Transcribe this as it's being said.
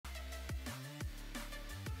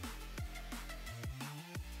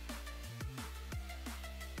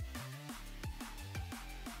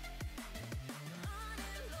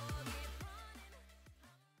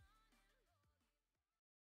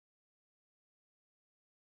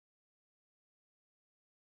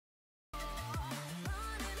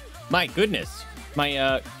My goodness,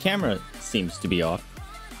 my camera seems to be off.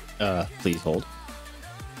 Please hold.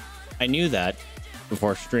 I knew that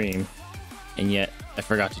before stream, and yet I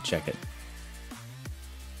forgot to check it.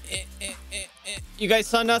 You guys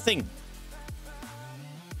saw nothing.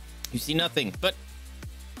 You see nothing, but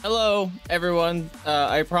hello everyone.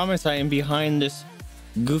 I promise I am behind this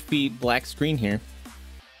goofy black screen here.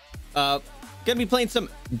 Gonna be playing some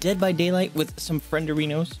Dead by Daylight with some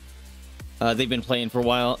frienderinos. They've been playing for a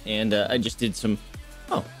while, and I just did some...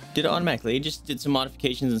 Oh, did it automatically. I just did some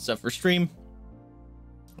modifications and stuff for stream.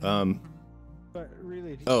 But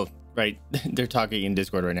really... Oh, right. They're talking in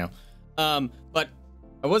Discord right now. But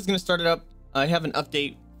I was going to start it up. I have an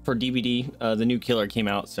update for DVD. The new killer came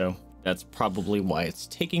out, so that's probably why it's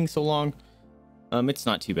taking so long. It's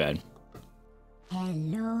not too bad.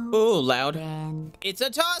 Hello. Oh, loud. Friend. It's a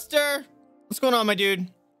toaster! What's going on, my dude?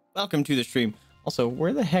 Welcome to the stream. Also,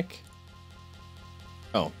 where the heck...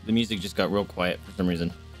 Oh, the music just got real quiet for some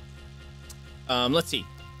reason. Let's see.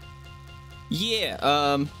 Yeah,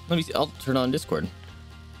 let me see. I'll turn on Discord.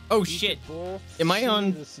 Oh, shit. Am I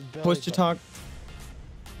on push to talk?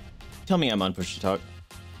 Tell me I'm on push to talk.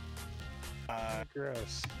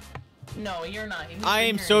 Gross. No, you're not. I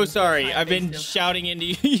am so sorry. I've been shouting into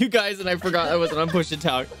you guys and I forgot I wasn't on push to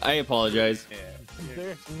talk. I apologize.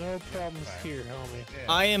 There's no problems here, homie.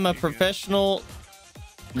 I am a professional,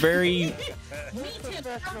 very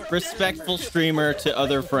respectful streamer to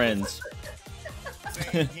other friends.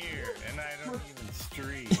 Same here, and I don't even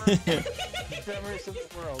stream. Dumbest in the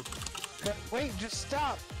world. But wait, just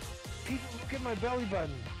stop. People, look at my belly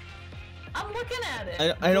button. I'm looking at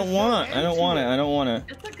it. I don't want it. I don't want it. I don't want it.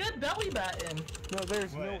 It's a good belly button. No,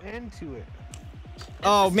 there's no end to it.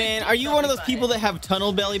 Oh man, are you one of those people that have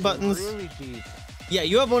tunnel belly buttons? Really deep. Yeah,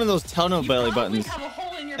 you have one of those tunnel belly buttons. Have a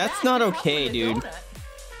hole in your That's back. not You're okay, probably a dude. donut.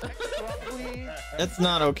 That's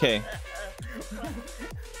not okay.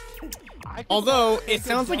 Although it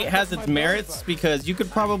sounds like it has its merits because you could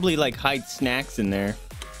probably like hide snacks in there.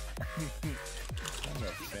 I'm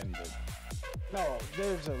offended. No,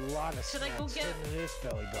 there's a lot of Should I go snacks get- in this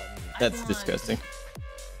belly button. That's won. disgusting.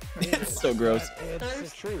 It's so gross. It's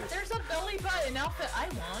the truth. There's a belly button outfit I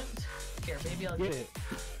want. Here, maybe I'll Get get it,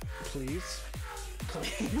 please.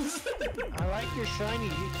 Please. I like your shiny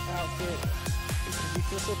outfit. You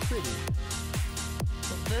feel so pretty.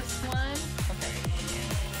 So this one. Okay.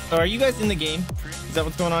 Oh, are you guys in the game? Is that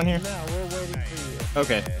what's going on here? No, we're waiting for you.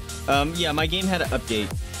 Okay. Yeah, my game had an update.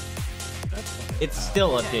 That's fine. It's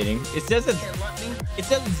still updating. It says it's Here, let me.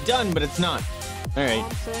 it's done, but it's not. All All right.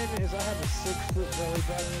 I'm saying is I have a 6-foot belly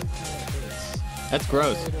button and it hurts. That's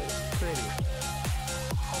gross. It is pretty.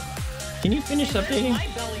 Can you finish There's updating? my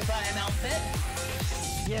belly button outfit.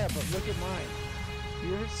 Yeah, but look at mine.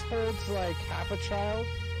 Yours holds like half a child.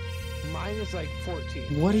 Mine is like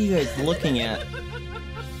 14. What are you guys looking at? You know,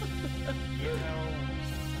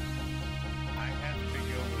 I have to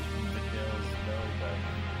go with Videl's belly button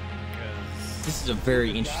because This is a very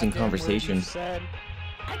interesting Goddamn word you conversation. said.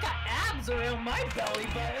 I got abs around my belly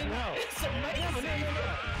button. No. It's amazing.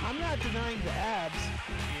 I'm not denying the abs.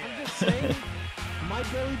 I'm just saying my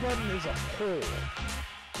belly button is a hole.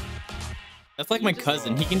 That's like my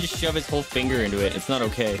cousin. He can just shove his whole finger into it. It's not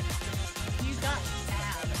okay. You got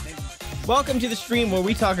abs. Welcome to the stream where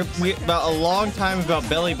we talk about a long time about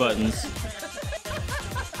belly buttons.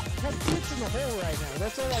 That fits in the hole right now.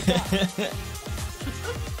 That's all I got.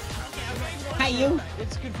 Hi, you.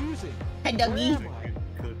 It's confusing. Hi, Where doggy. am I?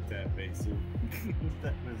 cook that Vaesive.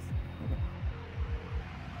 That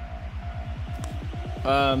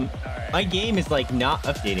was My game is like not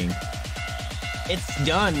updating. It's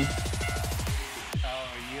done. oh,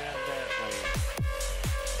 you have that like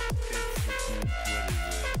it's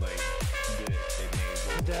what is it like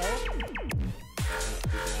Videl?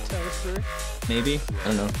 Toaster. Maybe. I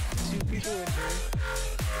don't know. 2 people in here.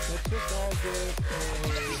 Let's just all give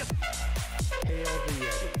a hail the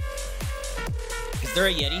Yeti. Is there a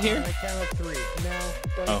Yeti On here? the count of 3. No,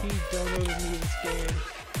 but Oh. he donated me this game.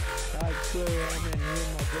 I kill him and he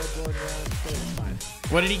and my Bloodborne round, but it's fine.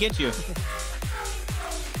 What did he get you?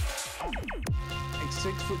 Like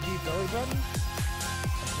 6-foot deep belly button?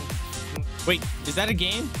 Wait, is that a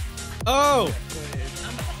game? Oh,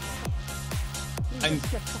 I'm He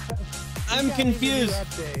got me the new confused.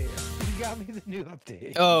 update. He got me the new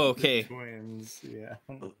update. Oh, okay. twins, yeah.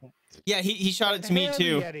 Yeah, he shot it to me Hail the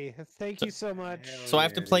too. Yeti. Thank you so much. So I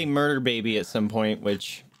have to play Murder Baby at some point,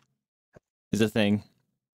 which is a thing.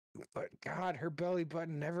 But God, her belly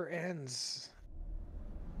button never ends.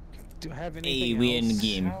 Do I have anything Hey, we in the else?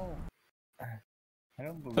 game. I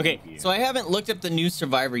don't believe Okay, you. so I haven't looked up the new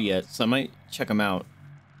Survivor yet, so I might check them out.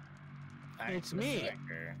 It's me.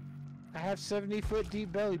 I have 70-foot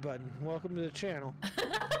deep belly button. Welcome to the channel.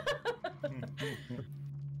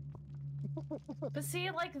 But see,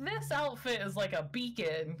 like this outfit is like a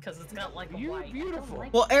beacon because it's got like a You're white. beautiful.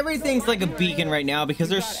 Well, everything's like a beacon right now because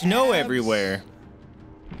there's snow everywhere.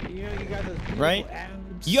 You know, you got those beautiful Right?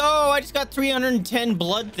 abs. Yo, I just got 310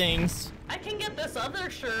 blood things. I can get this other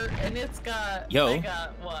shirt and it's got. Yo. I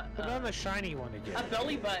got what? Put on the shiny one again. A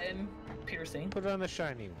belly button piercing. Put on the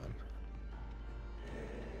shiny one.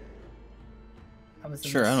 I was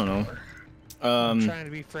in Sure, the I don't know. store. I'm trying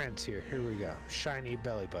to be friends here. Here we go. Shiny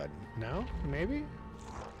belly button. No? Maybe?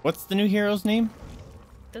 What's the new hero's name?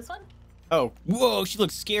 This one? Oh, whoa, she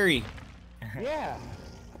looks scary. Yeah.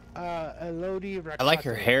 Elodie I like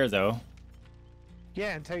her Rakate. hair though.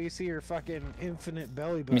 Yeah, until you see her fucking infinite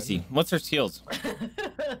belly Let button. me see. What's her skills?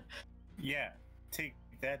 Yeah, take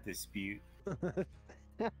that dispute.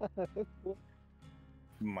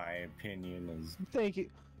 My opinion is Thank you.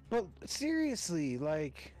 But seriously,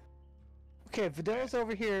 like, okay, Videl's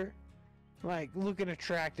over here, like, looking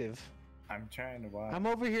attractive. I'm trying to watch. I'm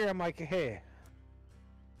over here, I'm like, hey,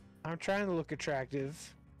 I'm trying to look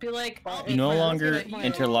attractive. Be like, I'll be No friends, longer but you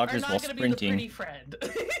interlockers are not while gonna sprinting. Be the pretty friend.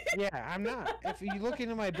 Yeah, I'm not. If you look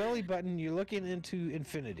into my belly button, you're looking into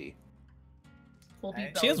infinity. We'll be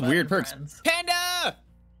She has belly weird button perks. friends. Panda!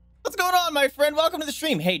 What's going on, my friend? Welcome to the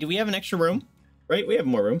stream. Hey, do we have an extra room? Right? We have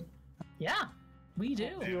more room. Yeah, we do.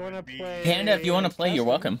 If you want to play... Panda, if you want to play, you're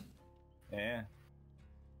welcome. Yeah.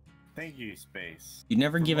 Thank you, Space. You've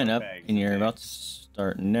never For given more up, bags and you're today. about to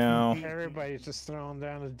start now. Everybody's just throwing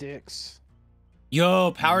down the dicks.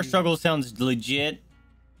 Yo, Power Struggle sounds legit.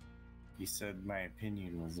 You said my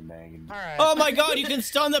opinion was a bag of Alright. Oh my god, you can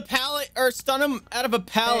stun the pallet, or stun him out of a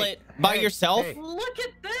pallet by hey, yourself? hey. Look at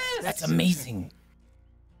this. That's amazing.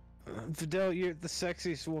 Videl, you're the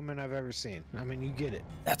sexiest woman I've ever seen. I mean, you get it.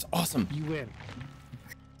 That's awesome. You win.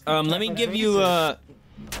 Let me give you, Are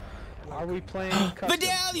we playing custom?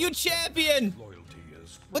 Videl, you champion!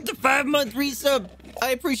 With the 5-month resub.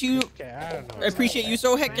 I appreciate you. Okay, I don't know. I appreciate you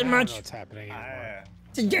so I heckin' don't know much. what's happening anymore.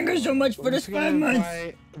 Thank you so much for We're this just gonna 5 months.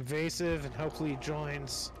 invite Vaesive and hopefully he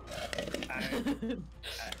joins.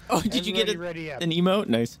 Oh, did you get Everybody ready up. an emote?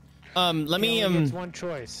 Nice. Let He me only gets one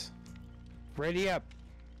choice. Ready up.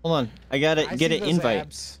 hold on. I gotta I get see an those invite.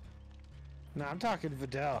 abs. No, I'm talking to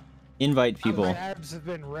Videl. Invite people. My abs have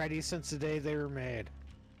been ready since the day they were made.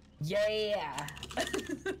 Yeah.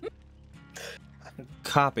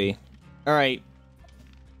 Copy. All right,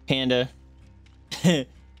 Panda.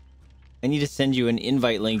 I need to send you an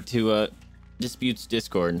invite link to Dispute's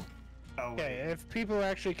Discord. Oh, Okay, if people are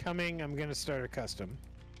actually coming, I'm gonna start a custom.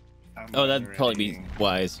 Oh, that'd probably be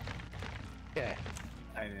wise. Okay.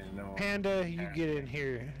 I didn't know. Panda, you get in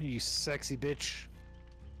here, you sexy bitch.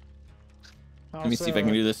 Let me see if I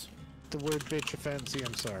can do this. The word bitch offends you,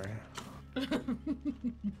 I'm sorry.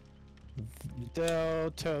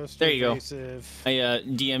 Videl, Toaster, There you go. Vaesive. I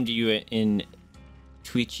DM'd you in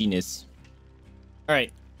twitchiness. All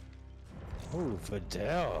right. Ooh,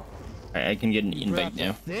 Videl. All right, I can get an You invite brought the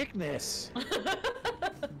now. thickness.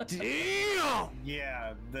 Damn!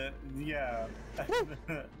 Yeah,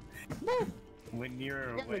 when you're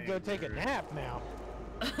I'm gonna away, go take a for- nap now.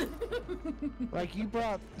 Like, you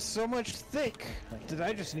brought so much thick that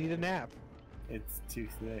I just need a nap. It's too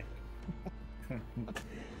thick.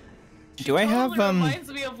 Do I have Totally reminds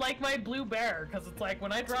me of like my blue bear because it's like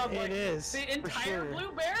when I draw It like is, the for entire sure.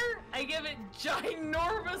 blue bear, I give it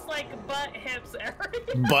ginormous like butt hips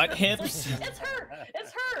area. butt hips? It's her.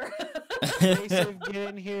 It's her. Vaesive, get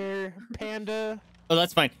in here. Panda. Oh,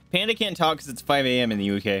 that's fine. Panda can't talk because it's 5 a.m. in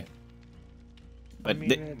the UK. But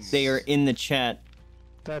mean, it's- they are in the chat.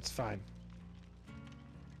 That's fine.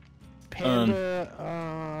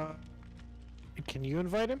 Panda, can you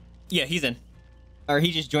invite him? Yeah, he's in. Or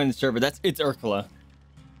he just joined the server. It's Erkalla.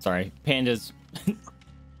 Sorry, Panda's.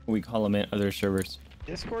 We call him at other servers.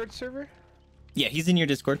 Discord server? Yeah, he's in your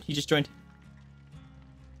Discord. He just joined.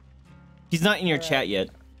 He's not in your Alright. chat yet.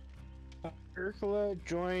 Erkalla,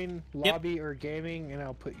 join lobby or gaming, and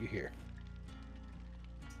I'll put you here.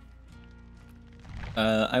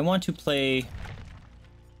 I want to play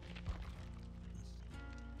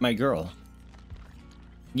my girl.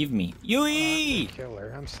 Give me Yui.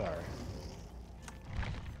 Killer, I'm sorry.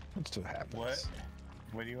 That's what happens. What?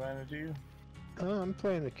 What do you want to do? Oh, I'm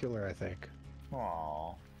playing the killer, I think.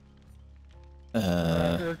 Aww.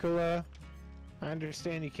 Erkalla, I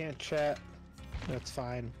understand you can't chat. That's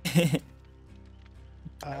fine.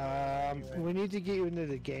 We need to get you into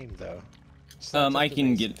the game, though. So that's I up to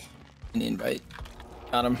can Vaesive. get an invite.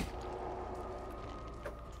 Got him.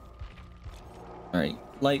 All right,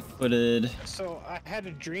 light-footed. So I had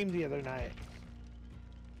a dream the other night.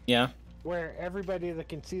 Yeah. where everybody that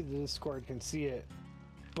can see the Discord can see it,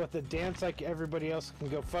 but the dance like everybody else can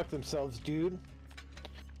go fuck themselves, dude,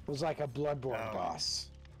 was like a Bloodborne boss.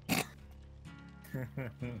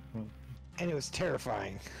 And it was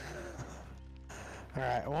terrifying.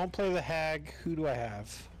 Alright, I won't play the hag. Who do I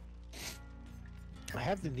have? I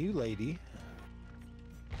have the new lady.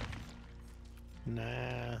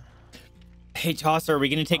 Nah. Hey, Tosser, are we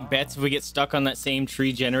gonna take bets if we get stuck on that same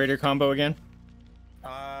tree generator combo again?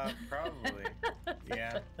 Probably.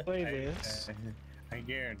 Yeah. Play this. I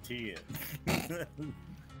guarantee it.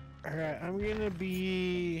 Alright, I'm gonna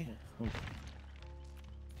be...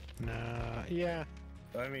 Nah, yeah.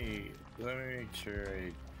 Let me make sure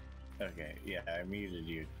okay, yeah, I muted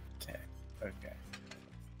you. Okay.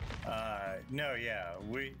 No, yeah,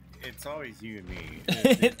 it's always you and me.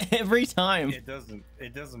 Every time. It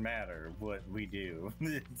doesn't matter what we do.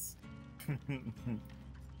 It's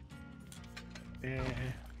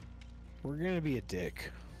We're gonna be a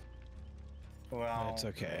dick. well, That's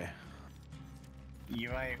okay. You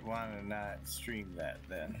might want to not stream that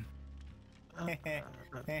then.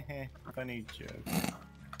 Funny joke.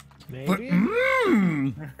 Maybe?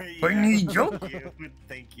 Funny joke.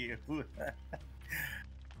 Thank you.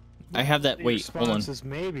 I have that. The Wait, hold on. response is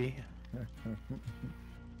maybe.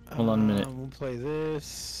 Hold on a minute. We'll play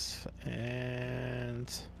this,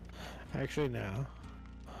 and actually no.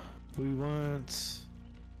 We want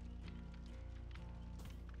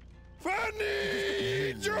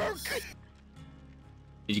funny joke.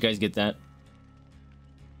 Did you guys get that?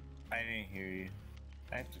 I didn't hear you.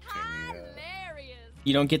 I have to turn you up.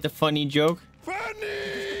 You don't get the funny joke? Funny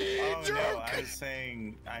Oh joke. no, I was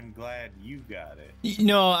saying I'm glad you got it.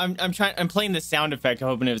 No, I'm playing the sound effect,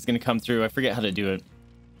 hoping it was gonna come through. I forget how to do it.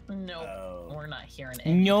 Nope, Oh. we're not hearing it.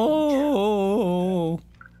 No.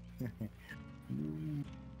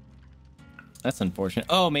 That's unfortunate.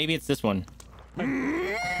 Oh, maybe it's this one.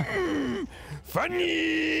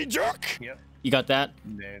 Funny joke. Yep, You got that?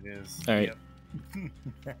 there it is. All right.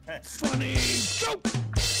 Yep. Funny joke.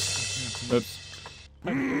 Oops.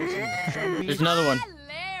 There's another one.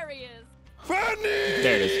 Funny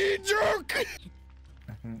There it is. joke.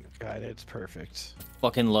 God, it's perfect.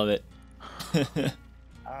 Fucking love it.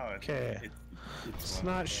 Oh, Okay. It's Let's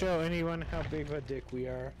not show anyone how big of a dick we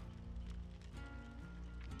are.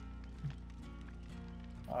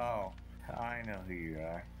 Oh, I know who you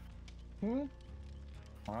are. Hmm?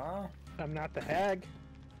 Huh? I'm not the hag.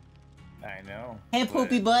 I know. Hey, but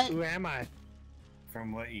poopy butt. Who am I?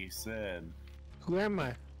 From what you said, Who am I?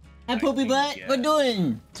 Hey, I poopy think butt. yes. What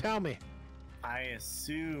doing? Tell me. I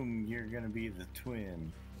assume you're gonna be the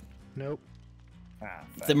twin. Nope. Ah,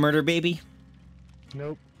 The murder baby.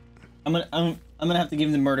 Nope. I'm gonna have to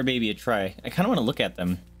give the murder baby a try. I kind of want to look at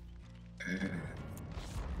them,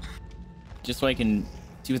 just so I can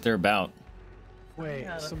see what they're about. Wait,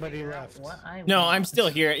 Gotta somebody figure out left. what I No, want. I'm still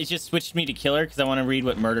here. It just switched me to killer because I want to read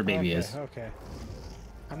what murder baby Okay, is. Okay.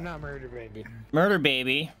 I'm not murder baby. Murder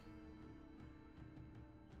baby.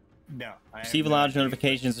 No. I have Receive no large idea.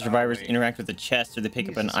 notifications as Oh, survivors wait. interact with the chest or they pick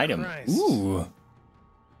up an Jesus item. Christ. Ooh.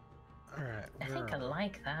 Alright. I think I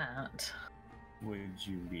like that. Would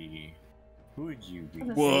you be? Who would you be?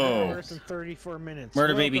 Let's Whoa. Hours and 34 minutes.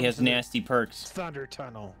 Murder baby Welcome has to the nasty perks. Thunder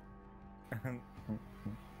Tunnel.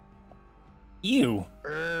 Ew.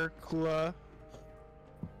 Erkalla.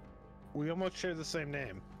 We almost share the same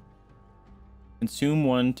name. Consume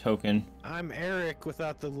one token. I'm Eric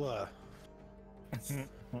without the L.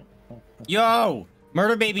 Yo!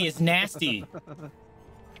 Murder baby is nasty.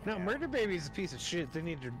 No, Murder Baby's a piece of shit. They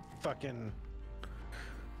need to fucking...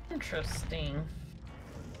 Interesting.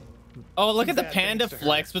 Oh, look at the Bad panda things to her.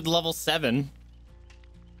 flex with level 7.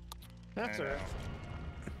 That's I know. alright.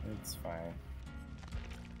 It's fine.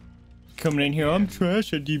 Coming in here, I'm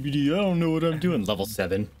trash at DVD. I don't know what I'm doing. Level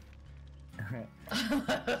 7.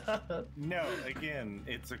 No, again,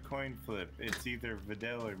 it's a coin flip. It's either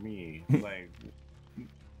Videl or me. Like,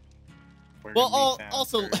 we're Well, gonna be found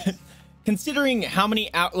also, first. considering how many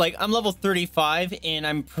like I'm level 35 and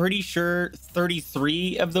I'm pretty sure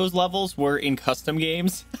 33 of those levels were in custom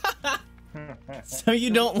games. So you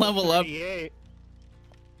don't level up. 38.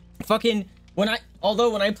 Fucking when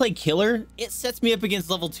I play killer, it sets me up against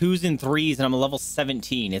level 2s and 3s and I'm a level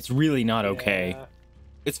 17. It's really not okay. Yeah.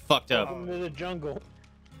 It's fucked up. Welcome to the jungle.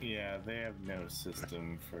 Yeah, they have no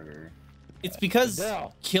system for. It's because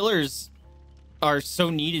Videl. killers are so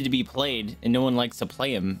needed to be played and no one likes to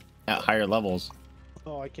play them at higher levels.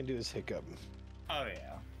 All I can do is hiccup. Oh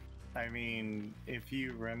yeah, I mean, if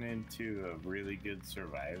you run into a really good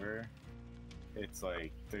survivor, it's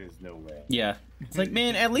like there's no way. Yeah. It's like,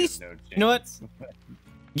 man, at There's least no you know what? chance.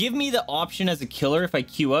 Give me the option as a killer if I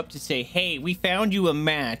queue up to say, hey, we found you a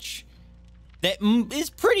match that is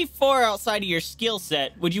pretty far outside of your skill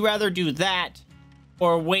set. Would you rather do that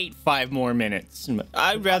or wait 5 more minutes?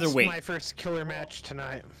 I'd rather That's wait. my first killer match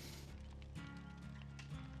tonight.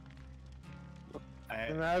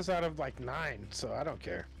 And I was out of like 9, so I don't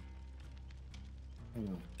care.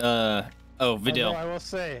 Oh, Videl. Although I will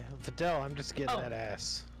say, Videl, I'm just getting that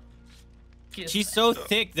ass. She's so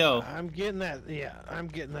thick, though. I'm getting that, yeah, I'm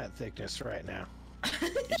getting that thickness right now.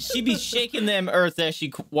 She be shaking them earth as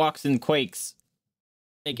she walks and quakes.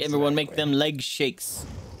 Make everyone make them leg shakes.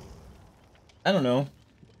 I don't know.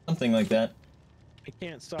 Something like that. I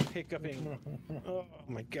can't stop hiccuping. Oh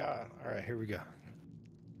my god. Alright, here we go.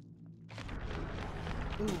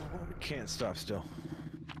 Ooh, I can't stop still.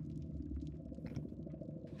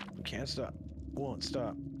 Can't stop. Won't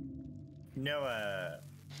stop. No,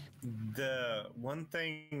 the one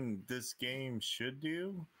thing this game should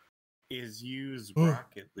do is use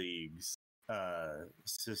Rocket League's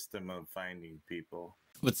system of finding people.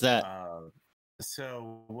 What's that?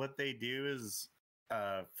 So what they do is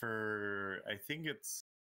for I think it's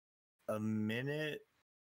a minute,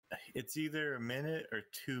 it's either a minute or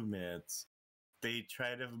 2 minutes, they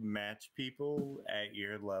try to match people at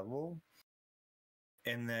your level.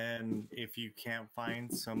 And then if you can't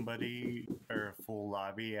find somebody or a full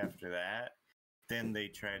lobby after that, then they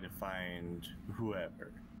try to find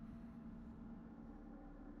whoever.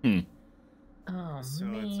 Oh, so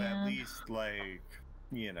man. it's at least like,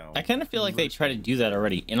 you know. I kind of feel like they try to do that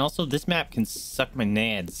already. And also, this map can suck my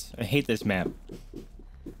nads. I hate this map.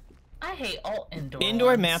 I hate all indoor Indoor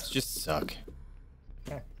ones. maps just suck.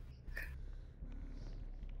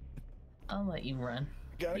 I'll let you run.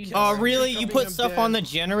 Oh, really? You put stuff on the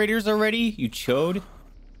generators already? You chode?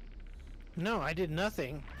 No, I did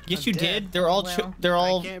nothing. Yes, I'm you dead. Well, they're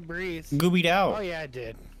all I can't breathe. goobied out. Oh yeah, I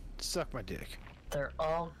did. Suck my dick. They're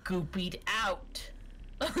all goopied out.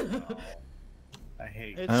 I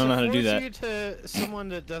hate. It's I don't know how to do that. You to someone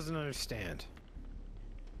that doesn't understand.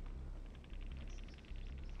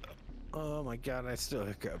 Oh my god, I still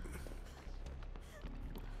hiccup.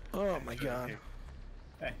 Oh my god.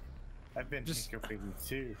 I've been hiccuping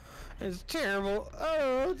too. It's terrible.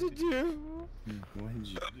 Oh, did you? What did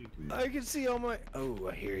you do? I can see all my. Oh,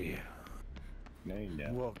 I hear you. No, you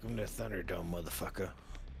don't. Welcome to Thunderdome, motherfucker.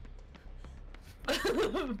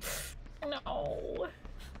 No.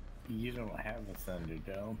 You don't have a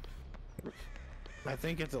Thunderdome. I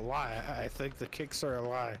think it's a lie. I think the kicks are a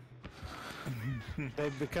lie.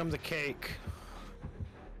 They've become the cake.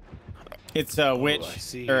 It's I witch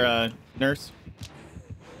see. or nurse.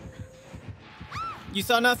 You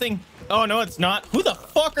saw nothing. Oh no, it's not. Who the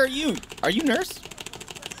fuck are you? Are you nurse?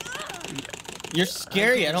 You're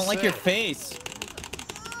scary. I don't like your face.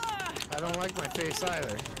 I don't like my face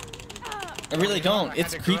either. I really don't. I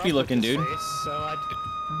It's had to creepy grow up with looking, this dude. face, so I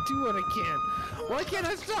do what I can. Why can't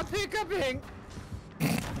I stop hiccuping?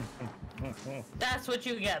 That's what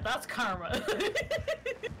you get. That's karma.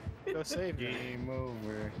 Go save me. Game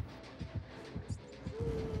over.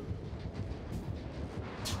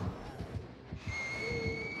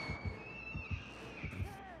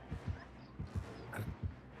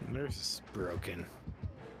 Nurse is broken.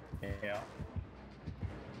 Yeah.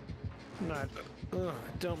 Not. I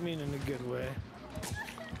don't mean in a good way.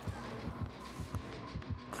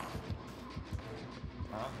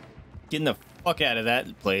 Huh? Getting the fuck out of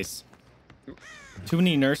that place. Too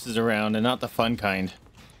many nurses around and not the fun kind.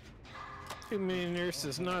 Too many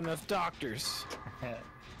nurses, not enough doctors.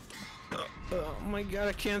 Oh my god,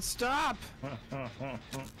 I can't stop!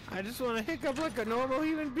 I just want to hiccup like a normal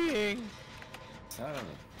human being. Son of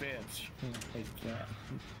a bitch. I can't.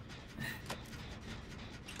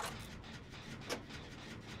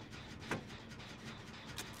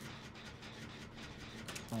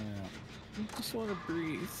 I just want to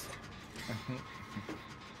breathe.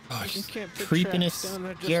 Oh, I just can't put creeping traps us, down,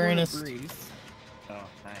 I just scaring wanna us. breathe. Oh,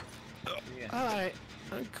 nice. Yeah. Alright,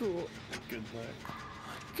 I'm cool. Good luck.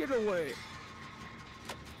 Get away.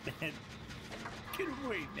 Get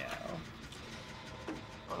away now.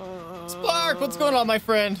 Spark, what's going on, my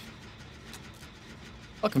friend?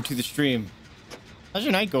 Welcome to the stream. How's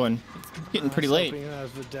your night going? It's getting pretty late. That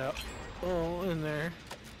was Videl. Oh, in there.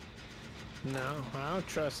 No, I don't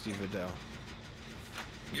trust you, Videl.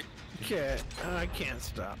 Okay, I can't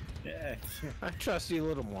stop. Yeah. I trust you a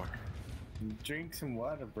little more. Drink some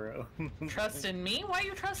water, bro. Trust in me? Why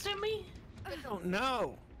you trusting me? I don't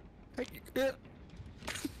know.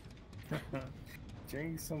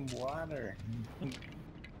 Drink some water.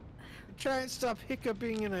 Try and stop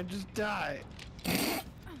hiccuping and I just die.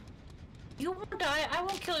 You won't die. I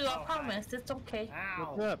won't kill you. I promise. It's okay.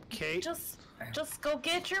 Ow. What's up, Kate? Just go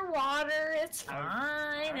get your water. It's fine.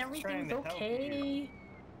 I was trying Everything's to help okay.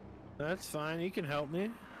 That's fine. You can help me.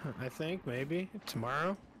 I think maybe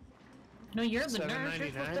tomorrow. No, you're the nurse. You're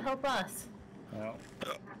supposed to $7.99. help us. Well,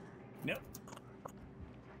 nope.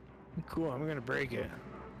 Cool. I'm gonna break it.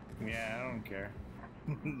 Yeah, I don't care.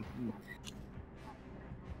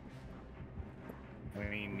 I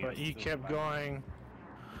mean, But it's you still kept fine. going.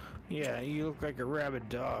 Yeah, you look like a rabid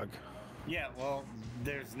dog. Yeah, well,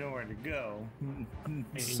 there's nowhere to go.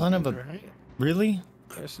 Son of a... Right? Really?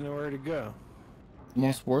 There's nowhere to go. The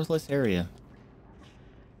most worthless area.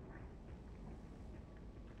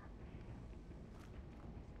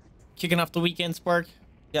 Kicking off the weekend, Spark?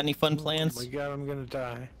 Got any fun plans? Oh my god, I'm gonna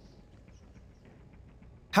die.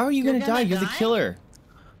 How are you You're gonna die? gonna You're the die? killer.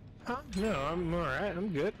 Huh? No, I'm alright. I'm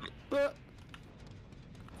good.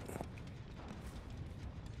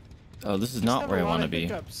 Oh, this is not where I want to be.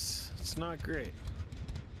 Hiccups. It's not great.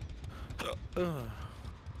 Ugh.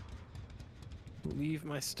 Leave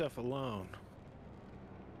my stuff alone.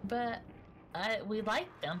 But we like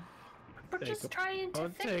them. We're Take just 'em. trying to I'll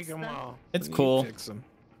fix take them them. all. It's You cool. Fix 'em.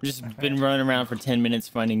 Just been running around for 10 minutes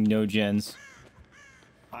finding no gens.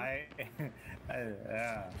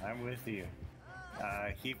 Yeah, I'm with you.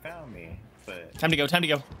 He found me, but Time to go, time to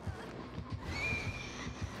go.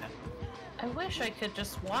 I wish I could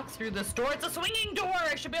just walk through this door. It's a swinging door.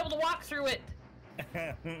 I should be able to walk through it.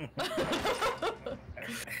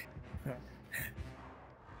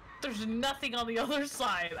 There's nothing on the other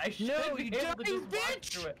side. I should No, be you able to dying just walk bitch!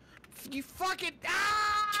 through it. You fucking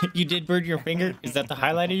You did burn your finger? Is that the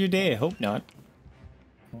highlight of your day? I hope not.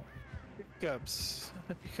 Hiccups.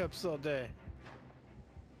 Hiccups all day.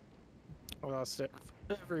 I lost it.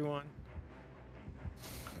 Everyone.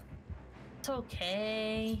 It's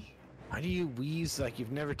okay. Why do you wheeze like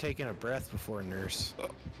you've never taken a breath before, nurse?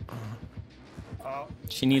 oh,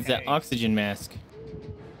 She needs that hey, oxygen mask.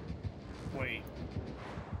 Wait.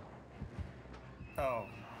 Oh,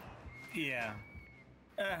 yeah.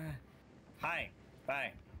 Hi.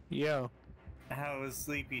 Bye. Yo, How was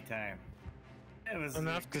sleepy time? It was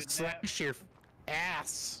enough a to good nap. slash your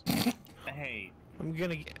ass. Hey, I'm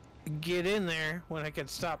gonna get in there when I can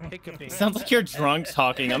stop hiccuping. Sounds like you're drunk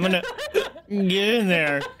talking. I'm gonna get in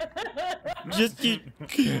there. Just you,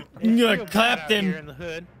 It's you real bad clap out here them in the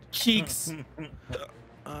hood. cheeks.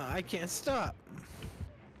 I can't stop.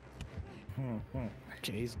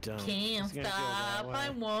 Okay, he's done. Can't He's gonna go that stop. way. I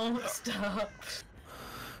won't stop.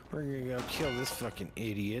 We're gonna go kill this fucking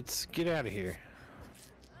idiots. Get out of here.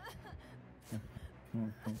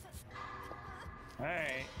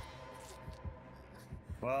 alright.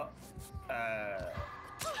 Well,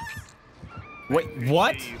 Wait,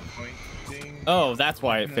 what? appreciate you pointing. Oh, that's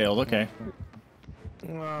why it failed. Okay.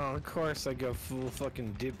 Well, of course I go full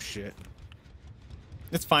fucking dipshit.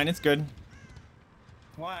 It's fine. It's good.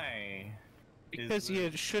 Why? Because Is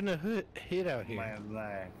you shouldn't have hit out here. my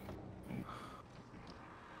life.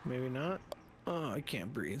 Maybe not. Oh, I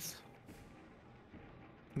can't breathe.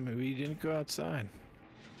 Maybe you didn't go outside.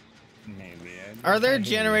 Maybe Are there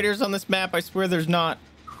generators on this map? I swear there's not.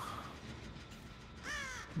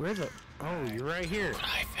 Where the? Oh, you're right here.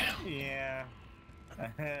 I found. Yeah.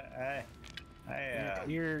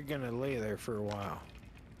 You're gonna lay there for a while.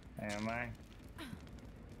 Am I?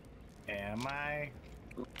 Am I?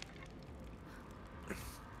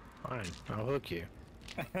 Fine, I'll hook you.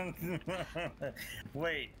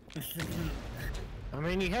 Wait. I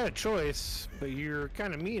mean, you had a choice, but you're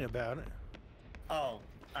kind of mean about it. Oh,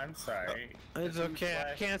 I'm sorry. It's Who okay. I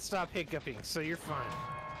slashed- can't stop hiccuping, so you're fine.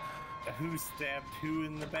 Who stabbed who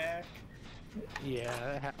in the back?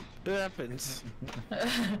 Yeah, that happens.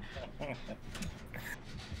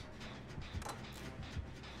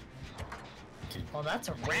 Well, that's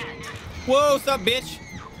a rat. Whoa, what's up, bitch?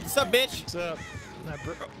 What's up, bitch? What's up?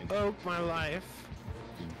 I broke my life.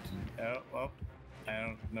 Oh, well, I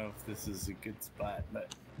don't know if this is a good spot,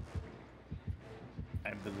 but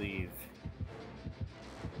I believe.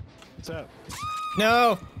 What's up?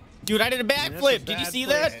 No, dude, I did a That's a backflip. Did you bad see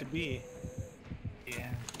place that? to be.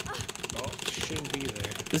 Yeah. Oh, Shouldn't be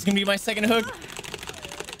there. This is gonna be my second hook.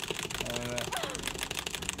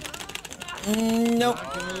 Nope. I'm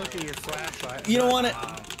not gonna look at your flashlight. You don't want it.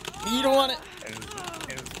 You don't want it.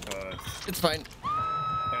 it was close. It's fine.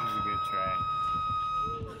 That was a good try.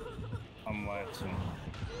 I'm watching.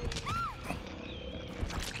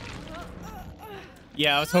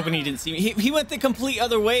 Yeah, I was hoping he didn't see me. He went the complete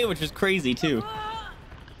other way, which was crazy too.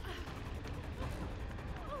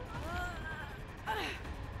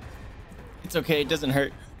 It's okay. It doesn't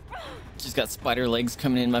hurt. Just got spider legs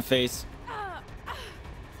coming in my face.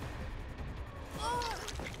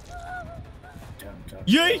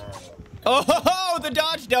 Yay! Oh, ho, ho, the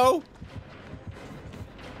dodge though.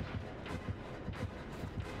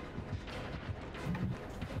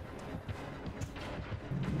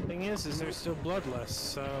 Thing is they're still bloodless,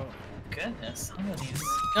 so. Goodness, some of these.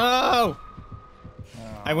 Oh!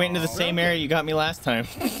 I went into the same area you got me last time.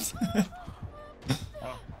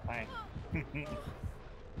 Oh, hi.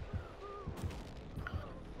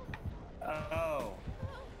 Oh,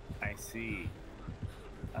 I see.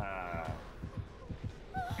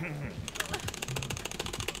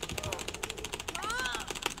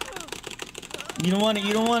 You don't want it,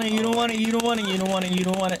 you don't want it, you don't want it, you don't want it, you don't want it, you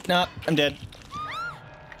don't want it. Nah, I'm dead.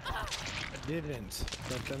 I didn't,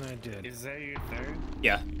 but then I did. Is that your third?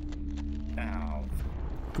 Yeah. Ow.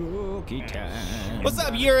 Cookie time. What's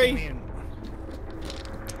up, Yuri?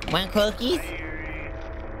 Want cookies? Hi, Yuri.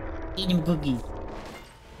 Eat them cookies.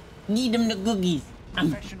 Need them the cookies.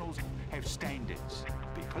 Professionals have standards.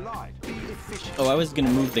 Be polite, be efficient. Oh, I was gonna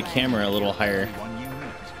move the camera a little higher. Everyone you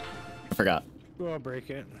meet. I forgot. Oh, I'll break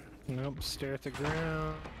it. Nope, stare at the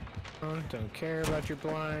ground. Don't care about your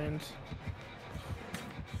blind.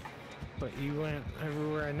 But you went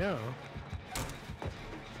everywhere I know.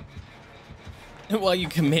 While you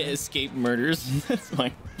commit escape murders. That's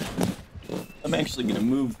fine. I'm actually gonna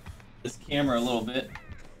move this camera a little bit.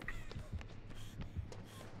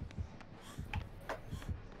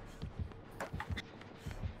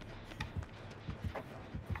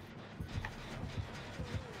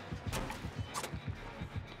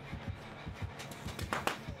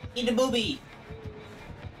 Eat a booby.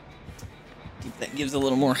 That gives a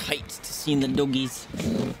little more height to seeing the doggies.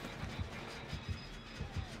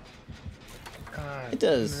 God, It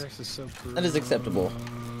does. nurse is so That is acceptable.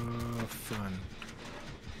 Fun.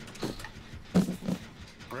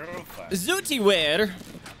 Real fun. Zootyware.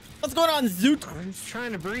 What's going on, Zoot? I'm just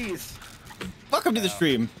trying to breathe. Welcome to the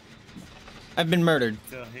stream. I've been murdered.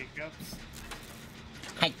 Still hiccups?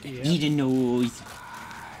 I Yeah. need a noise.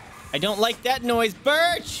 I don't like that noise,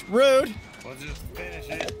 Birch. Rude. We'll just finish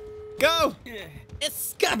it. Go.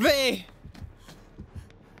 Escape.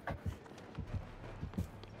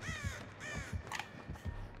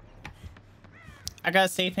 I got a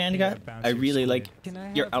safe hand, guy. I really like Can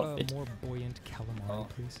I your have outfit. a more buoyant calamari,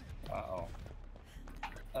 please? Uh-oh.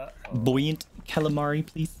 Uh-oh. Buoyant calamari,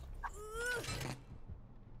 please.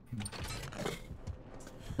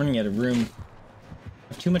 Running out of room.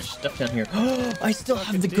 I have too much stuff down here. I still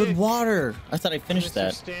have the good dick. water. I thought I finished Just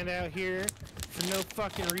that. stand out here for no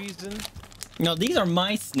fucking reason. No, these are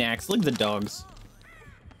my snacks. Look at the dogs.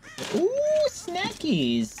 Ooh,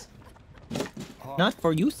 snackies. Not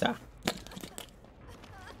for you, sir.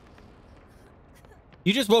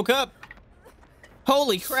 You just woke up.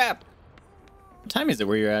 Holy crap. What time is it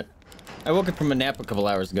where you're at? I woke up from a nap a couple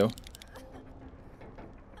hours ago.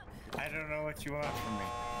 I don't know what you want from me.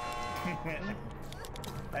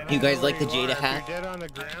 You guys like the Where you Jada are. If hat? you're dead on the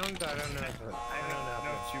ground, I don't know. I don't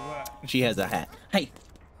know what you want. She has a hat. Hey.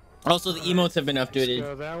 Also, the emotes have been Let's updated.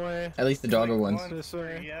 go that way. At least the doggo Click ones. one This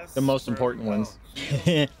way. for yes, The most for- important ones.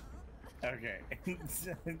 Okay.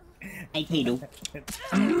 I Kato.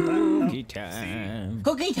 Cookie time.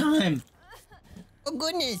 Cookie time. Oh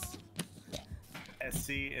goodness.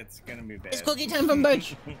 See, it's gonna be bad. It's cookie time from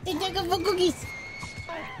Birch. Hey, take up for cookies.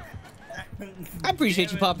 I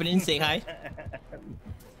appreciate you popping in. Say hi.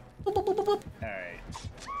 Boop, boop, boop, boop, boop. Alright.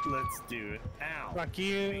 Let's do it. Ow. Fuck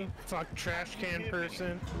you. Fuck trash can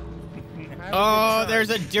person. Have a Oh, good there's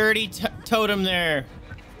a time. dirty totem there.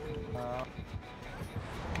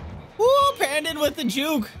 Woo, Panda with the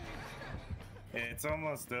juke. It's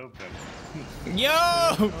almost open. Yo.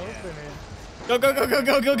 Open it. Go, go, go, go,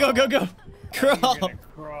 go, go, go, go, go. You're Crawl. gonna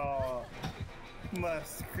crawl.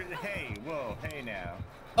 Hey, whoa, hey now.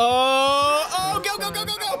 Oh, go, go, go,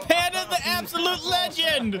 go, go. Panda, the absolute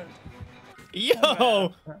legend.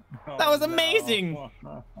 Yo. That was amazing.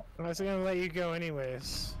 I was gonna let you go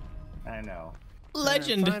anyways. I know.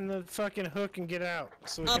 Legend. Find the fucking hook and get out.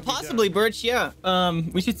 So we can be Possibly, done. Birch, yeah.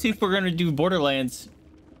 We should see if we're gonna do Borderlands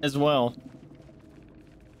as well.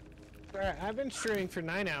 Alright, I've been streaming for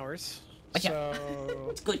 9 hours. Okay.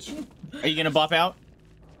 So Good. Are you gonna bop out?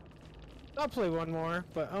 I'll play one more,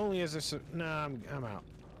 but only as a. Nah, I'm out.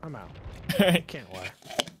 I'm out. Alright. Can't lie.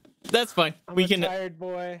 That's fine. I'm We a can tired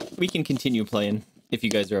boy. continue playing if you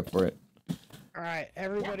guys are up for it. Alright,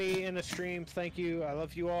 everybody in the stream, thank you. I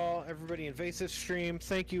love you all. Everybody in Vaesive stream,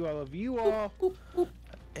 thank you. I love you all.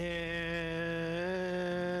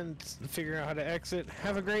 And figuring out how to exit.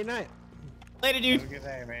 Have a great night. Later, Have dude. a good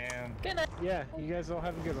day, man. Yeah, you guys all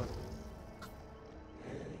have a good one.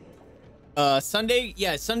 Sunday,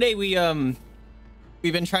 yeah, Sunday we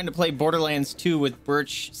we've been trying to play Borderlands 2 with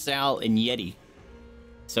Birch, Sal, and Yeti.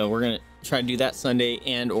 So we're gonna try to do that Sunday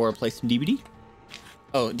and or play some DVD.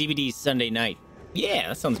 Oh, DVD Sunday night. Yeah,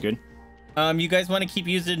 that sounds good. You guys want to keep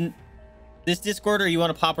using this Discord, or you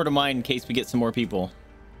want to pop over to mine in case we get some more people?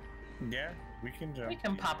 Yeah, we can jump. We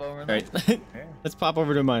can pop over All there. right, Yeah. let's pop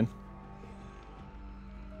over to mine.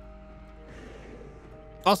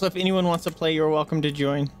 Also, if anyone wants to play, you're welcome to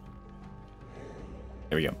join.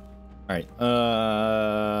 There we go. All right.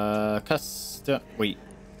 Custom. Wait.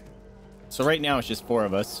 So right now it's just 4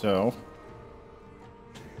 of us. So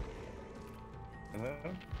Hello?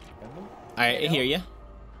 Hello? I hear you.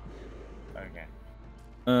 Okay.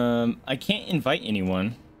 I can't invite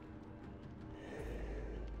anyone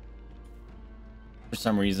for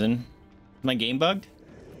some reason. Is my game bugged?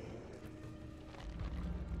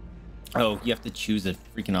 Oh, you have to choose a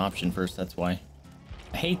freaking option first. That's why.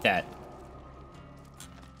 I hate that.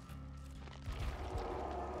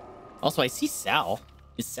 Also, I see Sal.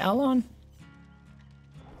 Is Sal on?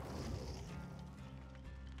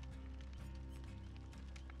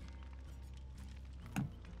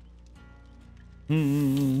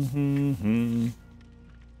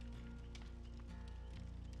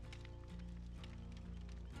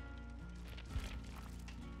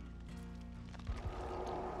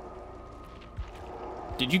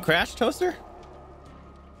 Did you crash, Toaster?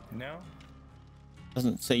 No,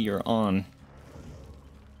 Doesn't say you're on.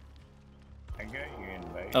 I got your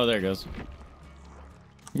invite. Oh, there it goes.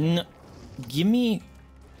 No, give me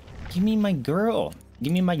my girl.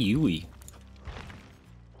 Give me my Yui.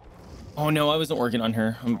 Oh no, I wasn't working on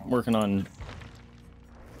her. I'm working on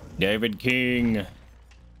David King.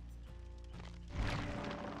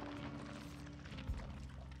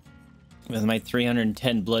 With my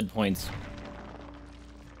 310 blood points.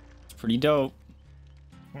 It's pretty dope.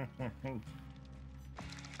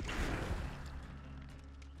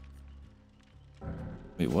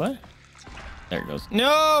 Wait, what? There it goes.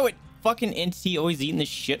 No, it fucking entity always eating the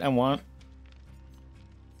shit I want.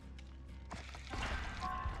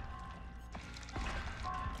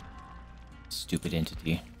 Stupid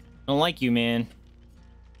entity. I don't like you, man.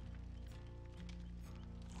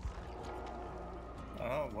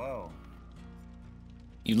 Oh, whoa.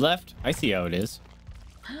 You left? I see how it is.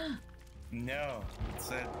 No, it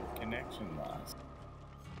said connection lost.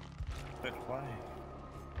 But why?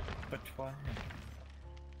 But why?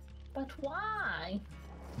 But why?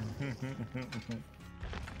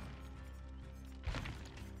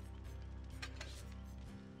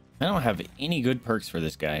 I don't have any good perks for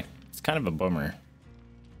this guy. It's kind of a bummer.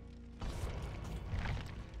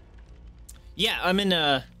 Yeah, I'm in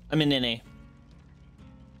NA.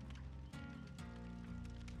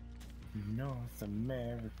 North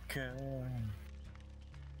America.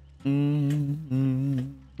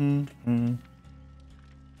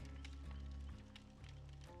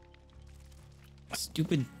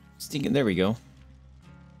 Stupid stinking. There we go.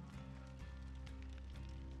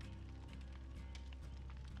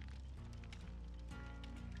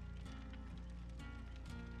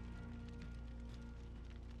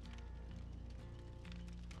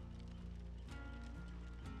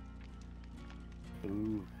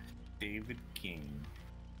 Ooh, David King.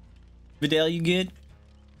 Videl, you good?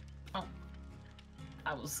 Oh,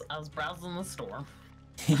 I was browsing the store.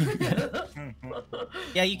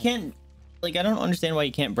 Yeah, you can't. Like, I don't understand why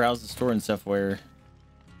you can't browse the store and stuff where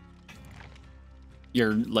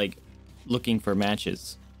you're like looking for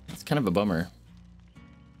matches. It's kind of a bummer.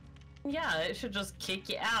 Yeah, it should just kick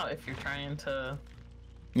you out if you're trying to.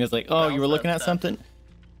 It's like, oh, you were Browse looking that at stuff. something?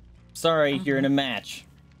 Sorry, you're in a match.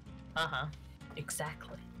 Uh-huh.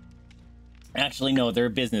 Exactly. Actually, no, they're a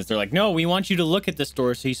business. They're like, no, we want you to look at the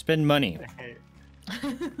store so you spend money.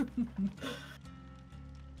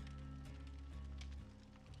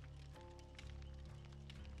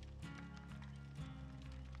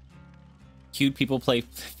 Cute people play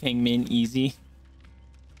Fang Min easy.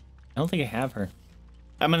 I don't think I have her.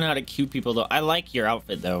 I'm not a cute people though. I like your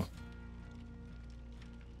outfit though.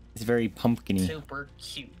 It's very pumpkin-y. Super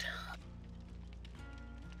cute.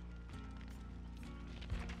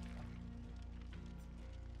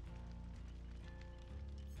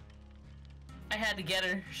 I had to get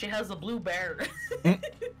her. She has a blue bear.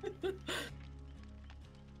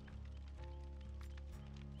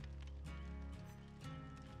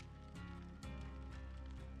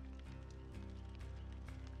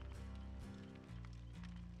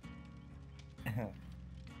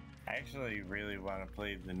 I actually really want to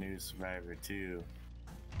play the new Survivor 2.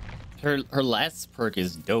 Her last perk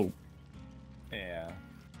is dope. Yeah.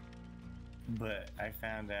 But I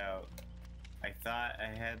found out, I thought I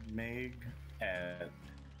had Meg at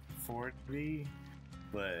 40,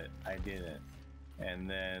 but I didn't. And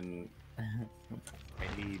then I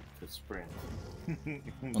need to sprint.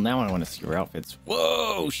 Well, now I want to see her outfits.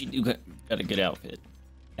 Whoa, she got a good outfit.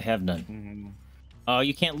 I have none. Mm-hmm. Oh,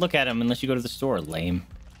 you can't look at them unless you go to the store. Lame.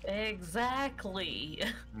 Exactly.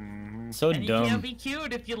 Mm-hmm. So And you dumb. can't be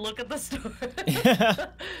cute if you look at the store.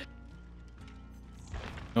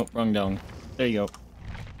 Nope, wrong dong. There you go.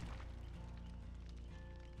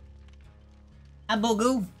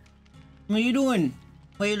 Abogu, what are you doing?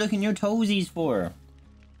 What are you looking your toesies for?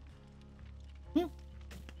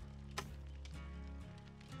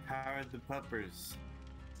 How are the puppers?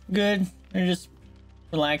 Good. They're just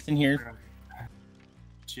relaxing here.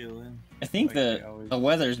 Chilling. I think Like they always- the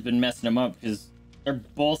weather's been messing them up because they're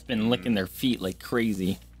both been licking their feet like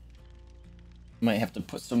crazy. Might have to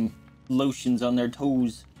put some lotions on their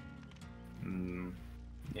toes.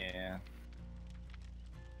 Yeah.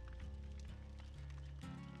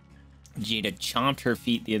 Jada chomped her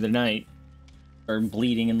feet the other night. Started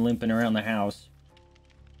bleeding and limping around the house.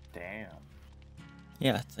 Damn.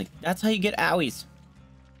 Yeah, it's like, that's how you get owies.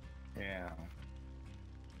 Yeah.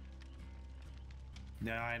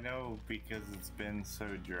 No, I know because it's been so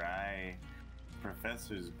dry.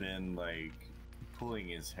 Professor's been like pulling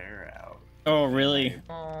his hair out. Oh, really?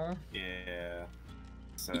 Aw. Yeah.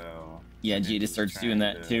 So. Yeah, I've been Jada just starts doing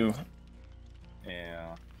trying that to- too.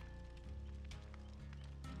 Yeah.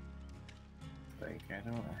 Like I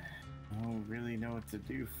don't really know what to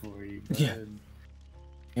do for you. Yeah. bud.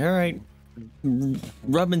 All right.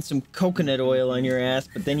 Rubbing some coconut oil on your ass,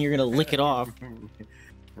 but then you're gonna lick it off.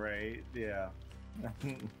 Right? Yeah.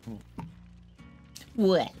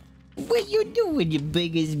 What? What you doing, you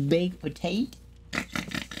biggest baked potato?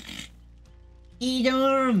 Eat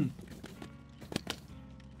 'em!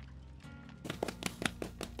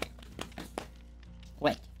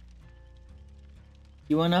 What?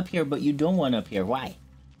 You want up here, but you don't want up here. Why?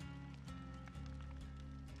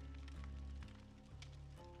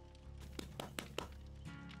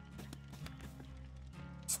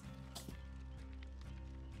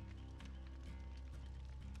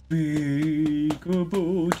 Big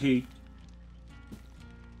potato.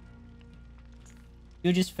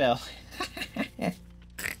 You just fell.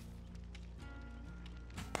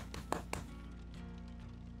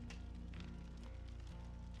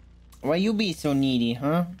 Why you be so needy,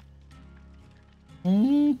 huh?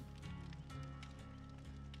 Hmm?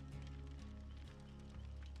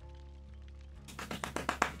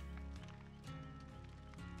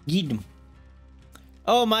 Get him.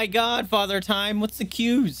 Oh my god, Father Time, what's the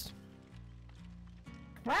cues?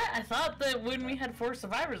 What? I thought that when we had 4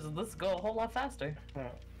 survivors, this would go a whole lot faster.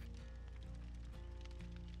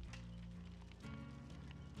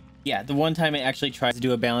 Yeah, the one time it actually tries to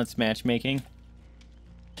do a balanced matchmaking.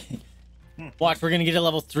 Watch, we're gonna get a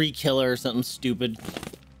level 3 killer or something stupid.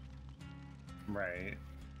 Right.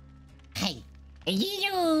 Hey!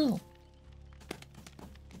 You!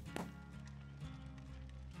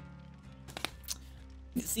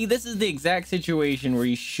 See, this is the exact situation where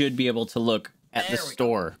you should be able to look at the There we go.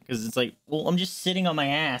 store. Because it's like, well, I'm just sitting on my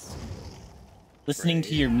ass. Listening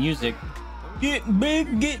to your music. Getting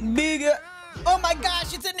big, getting bigger. Oh my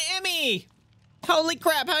gosh, it's an Emmy! Holy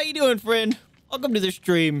crap, how you doing, friend? Welcome to the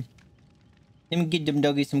stream. Let me get them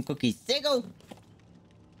doggies some cookies. There you go.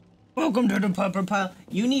 Welcome to the pupper pile.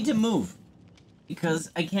 You need to move. Because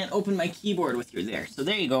I can't open my keyboard with you there. So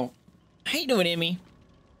there you go. How you doing, Emmy?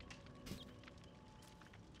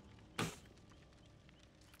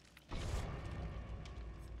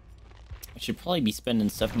 I should probably be spending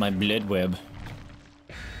stuff in my blood web.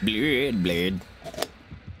 Blood.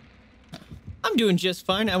 I'm doing just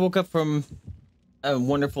fine. I woke up from a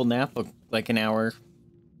wonderful nap like an hour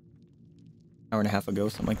and a half ago,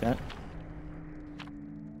 something like that.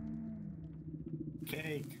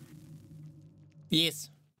 Cake. Yes.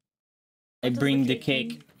 I What does bring the the cake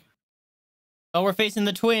mean? cake. Oh, we're facing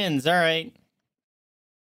the twins. All right.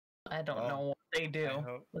 I don't Well, know what they do. I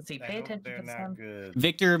hope- Let's see. I Pay hope attention they're to the not sound. good.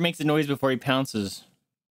 Victor makes a noise before he pounces.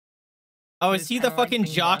 Oh, is It's he the kinda like fucking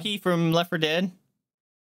being jockey from Left 4 Dead?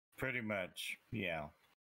 Pretty much. Yeah.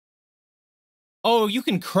 Oh, you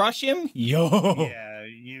can crush him? Yo. Yeah,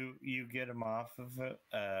 you get him off of it.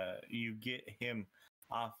 You get him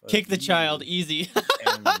off of Kick the you, child, easy.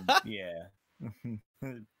 and, yeah.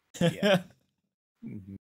 Yeah.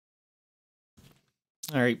 Mhm.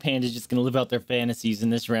 All right, Panda's just gonna live out their fantasies in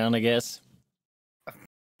this round, I guess.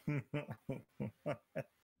 I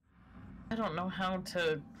don't know how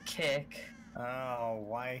to kick. Oh,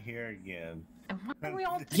 why here again? And why are we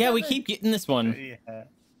all Yeah, we together? keep getting this one. Yeah.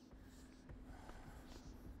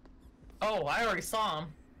 Oh, I already saw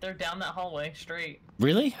them. They're down that hallway, straight.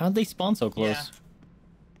 Really? How'd they spawn so close? Yeah.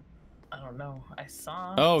 I don't know. I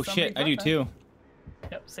saw. Oh somebody shit, I do put that. too.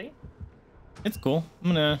 Yep. See. It's cool. I'm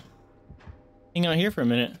gonna hang out here for a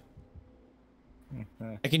minute.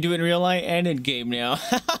 I can do it in real life and in game now.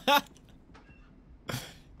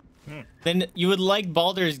 Then you would like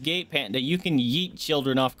Baldur's Gate, Panda. You can yeet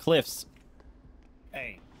children off cliffs.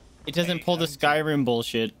 Hey. It doesn't Hey, pull the Skyrim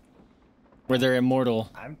bullshit where they're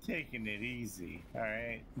immortal. I'm taking it easy, all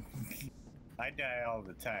right? I die all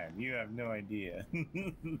the time. You have no idea.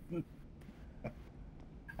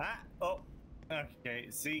 Oh, okay.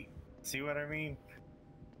 See what I mean?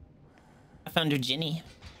 I found your Ginny.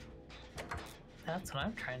 That's what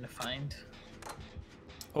I'm trying to find.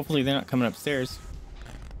 Hopefully they're not coming upstairs.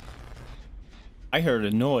 I heard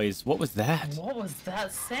a noise. What was that? What was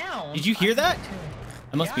that sound? Did you hear that? Too.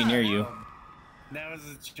 I must be near you. That was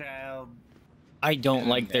a child. I don't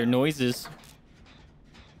like their noises.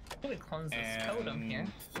 Let me cleanse this totem here.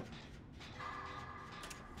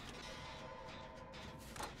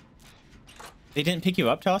 They didn't pick you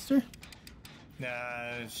up, Toaster?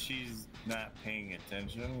 Nah, she's not paying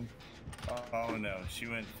attention. Oh no, she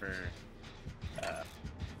went for.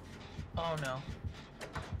 Oh no.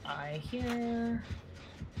 I hear.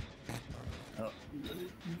 Oh.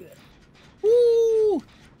 Woo!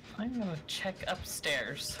 I'm gonna check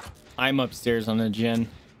upstairs. I'm upstairs on a gen.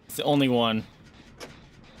 It's the only one.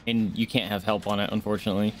 And you can't have help on it,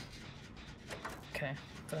 unfortunately. Okay,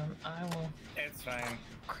 then I will It's fine.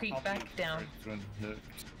 creep I'll back be down. the first one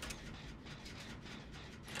hooked.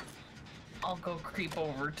 I'll go creep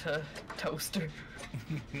over to Toaster.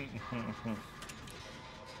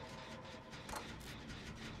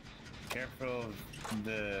 Careful,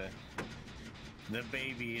 the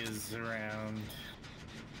baby is around.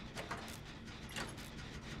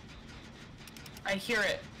 I hear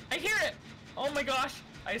it. I hear it. Oh my gosh,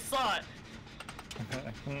 I saw it.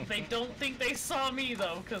 They don't think they saw me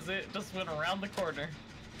though, because it just went around the corner.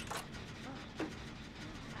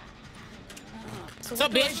 So What's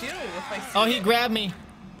up, what do bitch? I do if I see Oh, he it? grabbed me.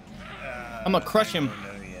 I'm gonna crush him. I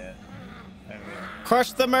don't know yet. I mean,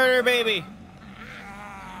 Crush the murder, baby.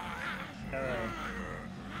 hello.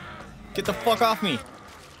 Get the fuck off me.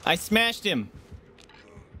 I smashed him.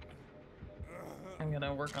 I'm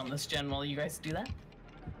gonna work on this gen while you guys do that.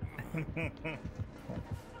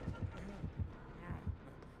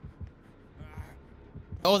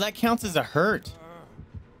 Oh, that counts as a hurt.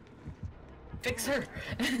 Fix her.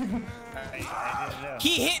 I didn't know.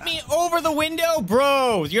 He hit me over the window,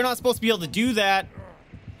 bro. You're not supposed to be able to do that.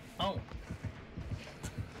 Oh,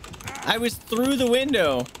 I was through the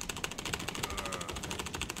window.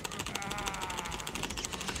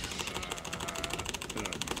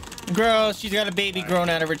 Girl, she's got a baby growing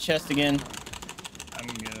out of her chest again. I'm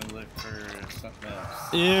gonna look for something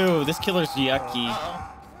else. Ew, this killer's yucky. uh-oh.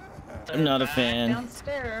 I'm not a Back fan.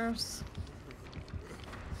 Downstairs.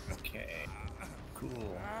 Okay,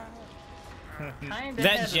 cool. Kinda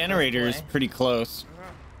That headed generator this is way. pretty close.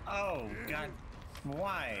 Oh God,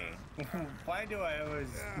 why? Why do I always?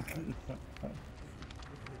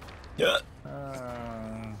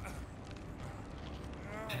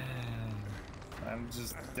 I'm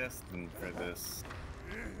just destined for this.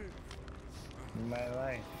 In my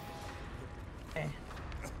life. Okay.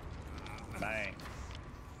 Bye.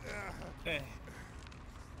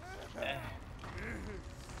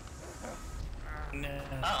 No.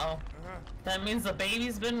 Uh-oh. That means the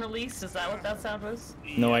baby's been released? Is that what that sound was?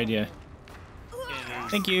 No idea. It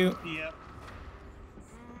is. Thank you. Yep.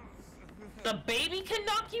 The baby can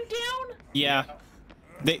knock you down? Yeah.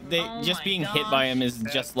 They Oh just my being hit by him is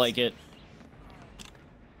gosh. just like it.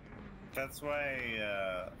 That's why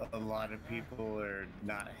a lot of people are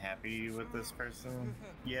not happy with this person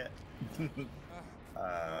yet.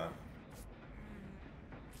 Ow.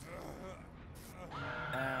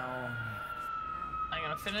 I'm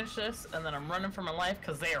gonna finish this, and then I'm running for my life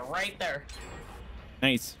because they are right there.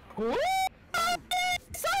 Nice. Woo!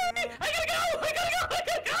 Sorry! I gotta go! I gotta go! I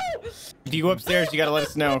gotta go! If you go upstairs, you gotta let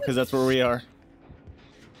us know, because that's where we are.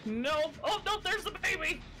 No! Oh no! There's the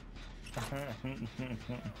baby!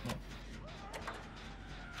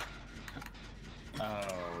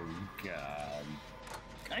 Oh God.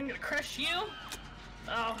 I'm gonna crush you.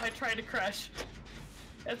 Oh, I tried to crush.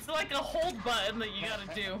 It's like a hold button that you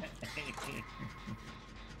gotta do.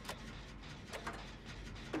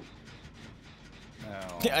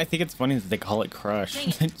 Oh. I think it's funny that they call it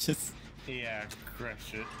crush. It's just Yeah,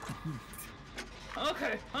 crush it.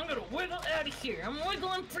 Okay, I'm gonna wiggle out of here. I'm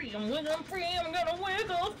wiggling free. I'm wiggling free. I'm gonna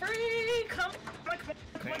wiggle free. Come on, come on,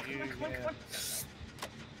 come on, come on, come on, come on.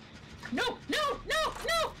 No, no, no,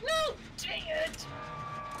 no, no! Dang it!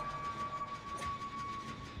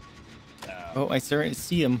 oh, I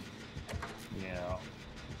see him.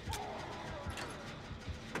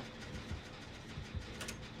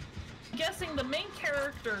 guessing the main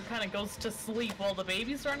character kind of goes to sleep while the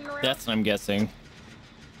baby's running around. That's what I'm guessing.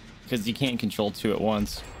 Because you can't control two at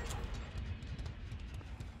once.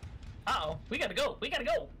 Uh-oh, we gotta go. We gotta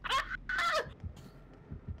go. Ah!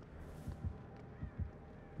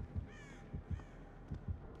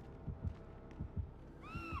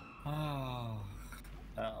 Oh.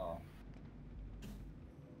 Uh-oh.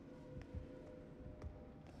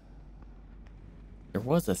 There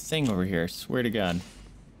was a thing over here, swear to God.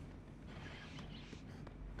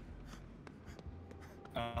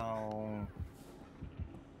 Oh.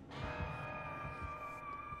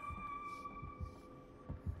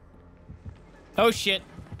 Oh shit.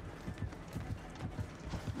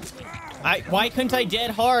 Why couldn't I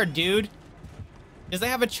dead hard, dude? Does it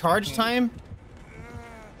have a charge time?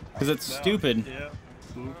 Because it's stupid. Yeah.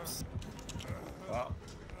 Oops. Well,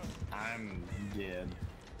 I'm dead.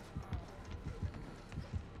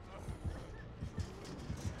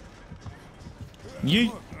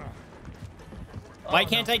 You. Why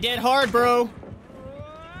can't I dead hard, bro?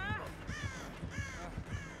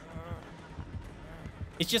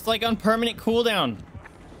 It's just like on permanent cooldown.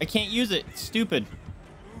 I can't use it. It's stupid.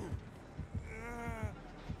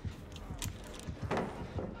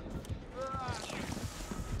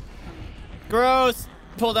 Gross.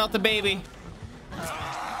 Pulled out the baby.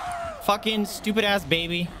 Fucking stupid ass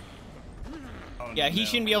baby. Oh, Yeah, he no.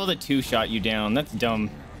 shouldn't be able to two-shot you down. That's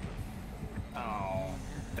dumb. Oh,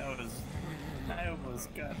 that was. I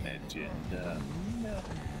almost got that agenda. No.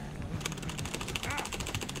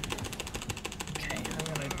 Okay,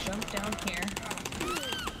 I'm gonna jump down here.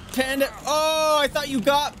 Panda. Oh, I thought you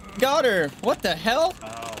got her. What the hell? Oh,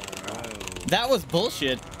 whoa. That was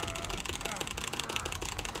bullshit.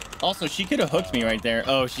 Also, she could have hooked me right there.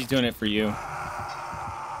 Oh, she's doing it for you.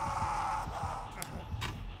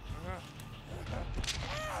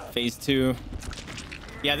 Phase 2.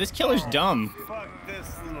 Yeah, this killer's dumb. Fuck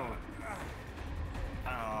this little.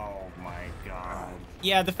 Oh my god.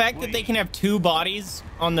 Yeah, the fact that they can have two bodies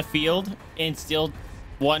on the field and still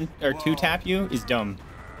one or two tap you is dumb.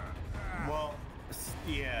 Well,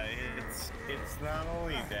 yeah, it's not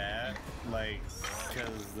only that, like,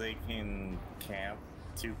 because they can camp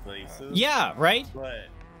two places. Yeah, right? But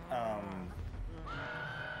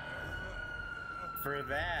for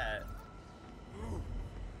that,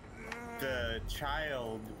 the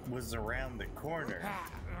child was around the corner,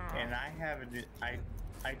 and I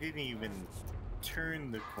didn't even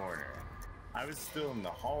turn the corner. I was still in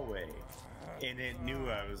the hallway, and it knew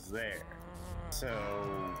I was there. So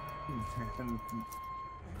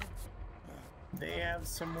they have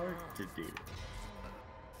some work to do.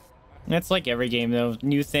 That's like every game though.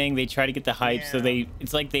 New thing, they try to get the hype, so Yeah.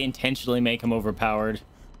 it's like they intentionally make them overpowered.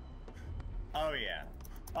 Oh yeah.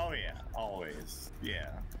 Oh yeah. Always. Yeah.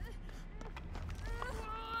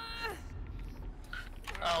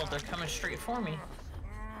 Oh, they're coming straight for me.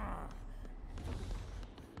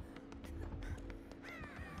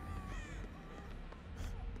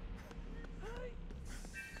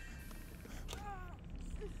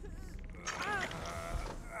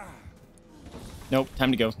 Nope,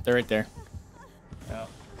 time to go. They're right there. Oh,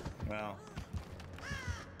 well.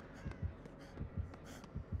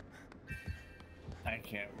 I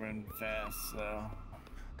can't run fast, so.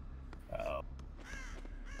 Oh.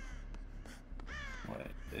 What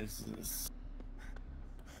is this?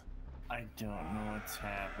 I don't know what's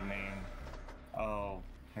happening. Oh,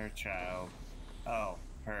 her child. Oh,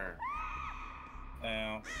 her.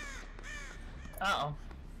 Oh. Uh-oh.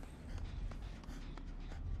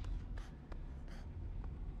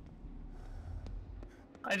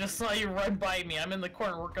 I just saw you run by me. I'm in the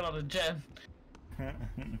corner working on a gen.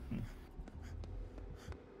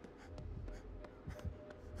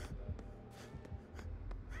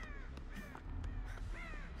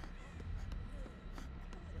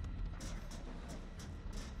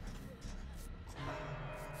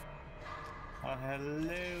 Oh,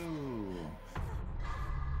 hello.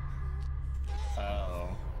 Uh-oh.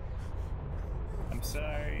 I'm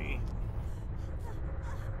sorry.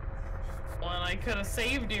 Well, and I could have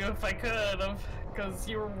saved you if I could have, because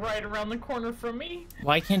you were right around the corner from me.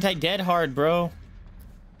 Why can't I dead hard, bro?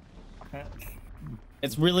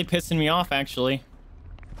 It's really pissing me off, actually.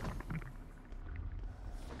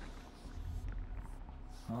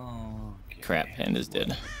 Oh, Crap, Panda's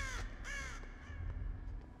dead.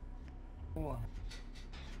 Oh.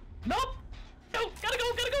 Nope! No! Gotta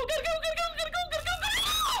go! Gotta go! Gotta go! Gotta go! Gotta go! Gotta go! Gotta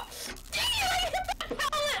go! Dang it! I hit that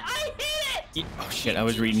pallet! I hit it! Oh shit, I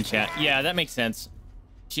was reading chat. Yeah, that makes sense.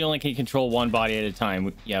 She only can control one body at a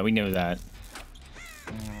time. Yeah, we know that.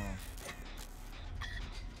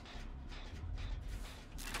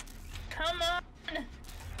 Come on!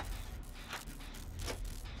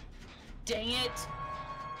 dang it.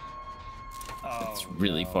 Oh, It's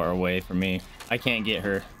really no. far away from me. I can't get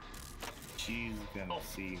her. She's gonna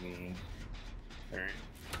see me. Or,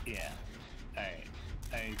 yeah.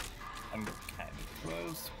 I'm kind of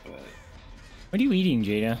close, but What are you eating,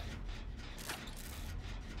 Jada?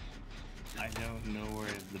 I don't know where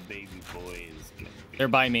the baby boy is gonna be. They're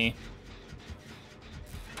by me.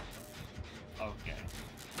 Okay.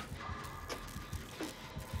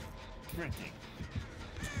 Sprinting.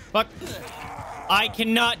 Fuck. I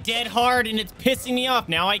cannot dead hard and it's pissing me off.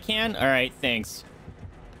 Now I can? Alright, thanks.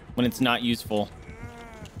 When it's not useful.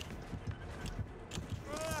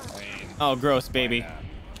 I mean, Oh, gross, baby.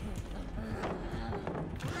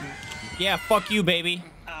 Yeah, fuck you, baby.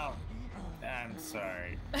 ow. I'm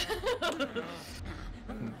sorry.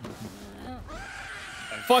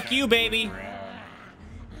 Fuck you, baby. Around.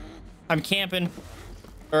 I'm camping.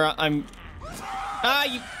 Or I'm... Ah,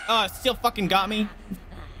 you... still fucking got me.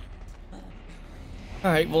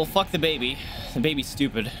 Alright, well, fuck the baby. The baby's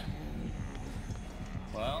stupid.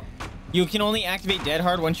 Well, You can only activate dead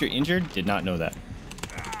hard once you're injured? Did not know that.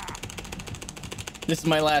 This is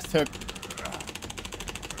my last hook.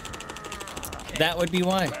 That would be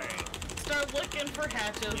why. alright. Start looking for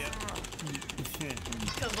hatches.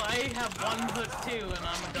 Because I have one hook too, and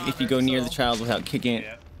I'm a daughter. If you go near so- the child without kicking it,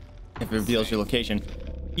 Yep. if it reveals your location.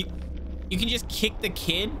 You can just kick the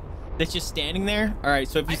kid that's just standing there. Alright,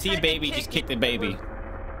 so if you I see a tried to baby, kick just kick it, the but baby.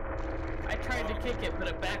 I tried to kick it, but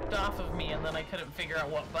it backed off of me, and then I couldn't figure out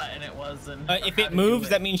what button it was. And If how it to moves, do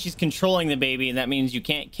that means she's controlling the baby, and that means you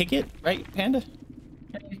can't kick it, right, Panda?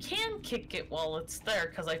 You can kick it while it's there,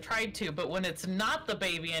 because I tried to, but when it's not the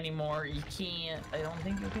baby anymore, you can't. I don't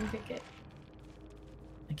think you can kick it.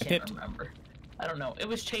 I can't Pipped. remember. I don't know. It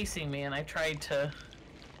was chasing me, and I tried to.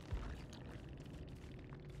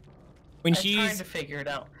 When I tried she's... to figure it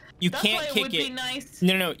out. You That's can't why it kick would it. be nice.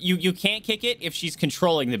 No. You can't kick it if she's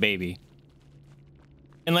controlling the baby.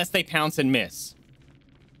 Unless they pounce and miss.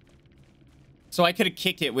 So I could have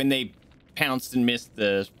kicked it when they pounced and missed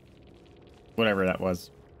the... whatever that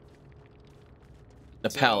was. The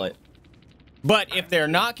pallet. But if they're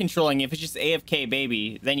not controlling, if it's just AFK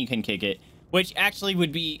baby, then you can kick it. Which actually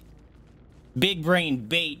would be big brain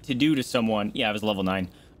bait to do to someone. Yeah, I was level 9.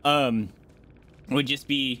 Would just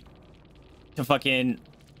be to fucking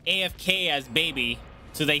AFK as baby,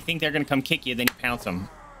 so they think they're gonna come kick you, then you pounce them.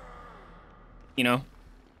 You know?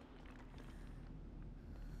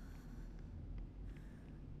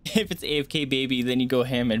 If it's AFK baby, then you go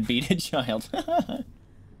ham and beat a child.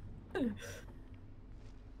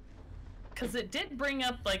 Because it did bring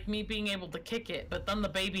up, like, me being able to kick it, but then the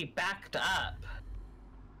baby backed up.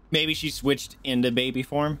 Maybe she switched into baby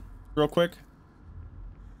form real quick.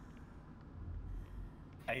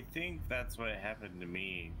 I think that's what happened to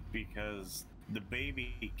me, because the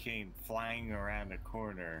baby came flying around a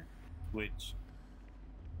corner, which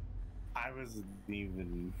I wasn't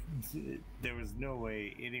even... there was no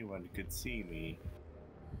way anyone could see me.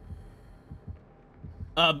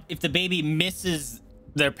 If the baby misses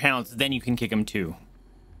their pounce, then you can kick them too.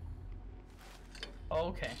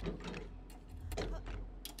 Okay.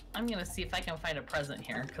 I'm gonna see if I can find a present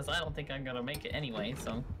here, because I don't think I'm gonna make it anyway,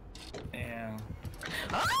 so... Yeah.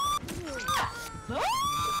 Ah!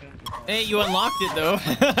 Ah! Hey, you unlocked it though.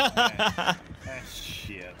 Ah,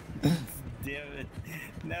 shit. Damn it.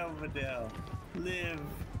 No, Videl. Live.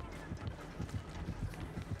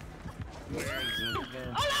 Where is it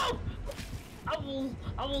then? Oh no!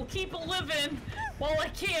 I will keep living while I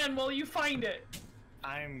can while you find it.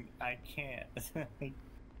 I can't.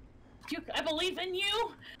 I believe in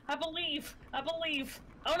you. I believe.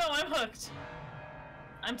 Oh no, I'm hooked.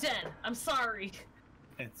 I'm dead. I'm sorry.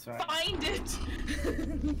 It's fine. Find it.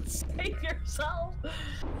 Save yourself. I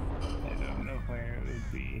don't know where it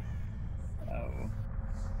would be. Oh.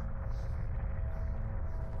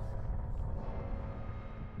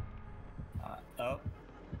 Oh.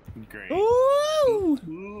 Great. Woo!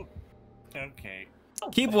 Ooh. Okay.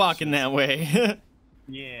 Keep walking that way.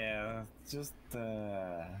 Yeah, just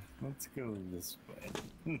let's go this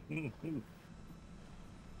way.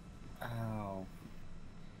 Ow.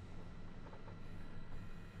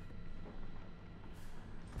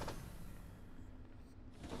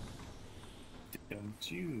 Don't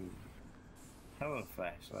you? Hello,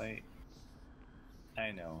 flashlight.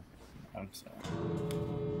 I know. I'm sorry.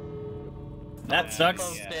 That sucks.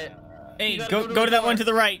 Closed it. Hey, You gotta go go to to the that door. one to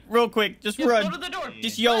the right, real quick. Just Just run. go to the door.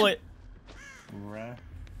 Just yell Run. it Right.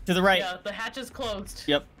 to the right. Yeah, the hatch is closed.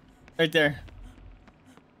 Yep, right there.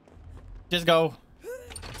 Just go.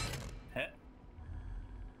 Heh.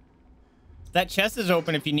 That chest is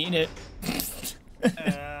open if you need it.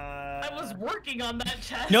 I was working working on that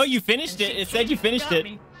chest. No, you finished and it. she It said you finished got it.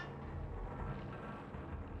 me.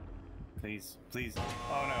 Please, please. Oh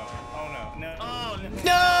no! Oh no! No! Oh,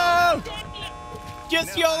 No!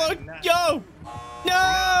 Just No, YOLO! I'm not- Yo!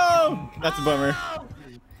 No! That's a bummer. Oh,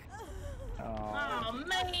 Oh. oh,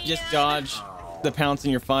 man. Just dodge the pounce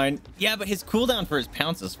and you're fine. Yeah, but his cooldown for his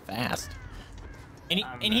pounce is fast. And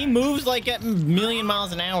he moves like at a million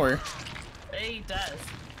miles an hour. He does.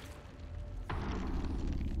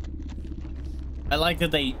 I like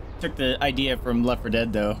that they took the idea from Left 4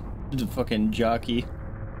 Dead though. The fucking jockey.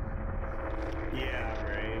 Yeah,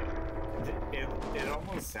 right. It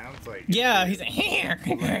almost sounds like. Yeah, he's here.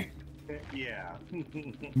 Like, yeah.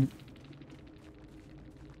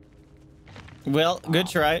 Well, good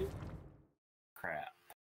try. Crap.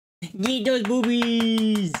 Eat those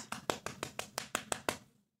boobies.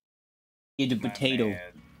 Eat the My potato. bad.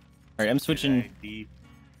 All right, I'm Did switching I deep-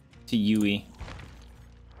 to Yui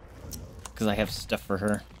because I have stuff for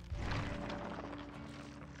her.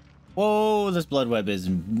 Whoa, this blood web is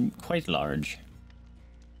quite large.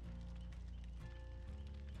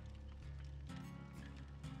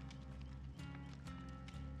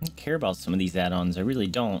 I don't care about some of these add-ons. I really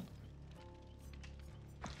don't.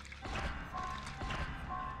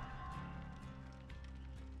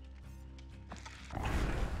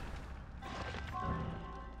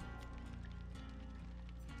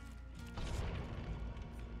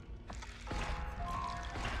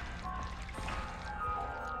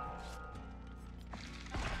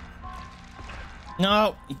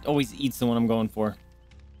 No, he always eats the one I'm going for.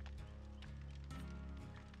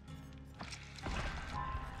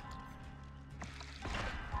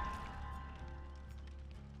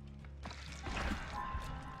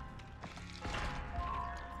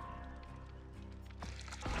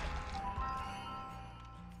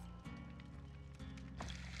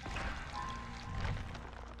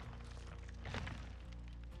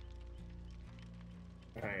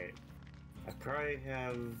 Alright. I probably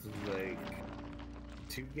have like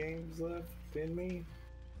 2 games left in me.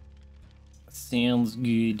 Sounds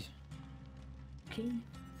good. Okay.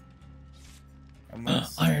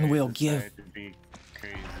 Unless Iron I Will, decide give. To be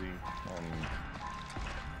crazy.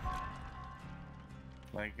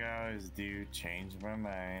 Like I always do, change my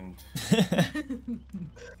mind.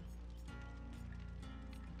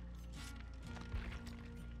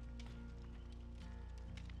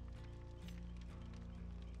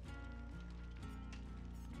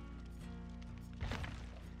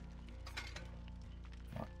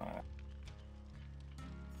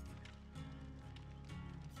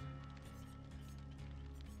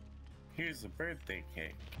 Here's a birthday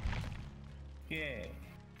cake. Yay.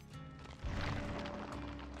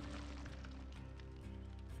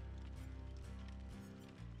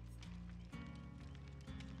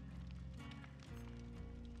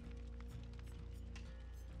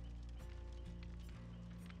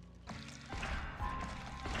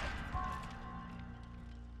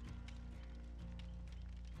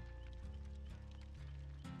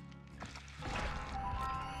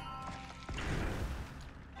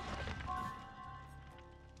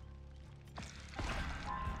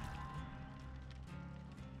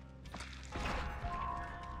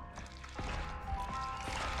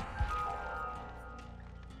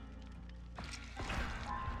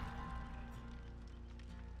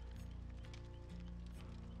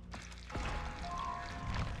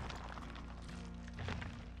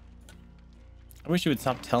 I wish you would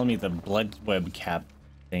stop telling me the blood web cap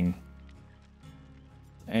thing.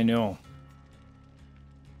 I know.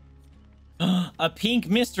 A pink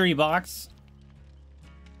mystery box.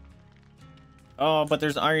 Oh, but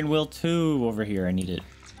there's Iron Will 2 over here. I need it.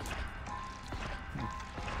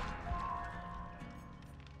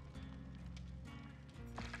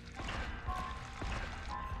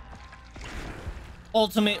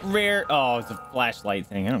 Ultimate rare. Oh, it's a flashlight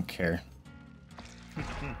thing. I don't care.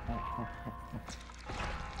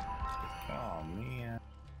 Oh man.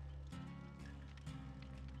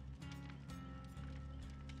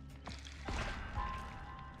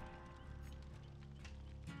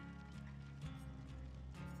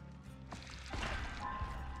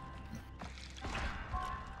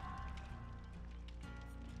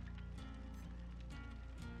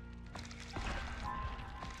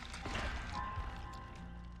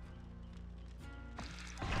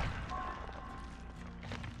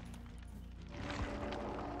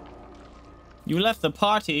 You left the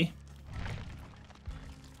party.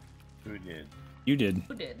 Who did? You did.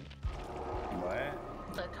 Who did?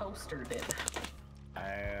 What? The toaster did.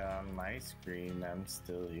 On my screen, I'm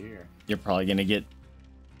still here. You're probably gonna get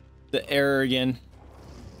the error again.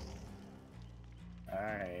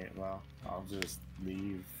 Alright, well, I'll just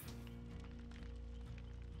leave.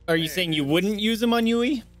 Are you saying you wouldn't use them on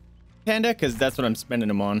Yui, Panda? Because that's what I'm spending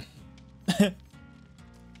them on. There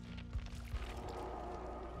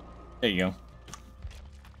you go.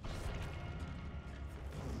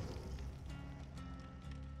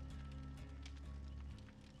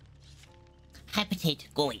 Hi, potato.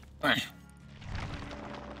 Go away.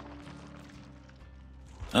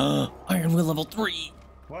 Iron Will level 3.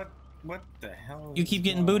 What the hell? You is keep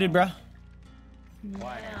getting going booted, on? bruh.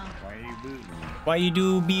 Why? Why are you booting me? Why you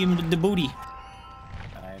do being the booty?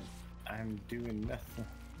 I'm doing nothing.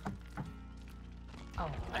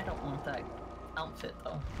 Oh, I don't want that outfit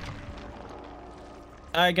though.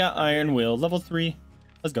 I got Iron Will level 3.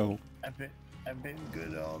 Let's go. I've been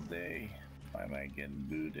good all day. Why am I getting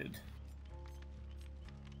booted?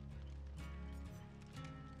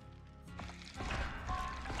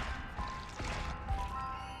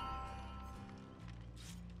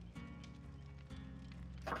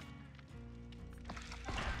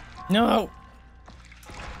 No.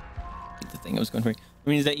 The thing I was going for. It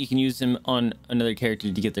means that you can use them on another character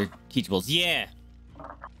to get their teachables. Yeah.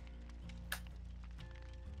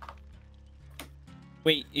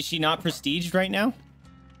 Wait, is she not prestiged right now?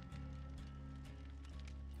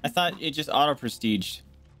 I thought it just auto prestiged.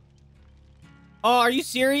 Oh, are you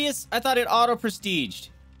serious? I thought it auto prestiged.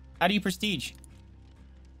 How do you prestige?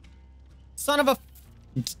 Son of a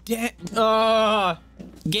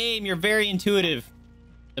game, you're very intuitive.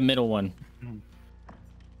 The middle one.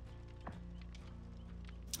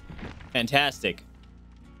 Fantastic.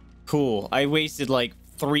 Cool. I wasted like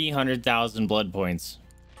 300,000 blood points.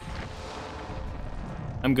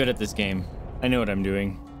 I'm good at this game. I know what I'm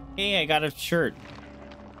doing. Hey, I got a shirt.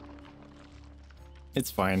 It's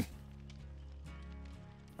fine.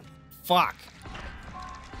 Fuck.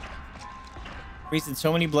 Wasted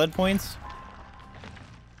so many blood points.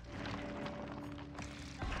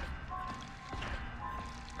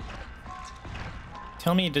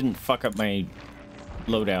 Tell me it didn't fuck up my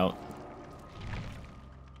loadout.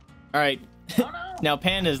 Alright. Oh, no. Now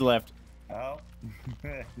Panda's left. Oh.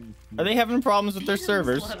 Are they having problems with their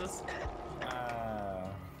servers?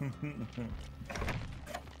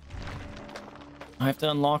 I have to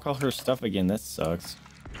unlock all her stuff again. That sucks.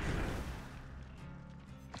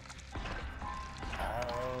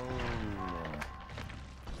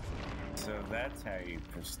 So that's how you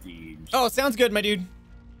prestige. Oh, sounds good, my dude.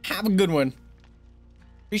 Have a good one.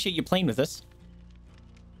 Appreciate you playing with us.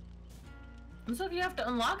 So if you have to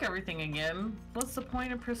unlock everything again, what's the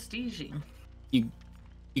point of prestiging? You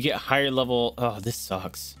get higher level. Oh, this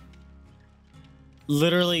sucks.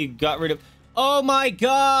 Literally got rid of. Oh my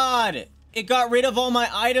god! It got rid of all my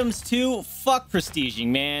items too. Fuck prestiging,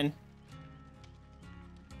 man.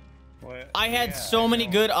 What? I had Yeah, so I many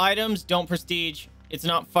know. good items. Don't prestige. It's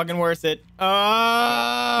not fucking worth it.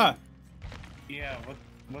 Ah! Yeah.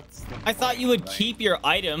 What's the? I thought you would keep your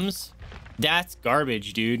items. That's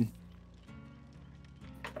garbage, dude.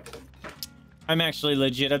 I'm actually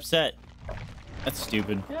legit upset. That's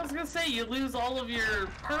stupid. Yeah, I was gonna say you lose all of your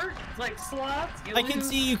perks, like slots. I can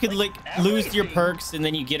see you could like lose your perks and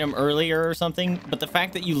then you get them earlier or something, but the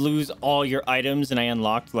fact that you lose all your items and I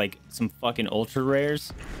unlocked like some fucking ultra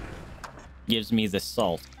rares gives me the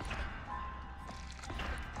salt.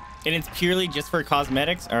 And it's purely just for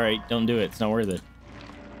cosmetics? All right, don't do it. It's not worth it.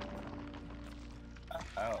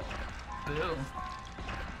 Oh. Boo.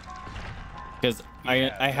 Because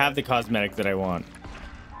Yeah, I have the cosmetic that I want.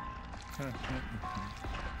 Well,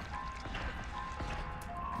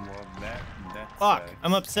 that's. Fuck,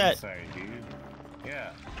 I'm upset. Sorry, dude.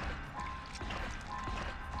 Yeah.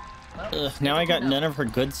 Well, Ugh, now I got none of her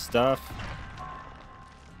good stuff.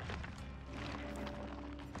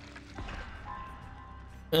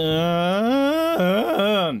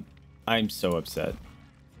 I'm so upset.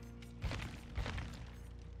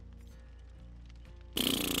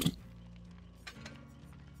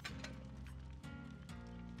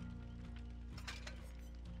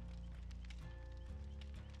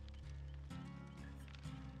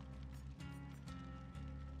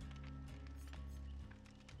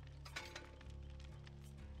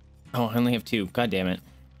 Oh, I only have 2. God damn it.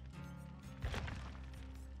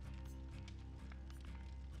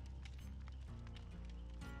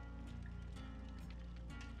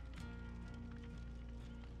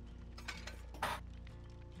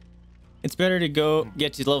 It's better to go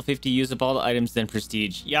get to level 50, use up all the items than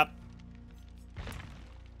prestige. Yep.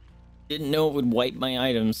 Didn't know it would wipe my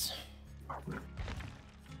items.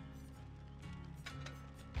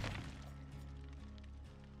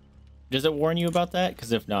 Does it warn you about that?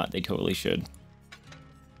 Because if not, they totally should.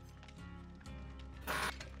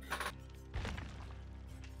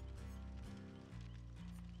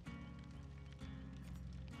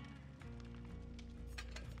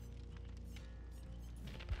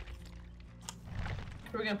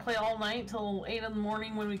 we gonna play all night till 8 in the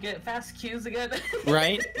morning when we get fast queues again?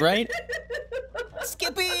 Right, right.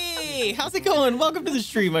 Skippy, how's it going? Welcome to the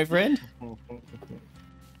stream, my friend.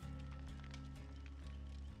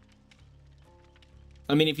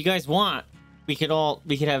 I mean, if you guys want, we could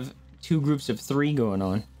have 2 groups of 3 going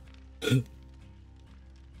on.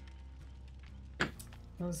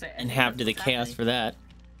 And have to the chaos for that.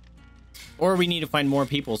 Or we need to find more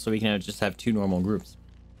people so we can just have 2 normal groups.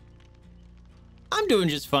 I'm doing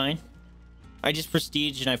just fine. I just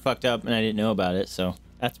prestiged and I fucked up and I didn't know about it, so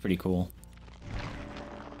that's pretty cool.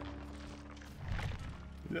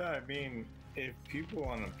 Yeah, I mean, if people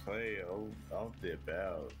want to play, I'll dip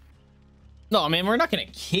out. No, man, we're not gonna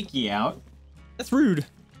kick you out. That's rude.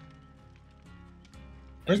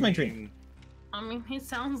 Where's my drink? I mean, he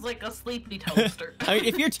sounds like a sleepy toaster. I mean,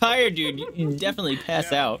 if you're tired, dude, you definitely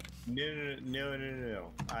pass out.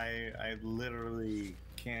 No. I literally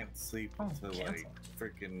can't sleep until like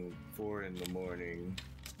freaking 4 in the morning.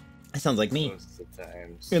 That sounds like me. Most of the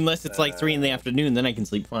times. Unless it's like 3 in the afternoon, then I can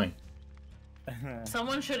sleep fine.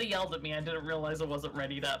 Someone should have yelled at me. I didn't realize I wasn't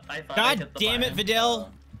ready to. I thought. God damn it, Videl!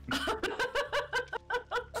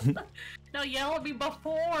 No, yell at me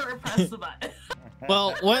before press the button.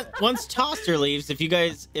 Well, once Toster leaves,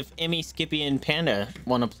 if Emmy, Skippy, and Panda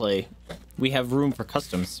want to play, we have room for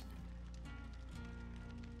customs.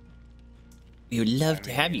 We would love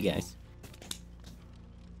to have you guys.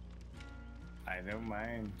 I don't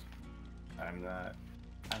mind. I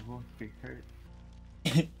won't be hurt.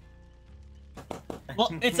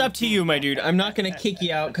 Well, it's up to you, my dude. I'm not gonna kick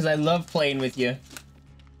you out because I love playing with you.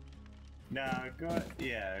 No, go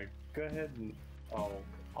ahead and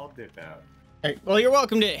I'll dip out. All right, well, you're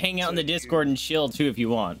welcome to hang out in the Discord and chill too if you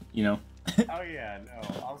want, you know. Oh yeah,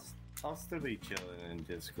 no, I'll still be chilling in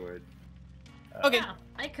Discord. Okay. Yeah,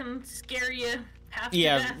 I can scare you half to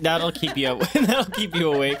Yeah, death. that'll keep you that'll keep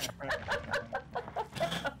you awake.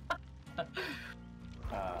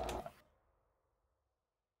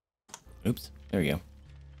 Oops, there we go.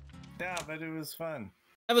 Yeah, but it was fun.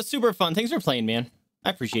 That was super fun. Thanks for playing, man.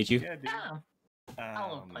 I appreciate you. Yeah, dude. Yeah, I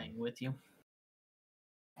love playing with you.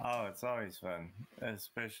 Oh, it's always fun,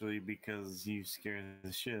 especially because you scare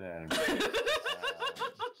the shit out of me.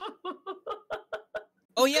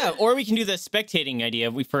 Oh yeah, or we can do the spectating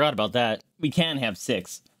idea. We forgot about that. We can have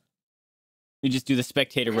 6. We just do the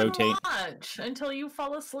spectator rotate. Watch until you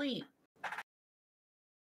fall asleep.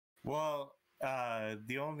 Well,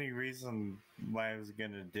 the only reason why I was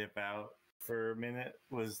gonna dip out for a minute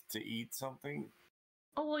was to eat something.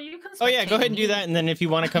 Oh well, you can. Oh yeah, go ahead and do me. that, and then if you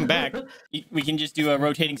want to come back, we can just do a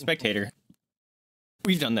rotating spectator.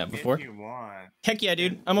 We've done that before. If you want. Heck yeah,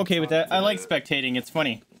 dude. I'm okay with that. I like spectating. It's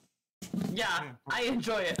funny. Yeah, I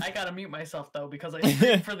enjoy it. I gotta mute myself though because I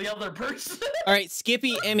stream for the other person. All right,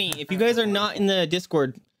 Skippy, Emmy, if you guys are not in the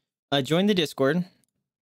Discord, join the Discord,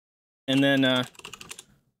 and then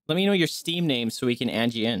let me know your Steam name so we can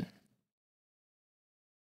add you in.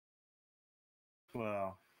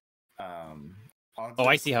 Well, Oh,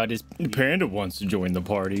 I see how it is. Panda wants to join the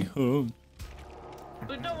party. Oh,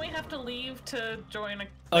 But don't we have to leave to join a?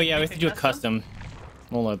 oh yeah, we make have to do a custom.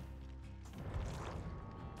 Hold up.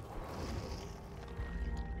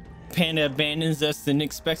 Panda abandons us and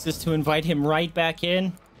expects us to invite him right back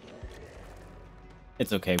in.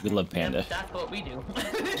 It's okay. We love Panda. Yep, that's what we do.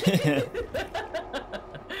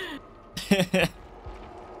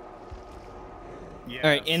 Yeah, All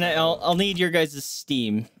right, and I'll need your guys'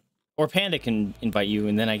 Steam, or Panda can invite you,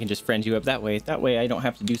 and then I can just friend you up that way. That way, I don't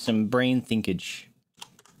have to do some brain thinkage.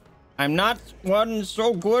 I'm not one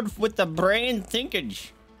so good with the brain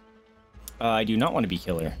thinkage. I do not want to be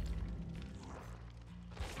killer.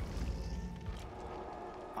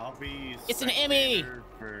 I'll be. It's an Emmy!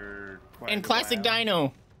 For And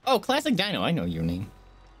ClassicDino. Oh, ClassicDino. I know your name.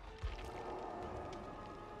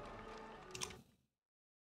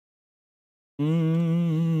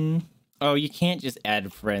 Oh, you can't just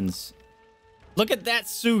add friends. Look at that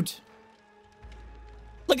suit.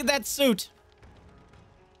 Look at that suit.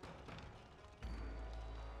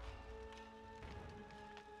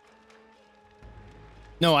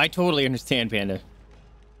 No, I totally understand, Panda.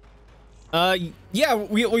 Yeah,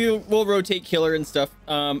 we'll rotate killer and stuff.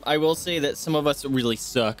 I will say that some of us really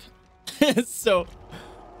suck. So,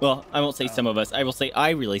 well, I won't say some of us. I will say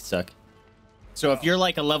I really suck. So if you're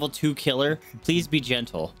like a level 2 killer, please be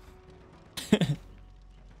gentle.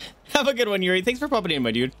 Have a good one, Yuri. Thanks for popping in,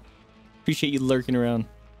 my dude. Appreciate you lurking around.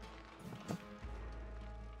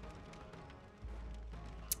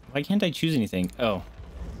 Why can't I choose anything? Oh.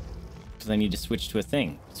 Because I need to switch to a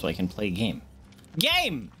thing so I can play a game.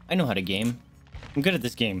 Game! I know how to game. I'm good at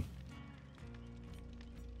this game.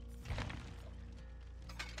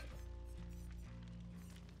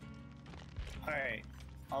 Alright,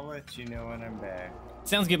 I'll let you know when I'm back.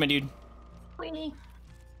 Sounds good, my dude. Queenie.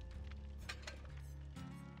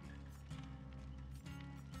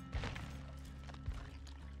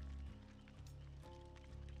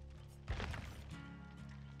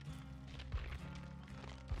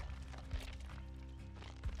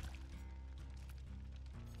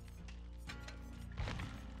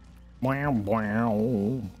 Wow,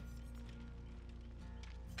 wow.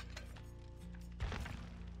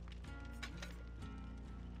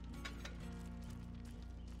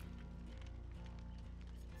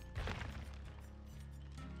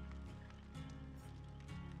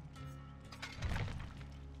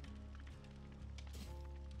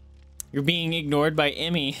 You're being ignored by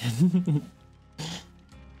Emmy.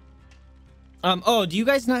 Oh, do you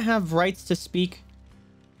guys not have rights to speak?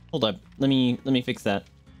 Hold up. Let me fix that.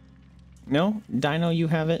 No? Dino, you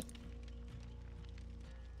have it?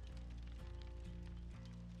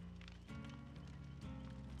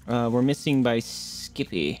 We're missing by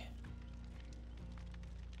Skippy.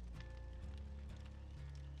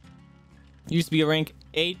 Used to be a rank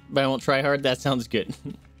 8, but I won't try hard. That sounds good.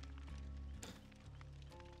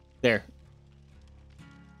 There.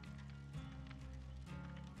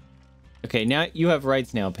 Okay, now you have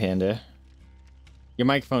rights now, Panda. Your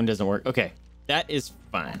microphone doesn't work. Okay, that is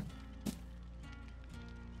fine.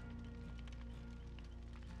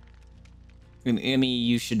 And Emmy,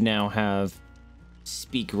 you should now have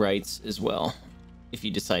speak rights as well, if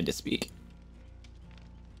you decide to speak.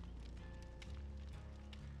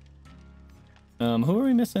 Who are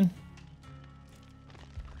we missing?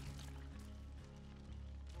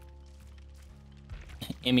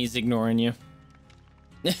 Emmy's ignoring you.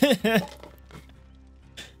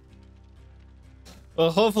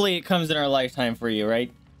 Well, hopefully it comes in our lifetime for you,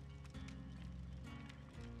 right?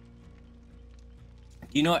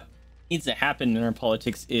 You know what needs to happen in our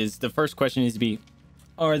politics is the first question needs to be,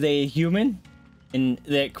 are they human? And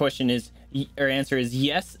that question is, or answer is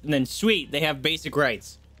yes. And then sweet, they have basic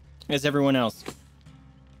rights as everyone else.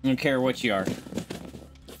 I don't care what you are.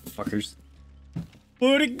 Fuckers.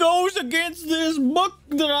 But it goes against this book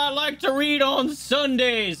that I like to read on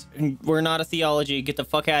Sundays. We're not a theology. Get the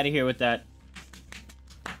fuck out of here with that.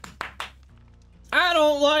 I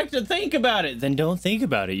don't like to think about it. Then don't think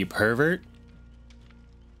about it, you pervert.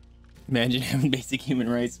 Imagine having basic human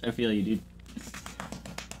rights. I feel you, dude.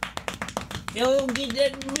 Yo, get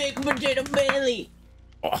that big potato belly.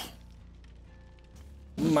 Oh.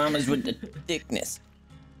 Mama's with the thickness.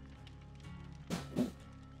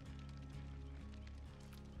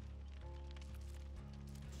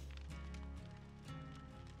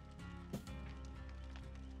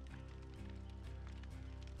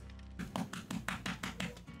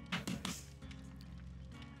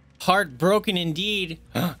 Heartbroken indeed.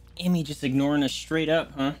 Emmy just ignoring us straight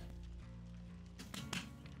up, huh?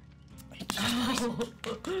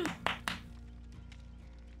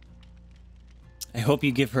 I hope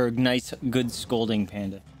you give her a nice, good scolding,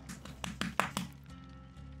 Panda.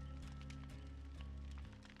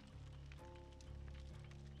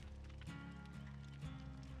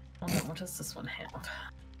 What does this one have?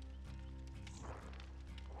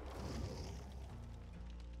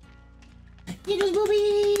 Get those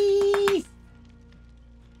boobies!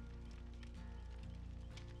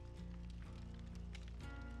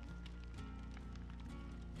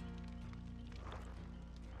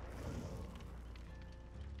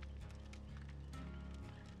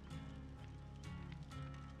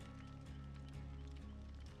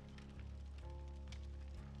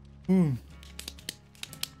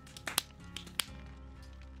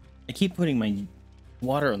 I keep putting my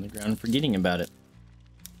water on the ground and forgetting about it.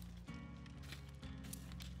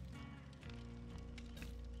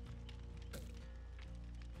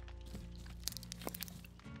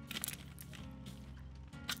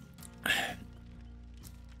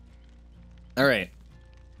 All right.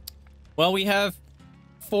 Well, we have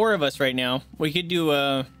 4 of us right now. We could do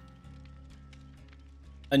a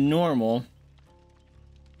normal.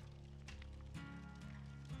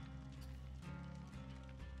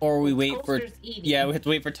 Or we wait for... Yeah, we have to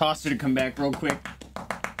wait for Toaster to come back real quick.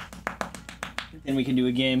 Then we can do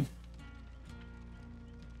a game.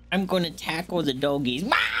 I'm gonna tackle the doggies.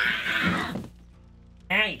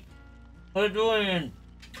 Hey! What are you doing?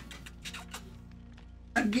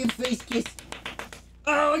 A good face kiss.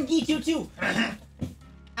 Oh, I get you too!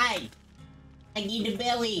 Hi! I need the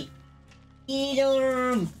belly! Eat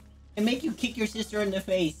him! And make you kick your sister in the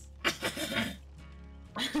face.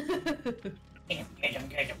 Get him, get him,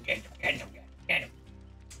 get him, get him, get him, get him.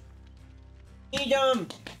 Eat him!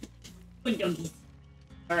 Good doggies.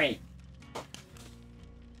 Alright.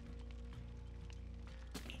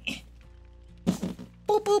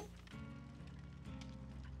 Boop, boop.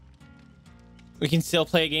 We can still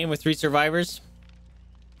play a game with 3 survivors.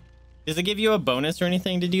 Does it give you a bonus or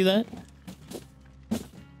anything to do that?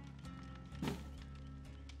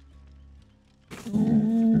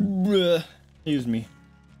 Excuse me.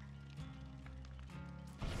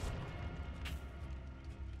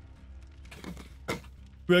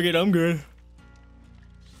 Rugged, I'm good.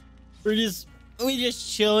 We just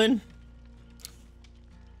chilling.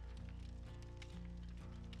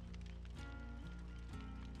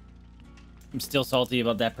 I'm still salty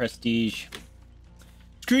about that prestige.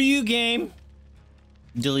 Screw you, game.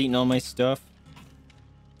 Deleting all my stuff.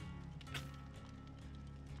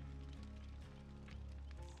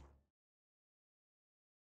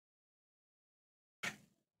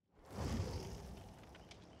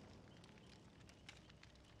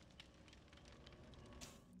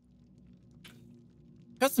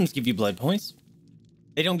 Customs give you blood points.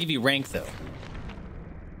 They don't give you rank, though.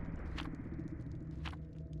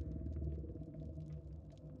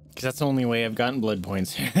 Because that's the only way I've gotten blood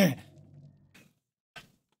points.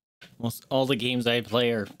 Most all the games I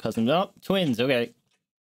play are customs. Oh, twins. Okay.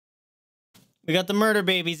 We got the murder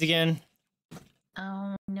babies again.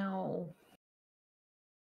 Oh, no.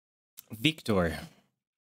 Victor.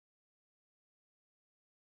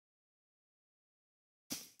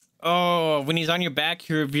 Oh, when he's on your back,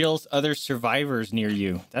 he reveals other survivors near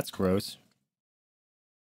you. That's gross.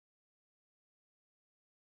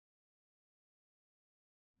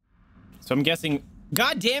 So I'm guessing...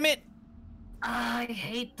 God damn it! I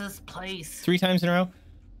hate this place. 3 times in a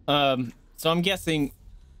row? So I'm guessing...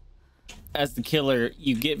 As the killer,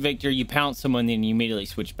 you get Victor, you pounce someone, then you immediately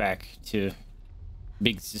switch back to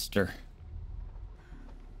Big Sister.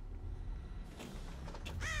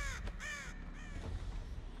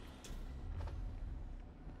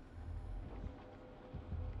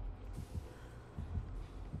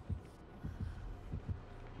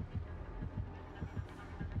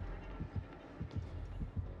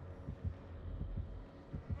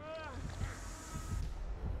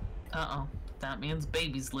 Uh-oh. That means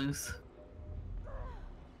baby's loose.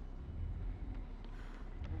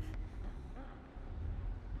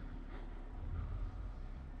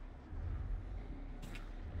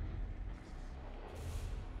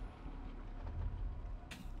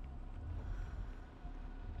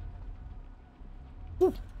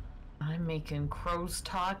 I'm making crows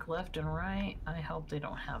talk left and right. I hope they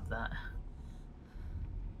don't have that.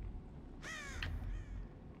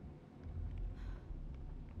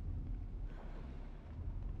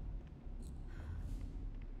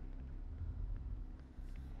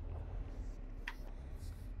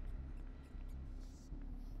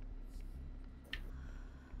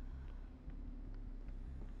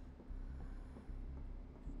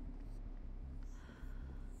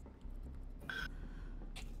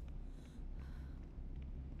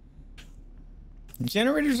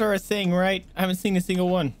 Generators are a thing, right? I haven't seen a single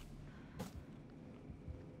one.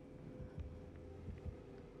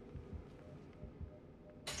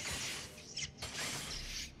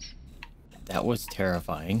 That was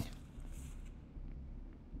terrifying.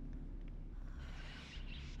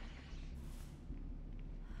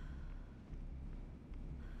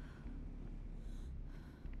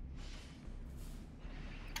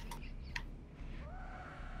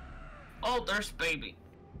 Oh, there's baby.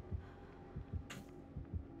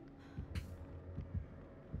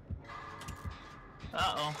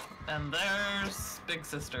 Uh-oh. And there's Big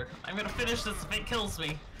Sister. I'm gonna finish this if it kills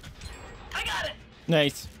me. I got it!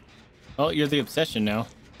 Nice. Oh, you're the obsession now.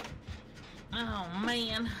 Oh,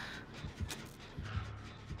 man.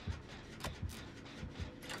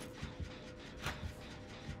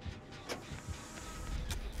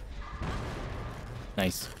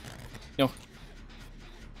 Nice. No.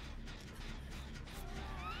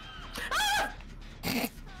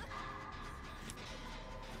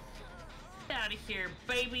 Out of here,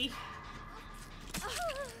 baby.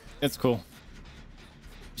 That's cool.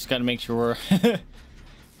 Just gotta make sure we're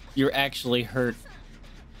you're actually hurt.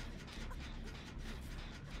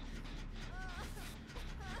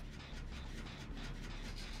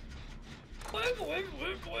 Wiggle, wiggle,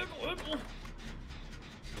 wiggle, wiggle, wiggle.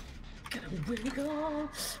 Gotta wiggle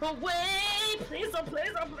away. Please, oh,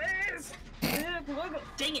 please, oh, please. Wiggle, wiggle.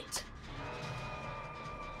 Dang it.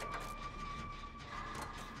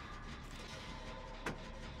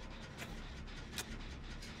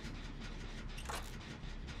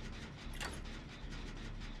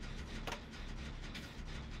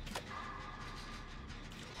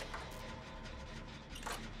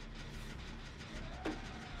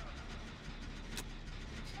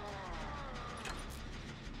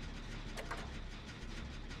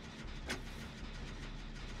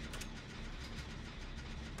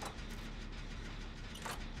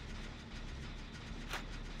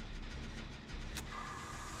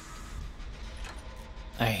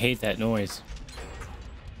 I hate that noise.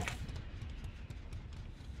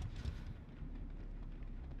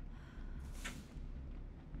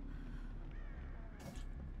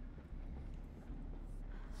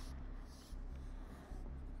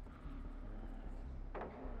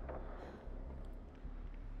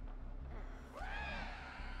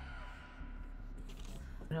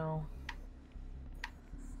 No.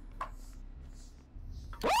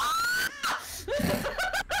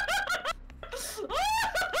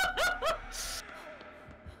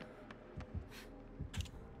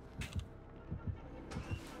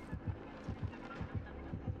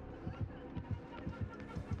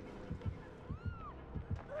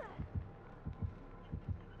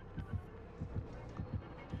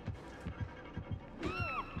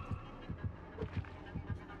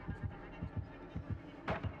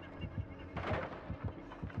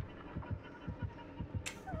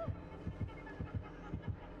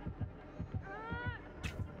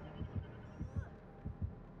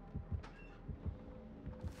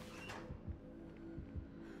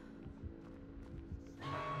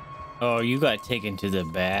 Oh, you got taken to the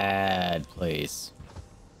bad place.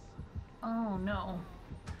 Oh no.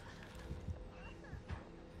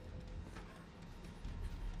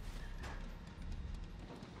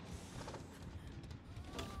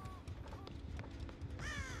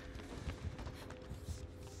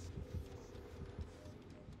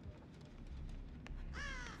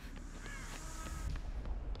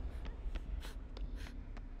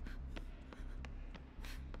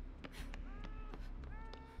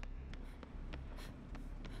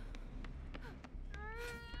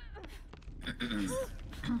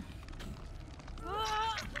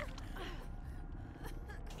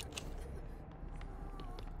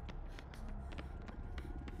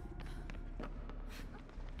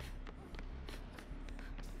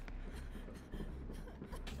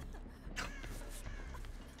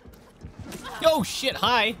 Oh shit,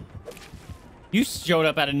 hi. You showed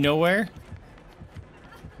up out of nowhere.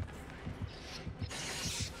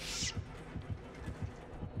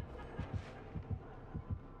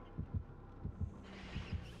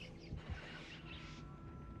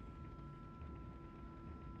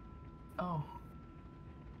 Oh.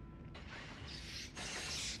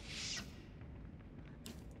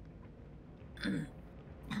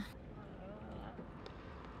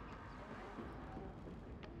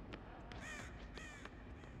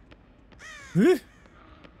 Huh?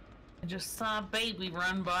 I just saw a baby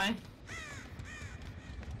run by.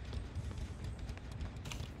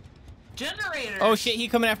 Generator. Oh shit, he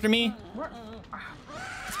coming after me. Where-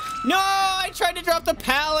 No, I tried to drop the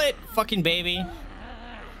pallet. Fucking baby.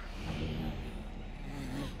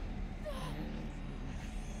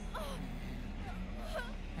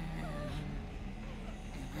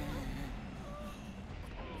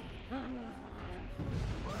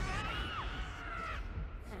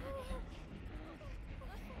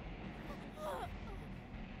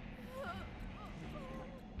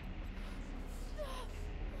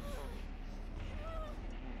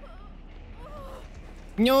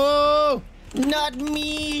 No, not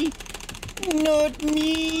me. Not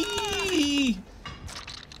me.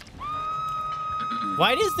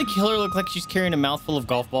 Why does the killer look like she's carrying a mouthful of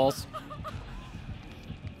golf balls?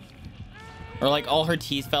 Or like all her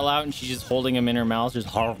teeth fell out and she's just holding them in her mouth, just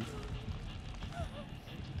horrible.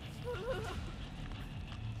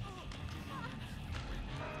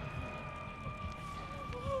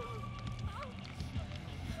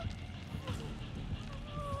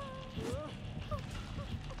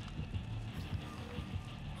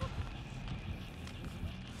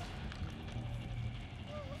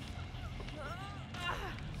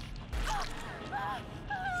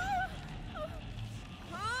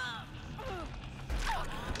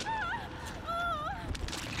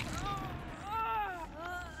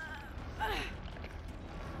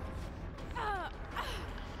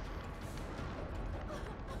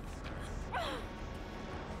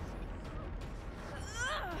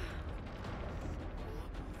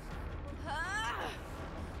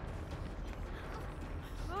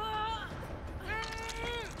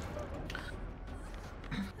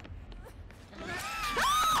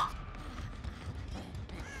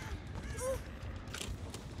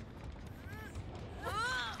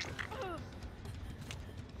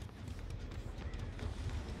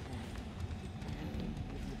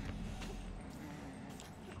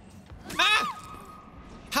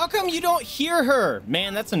 How come you don't hear her?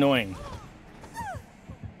 Man, that's annoying.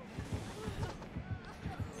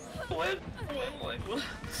 What? Wiggle!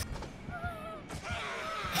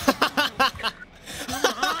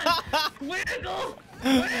 Wiggle!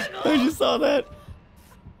 I just saw that.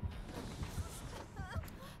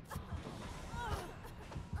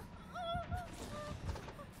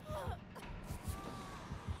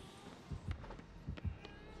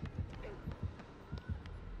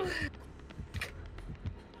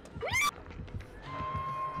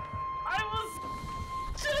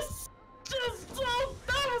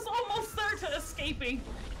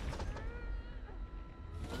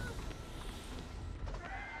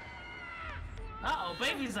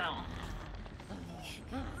 baby's out.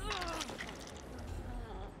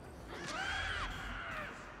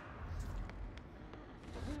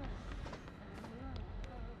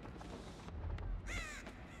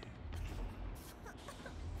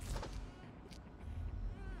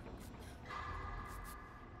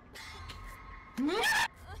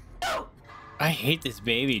 I hate this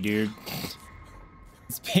baby, dude.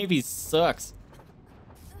 This baby sucks.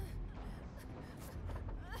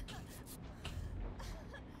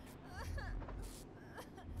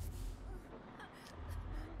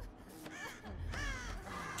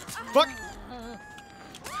 Fuck!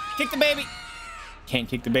 Kick the baby! Can't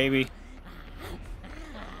kick the baby.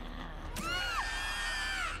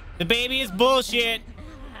 The baby is bullshit.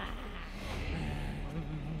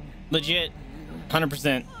 Legit.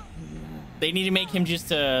 100%. They need to make him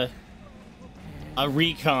just a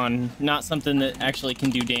recon, not something that actually can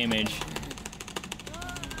do damage.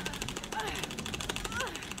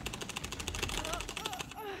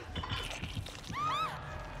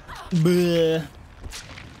 Bleh.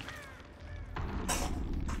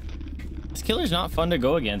 This killer's not fun to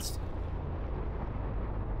go against.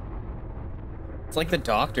 It's like the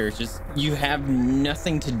doctor, it's just you have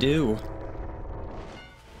nothing to do.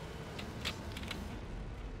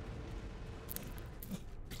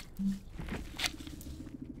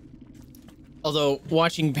 Although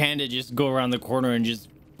watching Panda just go around the corner and just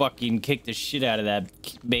fucking kick the shit out of that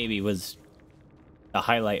baby was the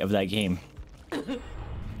highlight of that game.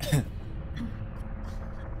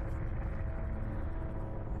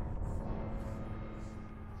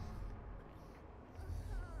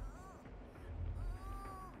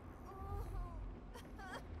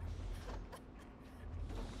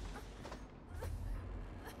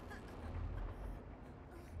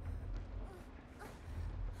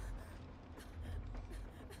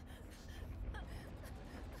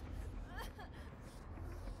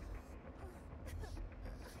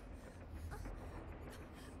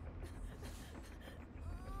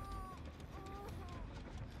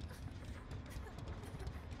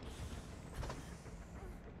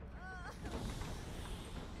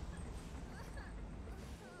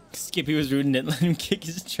 Skippy was rude and didn't let him kick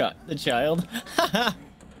his the child.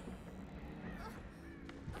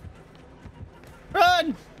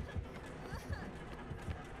 Run!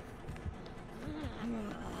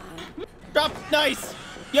 Drop! Nice!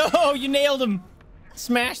 Yo, you nailed him!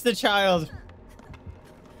 Smash the child.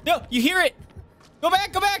 No, you hear it! Go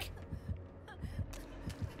back, go back!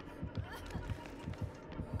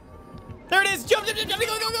 There it is! Jump, jump, jump, jump,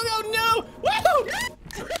 go, go, go, go! No! Woo!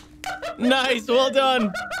 Nice, well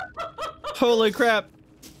done. Holy crap.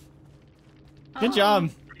 Good job.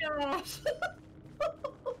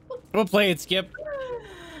 Go play it, Skip.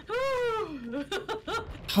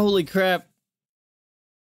 Holy crap.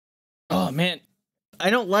 Oh, man. I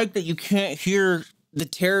don't like that you can't hear the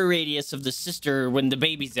terror radius of the sister when the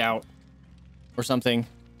baby's out. Or something.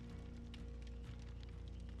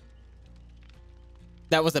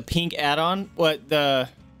 That was a pink add-on? What, that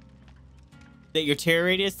your terror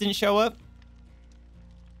radius didn't show up?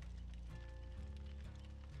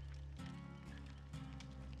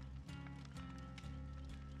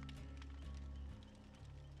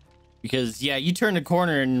 Because, yeah, you turned a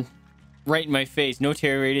corner and right in my face. No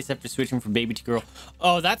terror radius after switching from baby to girl.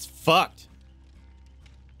 Oh, that's fucked.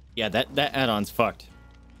 Yeah, that add-on's fucked.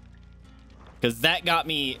 Because that got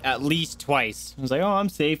me at least twice. I was like, oh, I'm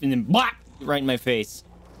safe. And then, blah! Right in my face.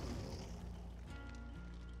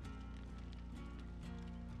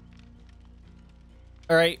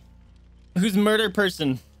 Alright. Who's murder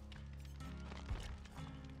person?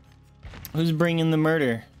 Who's bringing the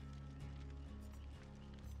murder?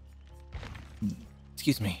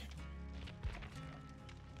 Excuse me.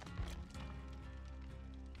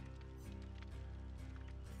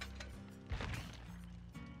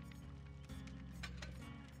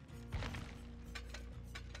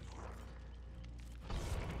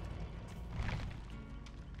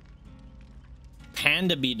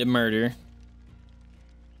 Panda beat the murder.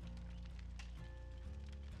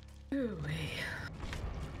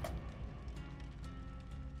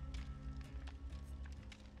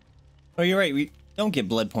 Oh, you're right. We don't get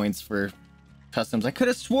blood points for customs. I could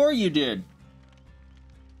have swore you did.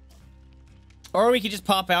 Or we could just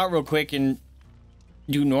pop out real quick and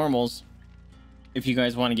do normals. If you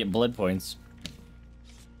guys want to get blood points.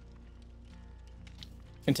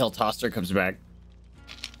 Until Toster comes back.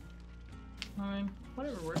 Fine.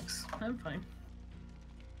 Whatever works. I'm fine.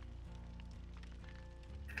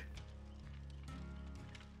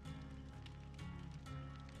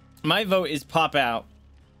 My vote is pop out.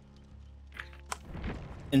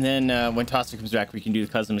 And then when Toster comes back, we can do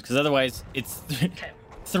the customs, because otherwise it's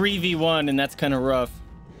 3v1, and that's kind of rough.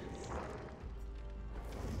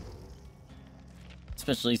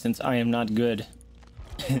 Especially since I am not good.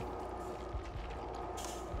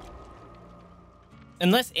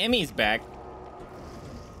 Unless Emmy's back.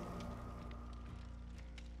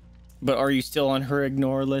 But are you still on her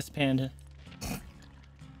ignore list, Panda?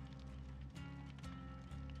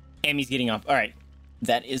 Emmy's getting off. All right.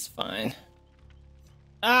 That is fine.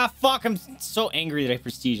 Ah, fuck. I'm so angry that I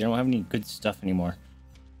prestige. I don't have any good stuff anymore.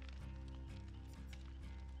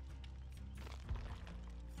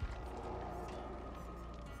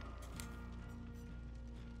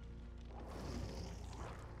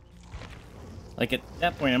 Like, at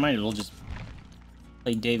that point, I might as well just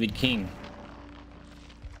play David King.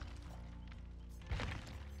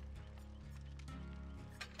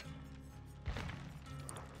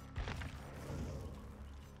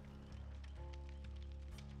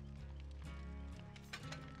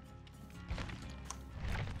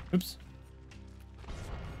 Oops.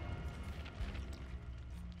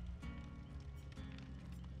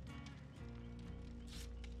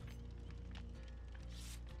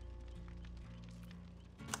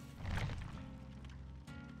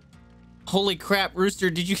 Holy crap, Rooster,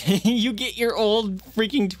 did you you get your old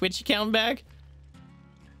freaking Twitch account back?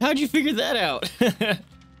 How'd you figure that out?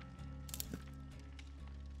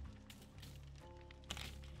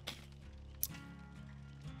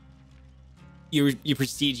 You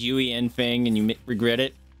prestige Yui and Fang and you regret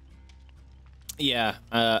it? Yeah,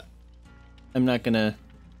 I'm not gonna...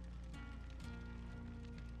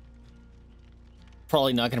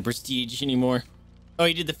 Probably not gonna prestige anymore. Oh,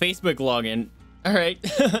 you did the Facebook login. Alright.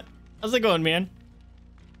 How's it going, man?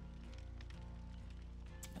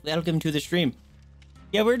 Welcome to the stream.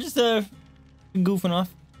 Yeah, we're just goofing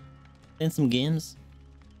off. Playing some games.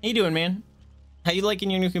 How you doing, man? How you liking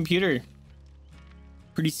your new computer?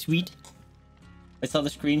 Pretty sweet. I saw the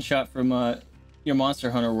screenshot from your Monster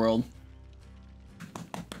Hunter world.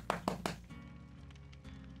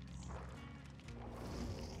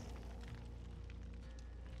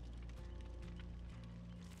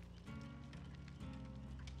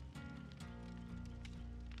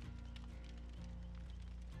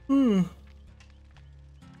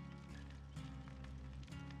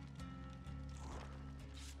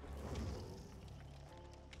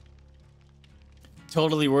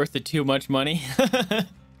 Totally worth the too much money.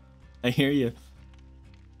 I hear you.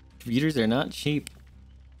 Computers are not cheap.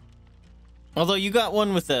 Although you got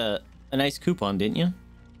one with a nice coupon, didn't you?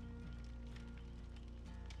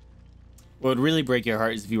 What would really break your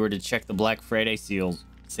heart is if you were to check the Black Friday sales.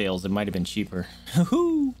 It might have been cheaper.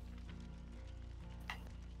 Woohoo!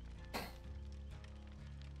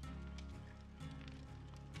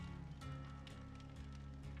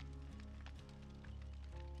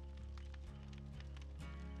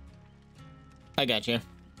 I gotcha.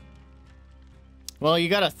 Well, you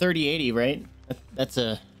got a 3080, right? That's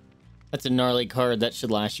a gnarly card. That should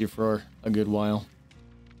last you for a good while.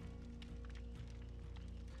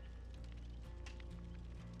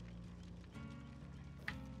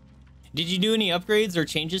 Did you do any upgrades or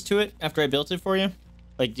changes to it after I built it for you?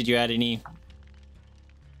 Like, did you add any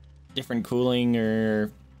different cooling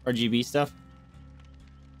or RGB stuff?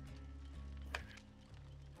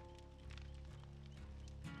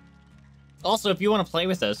 Also, if you want to play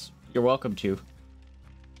with us, you're welcome to.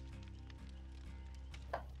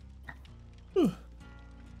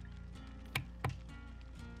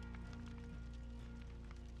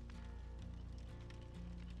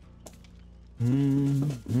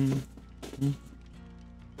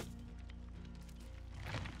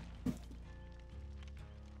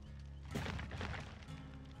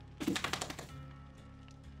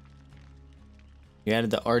 You added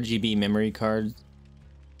the RGB memory cards.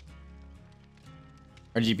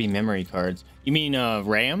 RGB memory cards. You mean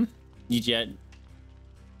RAM? You get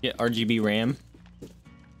RGB RAM?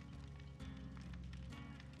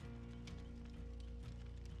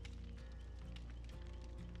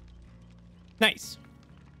 Nice.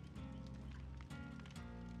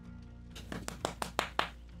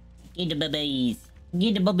 Get the bubbies.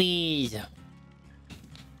 Get the bubbies.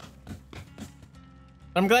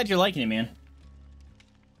 I'm glad you're liking it, man.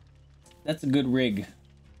 That's a good rig.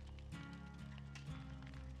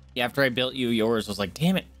 Yeah, after I built you yours, I was like,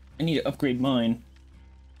 damn it, I need to upgrade mine.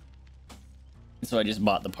 And so I just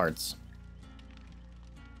bought the parts.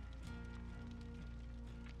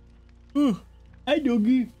 Ooh, hi,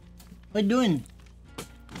 doggy. What you doing?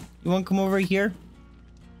 You want to come over here?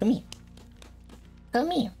 Come here.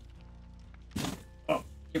 Come here. Oh,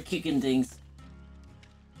 you're kicking things.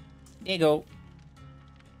 There you go.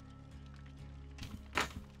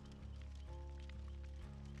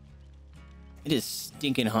 It is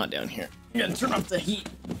stinking hot down here. I'm gonna turn off the heat.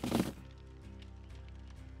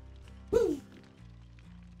 Woo.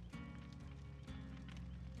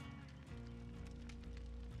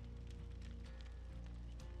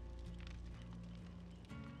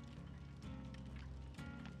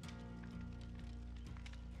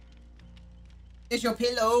 There's your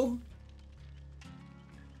pillow.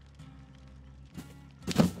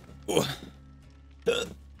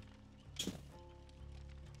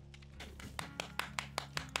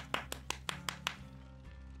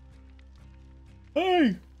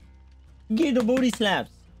 Hey! Get the booty slaps.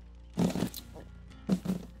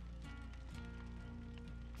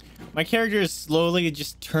 My character is slowly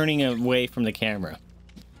just turning away from the camera.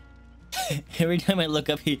 Every time I look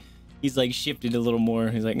up, he's like shifted a little more.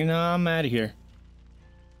 He's like, no, I'm out of here.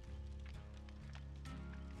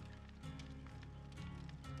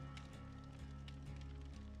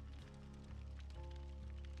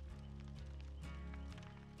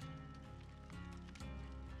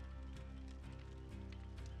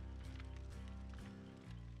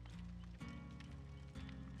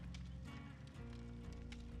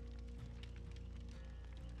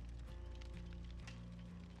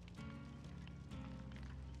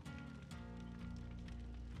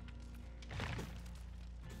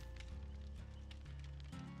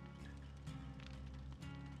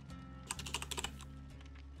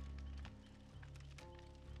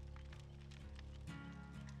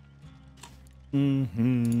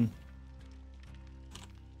 Mm-hmm.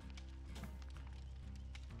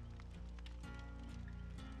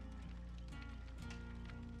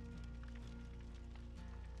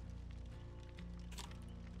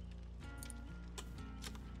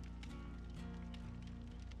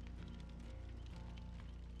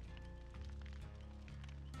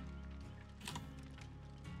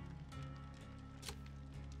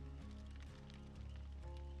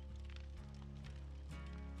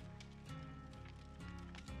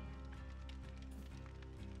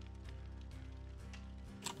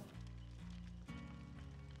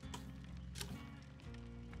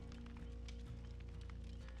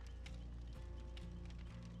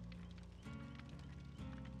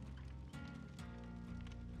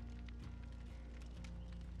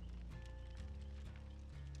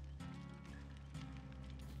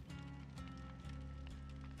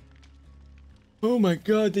 Oh my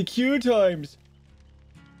god, the queue times!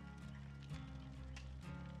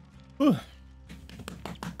 Whew.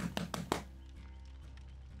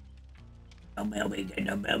 Oh, baby, get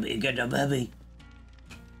a baby, get a baby.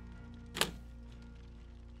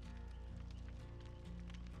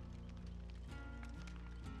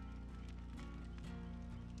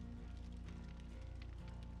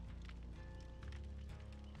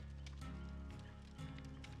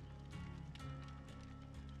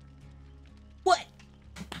 What?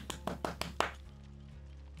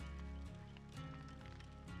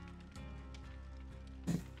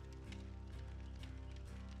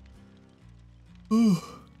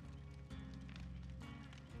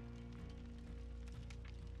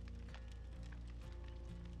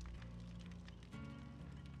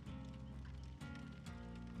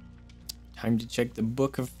 Time to check the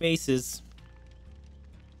book of faces.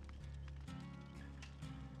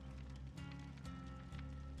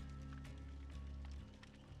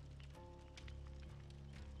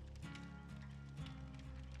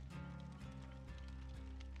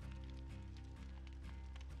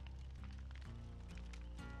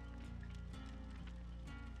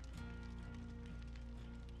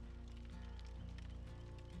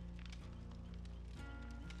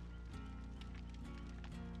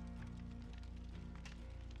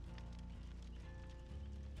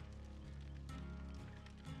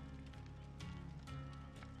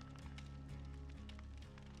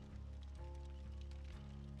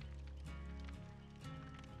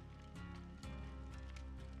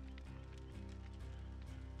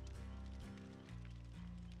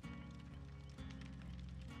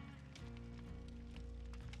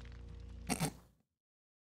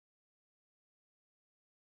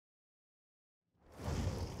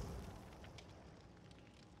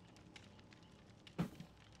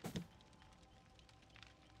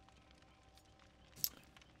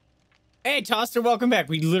 Hey, Toaster, welcome back.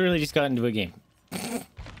 We literally just got into a game.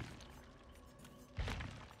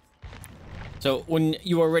 So when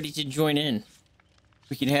you are ready to join in,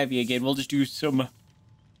 we can have you again. We'll just do some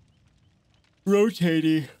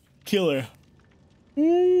rotating killer.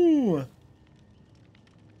 Ooh.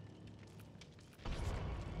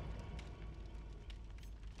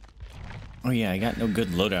 Oh yeah, I got no good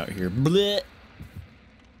loadout here. Bleh.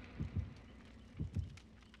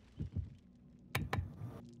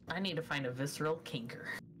 I need to find a visceral kinker.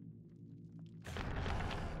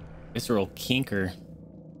 Visceral Kinker.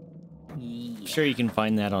 Yeah. I'm sure you can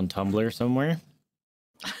find that on Tumblr somewhere.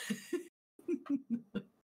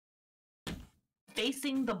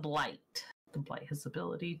 Facing the Blight. The Blight has the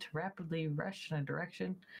ability to rapidly rush in a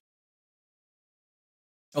direction.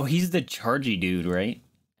 Oh, he's the chargy dude, right?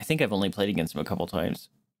 I think I've only played against him a couple times.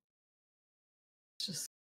 Just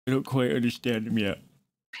I don't quite understand him yet.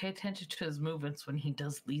 pay attention to his movements when he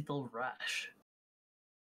does lethal rush.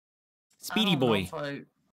 Speedy I don't know boy. if I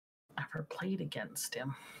ever played against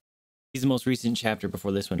him. He's the most recent chapter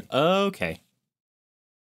before this one. Okay.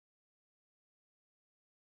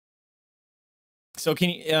 So can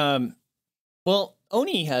you, well,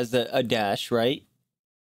 Oni has a dash, right?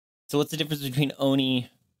 So what's the difference between Oni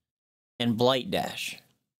and Blight dash?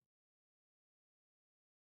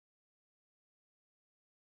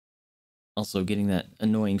 Also getting that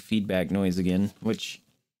annoying feedback noise again, which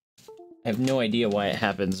I have no idea why it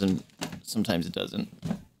happens, and sometimes it doesn't.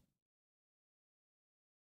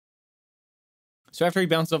 So after he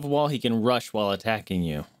bounces off a wall, he can rush while attacking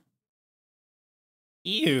you.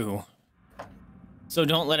 Ew. So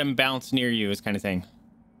don't let him bounce near you, this kind of thing.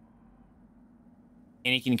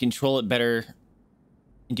 And he can control it better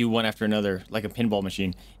and do one after another, like a pinball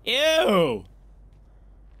machine. Ew!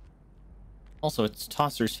 Also, it's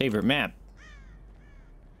Tosser's favorite map.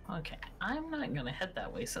 Okay, I'm not gonna head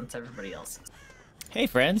that way since everybody else is. Hey,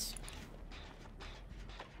 friends.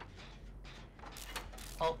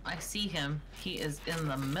 Oh, I see him. He is in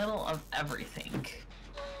the middle of everything.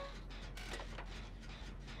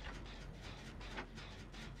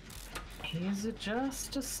 He's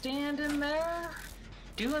just standing there,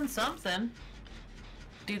 doing something.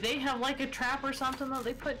 Do they have like a trap or something that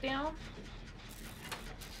they put down?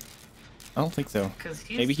 I don't think so. 'Cause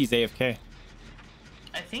Maybe he's AFK.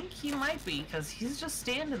 I think he might be, because he's just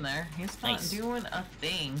standing there. He's not Nice. doing a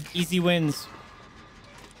thing. Easy wins.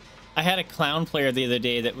 I had a clown player the other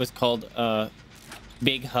day that was called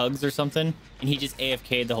Big Hugs or something, and he just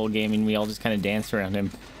AFK'd the whole game, and we all just kind of danced around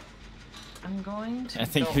him. I'm going to I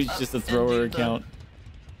think go he was up just a and thrower do the- account.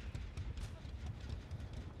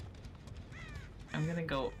 I'm gonna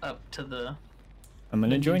go up to the I'm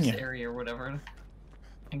gonna join news you. area or whatever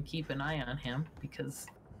and keep an eye on him, because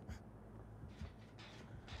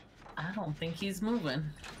I don't think he's moving.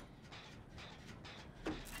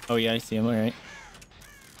 Oh yeah, I see him. All right.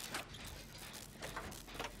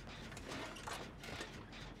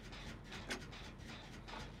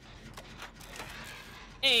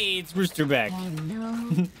 Hey, it's Roosterback.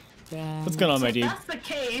 What's going on, So my if dude? that's the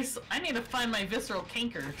case, I need to find my visceral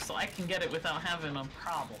canker so I can get it without having a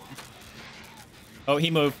problem. Oh,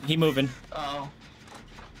 he moved. He moving. Oh.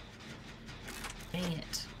 Dang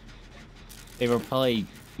it. They were probably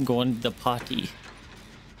going to the potty.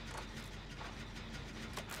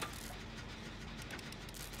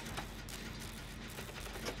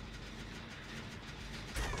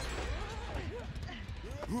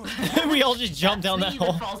 We all just jumped down that Me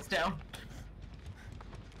hole. falls down.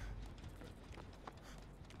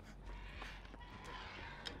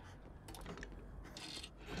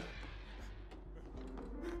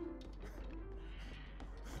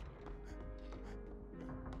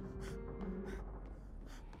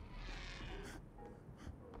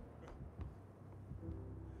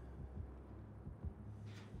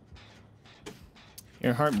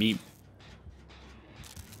 Your heartbeat.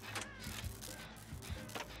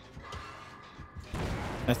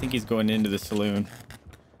 I think he's going into the saloon.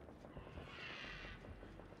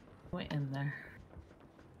 Went in there.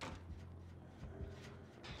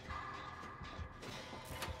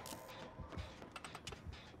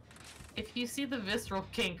 If you see the visceral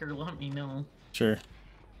canker, let me know. Sure.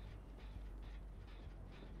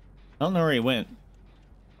 I don't know where he went.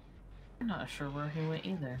 I'm not sure where he went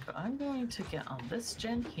either, but I'm going to get on this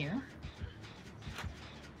gen here.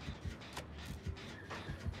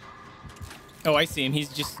 Oh, I see him. He's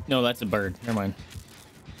just... No, that's a bird. Never mind.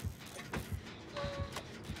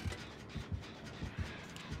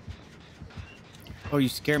 Oh, you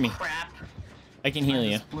scare me. Crap. I can heal I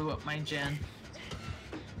you. just blew up my gen.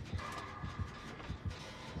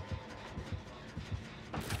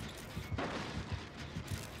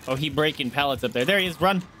 Oh, he breaking pallets up there. There he is.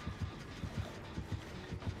 Run.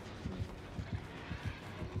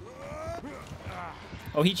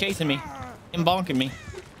 Oh, he chasing me. Him bonking me.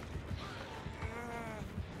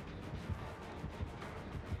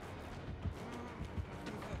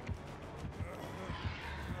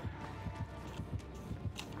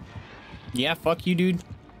 Yeah, fuck you, dude.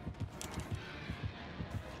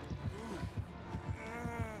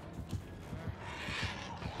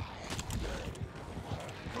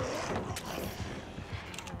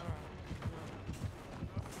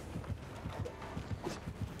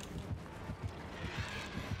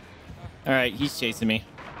 All right, he's chasing me.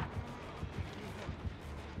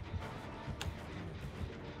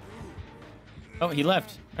 Oh, he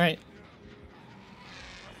left. All right.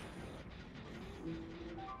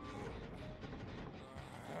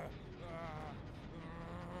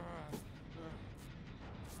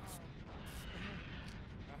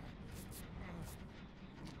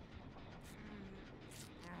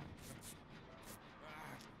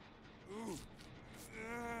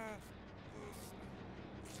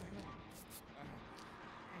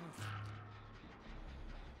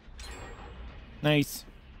 Nice.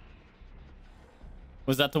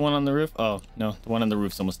 Was that the one on the roof? Oh, no. The one on the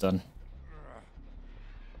roof's almost done.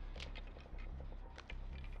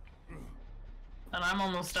 And I'm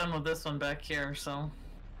almost done with this one back here, so...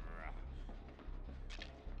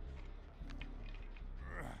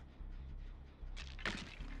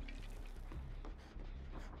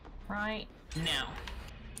 Right now.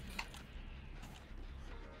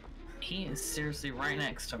 He is seriously right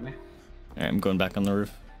next to me. All right, I'm going back on the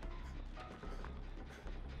roof.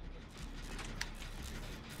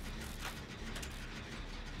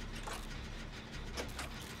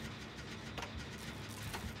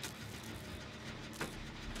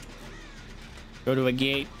 Go to a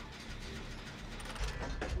gate.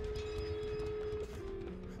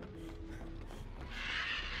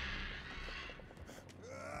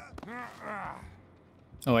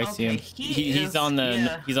 Oh, I see him. He's on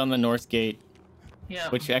the north gate. Yeah.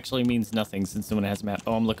 Which actually means nothing since no one has a map.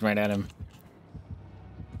 Oh, I'm looking right at him.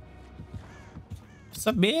 What's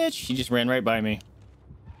up, bitch? He just ran right by me.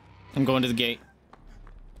 I'm going to the gate.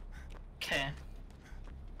 Okay.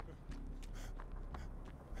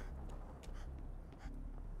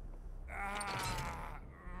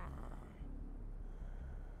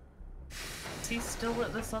 Is he still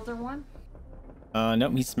at this other one?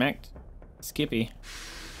 Nope, he smacked Skippy.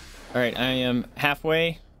 All right, I am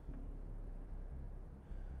halfway.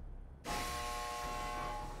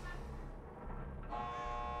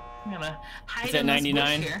 I'm gonna hide It's at in this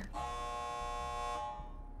 99. bush here.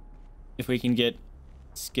 If we can get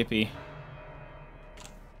Skippy.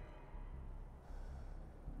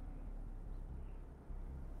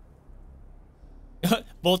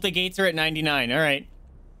 Both the gates are at 99. All right.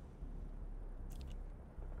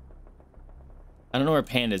 I don't know where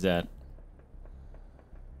Panda's at.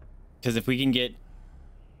 Because if we can get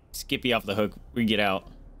Skippy off the hook, we get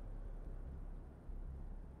out.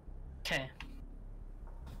 Okay.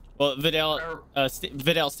 Well, Videl,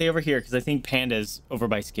 Videl, stay over here because I think Panda's over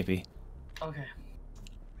by Skippy. Okay.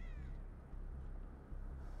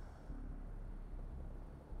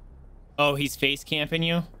 Oh, he's face camping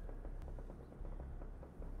you?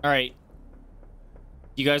 All right.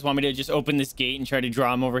 You guys want me to just open this gate and try to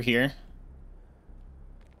draw him over here?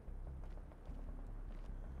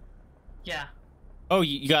 Yeah. Oh,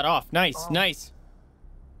 you got off. Nice, nice.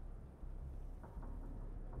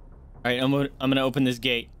 All right, I'm gonna open this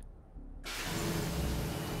gate.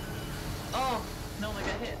 Oh, no, I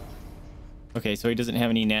got hit. Okay, so he doesn't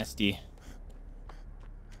have any nasty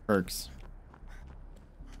perks.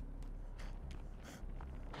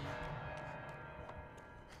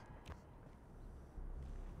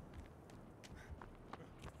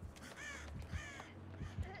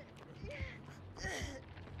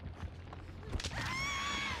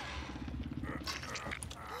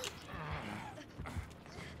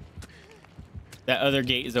 That other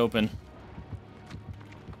gate is open.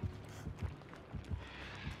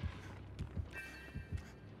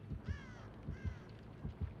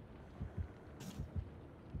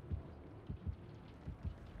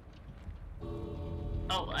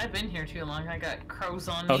 Oh, I've been here too long. I got crows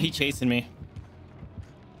on me. Oh, he chasing me.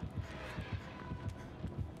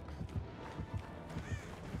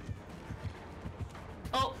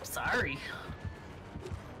 Oh, sorry.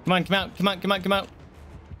 Come on, come out, come on, come on, come out.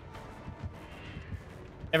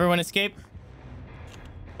 Everyone escape?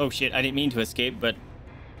 Oh shit, I didn't mean to escape, but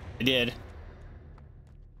I did.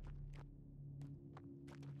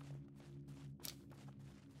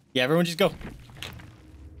 Yeah, everyone just go.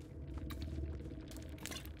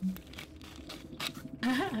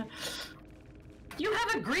 You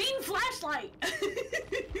have a green flashlight.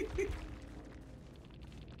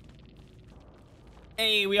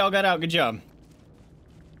 Hey, we all got out. Good job.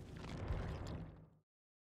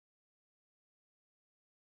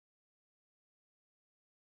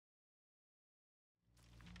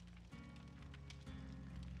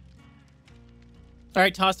 All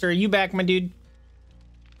right, Toster, are you back, my dude?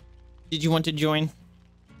 Did you want to join?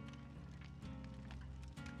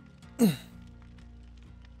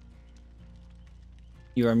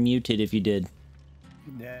 You are muted if you did.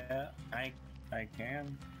 Yeah, I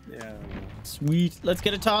can. Yeah. Sweet. Let's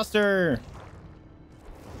get a toaster.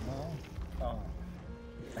 Oh.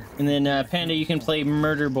 And then Panda, you can play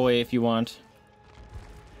Murder Boy if you want.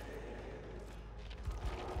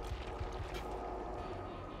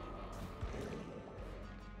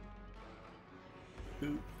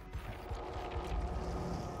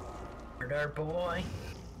 Murder boy.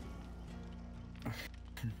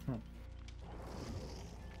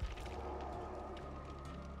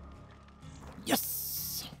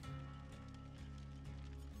 Yes.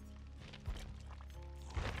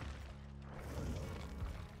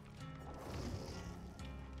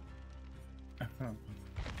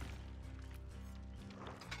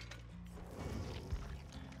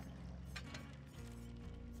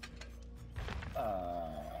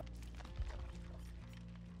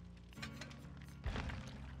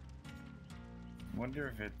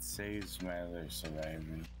 Wonder if it saves my other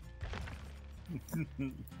survivors.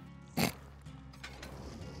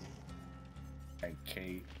 Like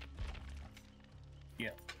Kate.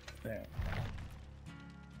 Yep, there.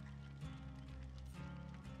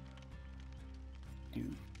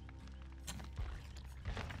 Dude.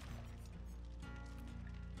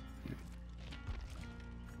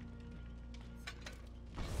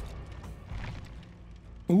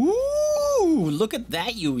 Ooh, look at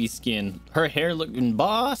that Yui skin. Her hair looking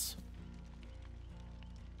boss.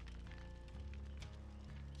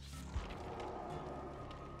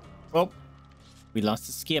 Oh, we lost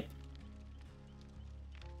a skip.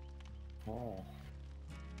 Oh.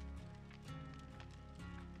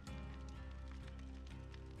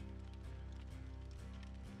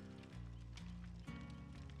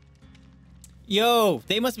 Yo,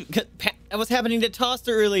 they must be. That was happening to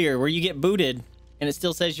Toaster earlier, where you get booted and it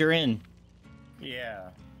still says you're in. Yeah.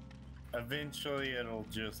 Eventually it'll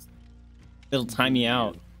just... It'll time you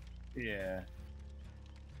out. Yeah.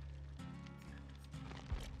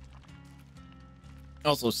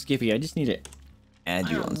 Also, Skippy, I just need to add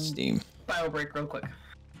you on Steam. Bio break real quick.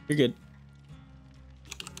 You're good.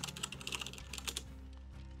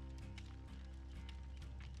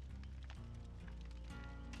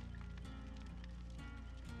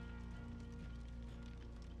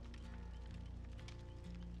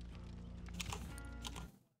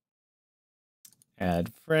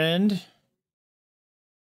 Add friend.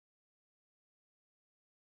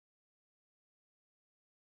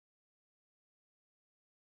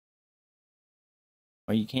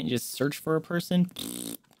 Oh, you can't just search for a person?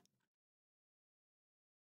 Here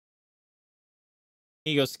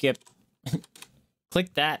you go, Skip.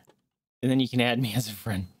 Click that, and then you can add me as a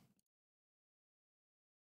friend.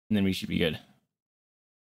 And then we should be good.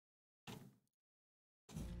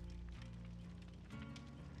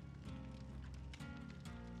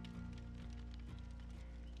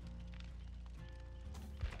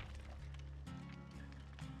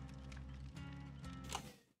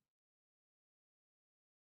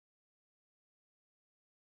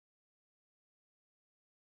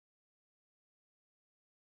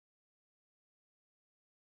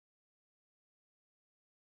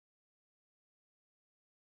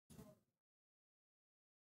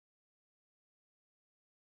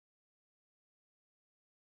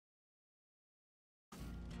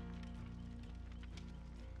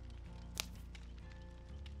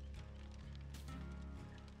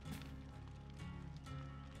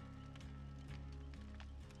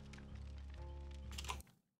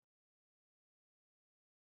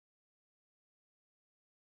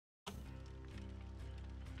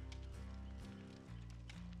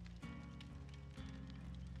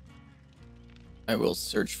 I will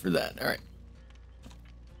search for that. All right.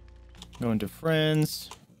 Go into friends.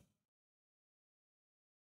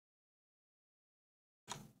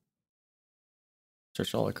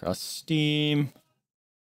 Search all across Steam.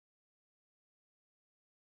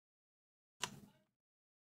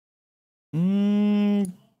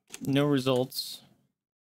 No results.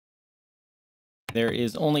 There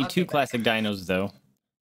is only two classic dinos, though.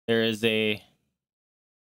 There is a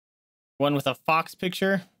one with a fox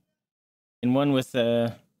picture and one with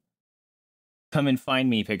a come and find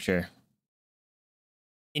me picture.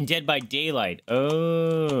 In Dead by Daylight.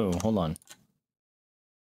 Oh, hold on.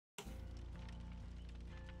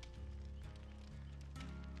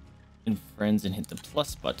 In friends and hit the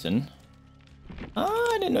plus button.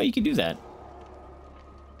 Oh, I didn't know you could do that.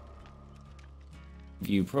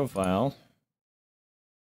 View profile.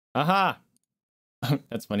 Aha!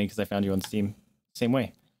 That's funny because I found you on Steam. Same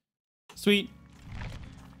way. Sweet.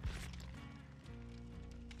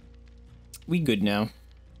 We good now.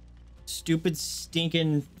 Stupid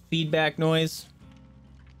stinking feedback noise.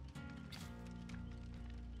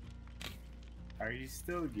 Are you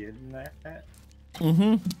still getting that?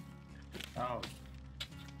 Mm-hmm. Oh,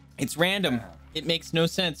 It's random. yeah. It makes no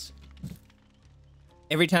sense.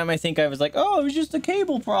 Every time I think I was like, oh, it was just a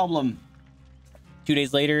cable problem. 2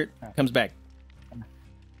 days later, it comes back.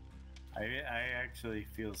 I actually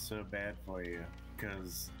feel so bad for you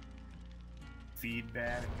because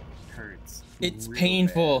feedback hurts. It's real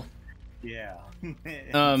painful. bad. Yeah.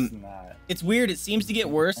 It's not. It's weird. It seems to get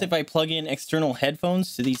worse if I plug in external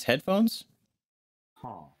headphones to these headphones,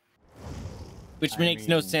 Huh. which I makes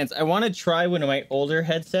no mean- sense. I want to try one of my older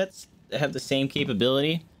headsets that have the same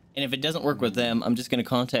capability. And if it doesn't work with them, I'm just going to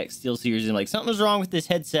contact SteelSeries and like, something's wrong with this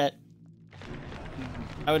headset.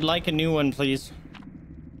 I would like a new one, please.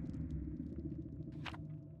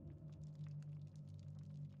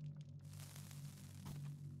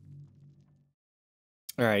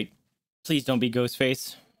 All right. Please don't be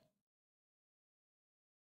Ghostface.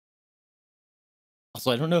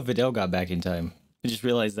 Also, I don't know if Videl got back in time. I just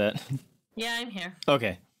realized that. Yeah, I'm here.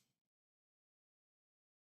 Okay.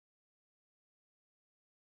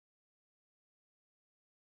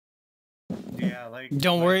 Yeah, like.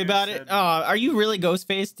 Don't worry I about it. said- Oh, are you really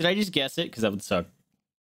Ghostface? Did I just guess it? Because that would suck.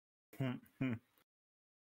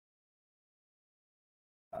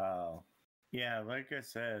 Oh, yeah. Like I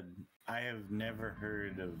said, I have never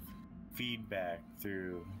heard of feedback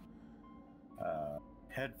through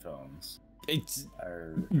headphones It's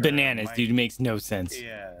or bananas, mic. dude. It makes no sense.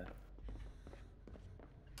 Yeah.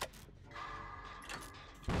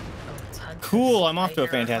 Oh, it's Huntress. Cool. I'm off I to a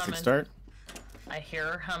hear her fantastic humming. start. I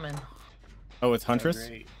hear her humming. Oh, it's Huntress?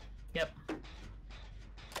 Great. Yep.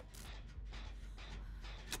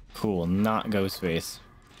 Cool. Not Ghostface.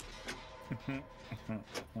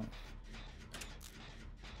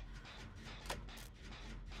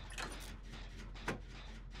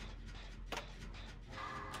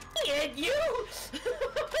 And you!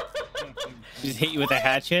 Just hit you with a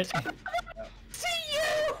hatchet. See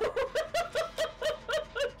you!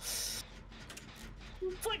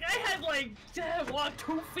 It's like I had walked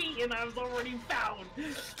 2 feet and I was already found.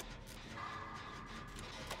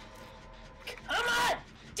 Come on!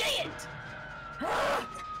 Dang it!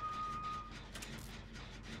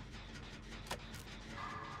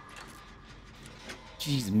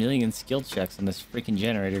 Jeez, a million skill checks on this freaking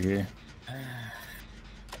generator here.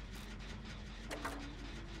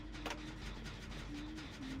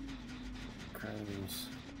 Crows.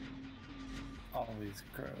 All these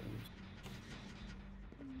crows.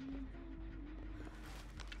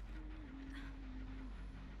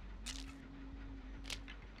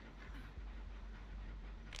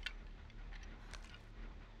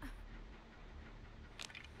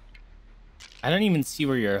 I don't even see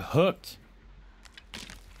where you're hooked.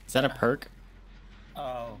 Is that a perk?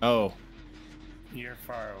 Oh, Oh. you're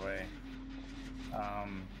far away.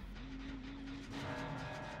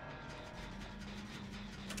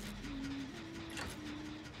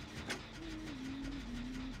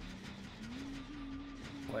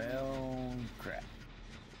 Well, crap.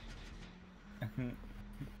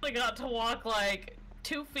 I got to walk like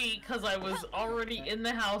 2 feet because I was already in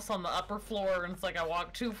the house on the upper floor, and it's like I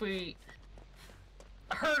walked 2 feet,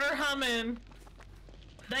 heard her humming,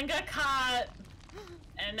 then got caught,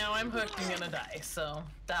 and now I'm hooked and gonna die. So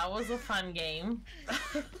that was a fun game.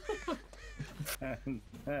 I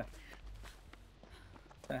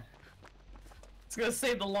was gonna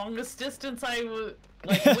say the longest distance I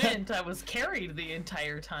went, I was carried the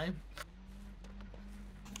entire time.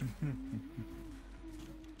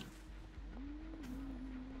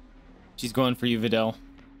 She's going for you, Videl.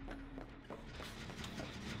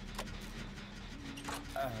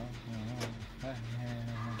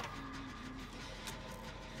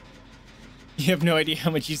 You have no idea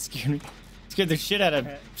how much you scared me. Scared the shit out of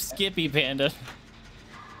Skippy, Panda.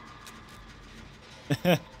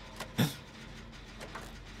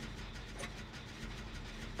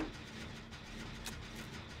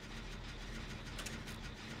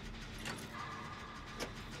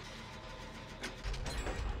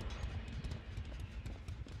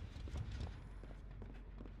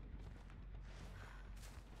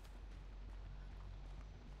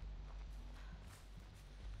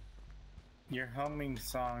 Your humming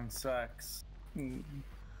song sucks.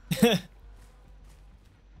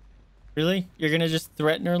 Really? You're gonna just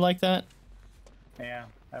threaten her like that? Yeah,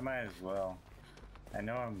 I might as well. I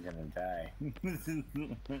know I'm gonna die.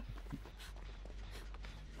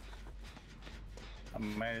 I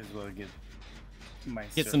might as well get my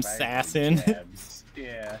Get some survival sass in. jabs.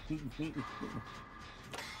 Yeah.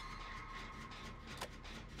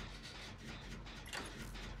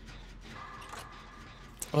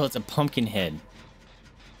 Oh, it's a pumpkin head.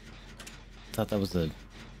 Thought that was a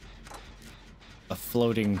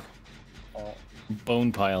floating Oh,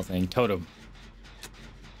 bone pile thing. Totem.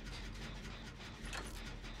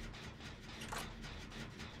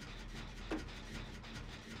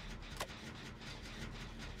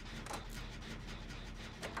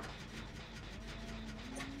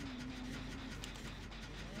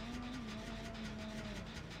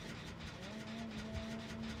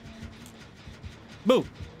 Boo!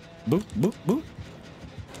 Boo, boo, boo.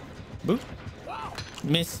 Boo.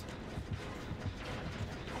 Miss.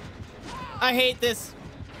 I hate this.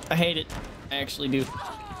 I hate it. I actually do.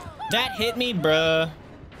 That hit me, bruh.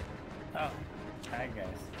 Oh, hi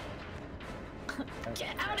guys.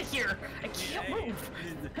 Get out of here! I can't move.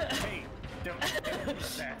 Hey, don't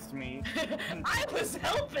fast me. I was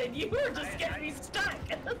helping. You were just getting me stuck.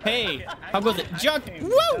 Hey, how goes it? Junk!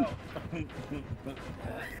 Woo!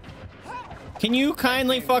 Can you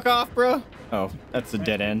kindly fuck off, bro? Oh, that's a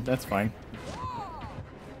dead end. That's fine.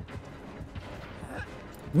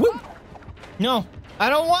 Woo! No, I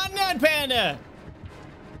don't want none, Panda!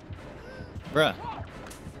 Bruh.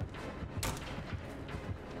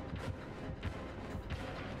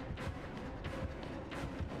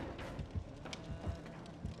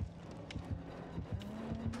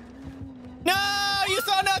 No, you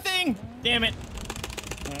saw nothing! Damn it.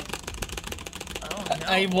 Oh, no.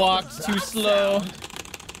 I walked too slow.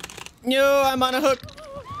 No, I'm on a hook.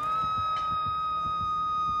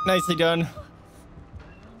 Nicely done.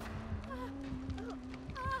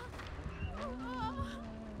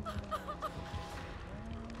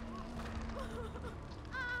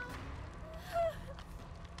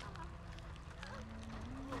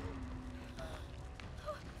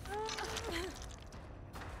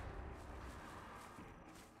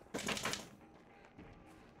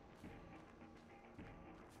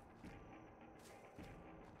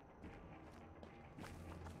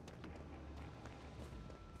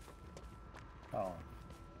 Oh.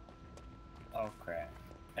 Oh crap.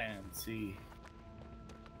 And see.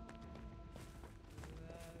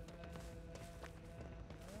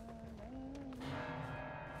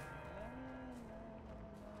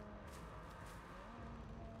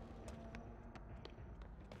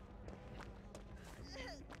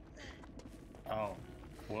 Oh.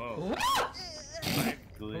 Whoa. My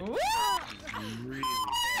glitch is really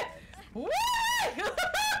bad.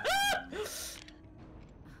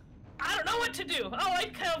 I don't know what to do. Oh,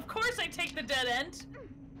 of course I take the dead end.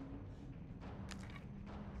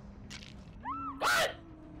 What?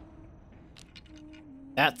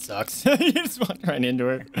 That sucks. You just walked right into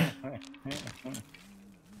it.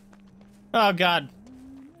 Oh, God.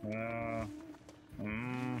 Oh.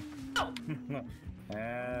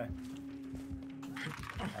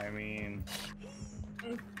 I mean,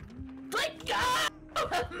 Let go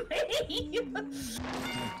of me!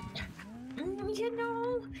 You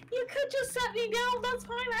know, you could just set me down. That's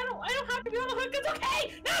fine. I don't have to be on the hook. It's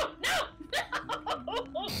okay. No.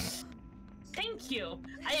 Thank you.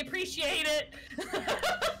 I appreciate it.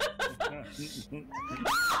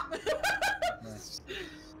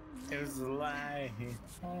 it was a lie.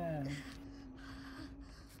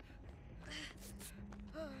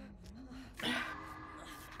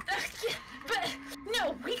 But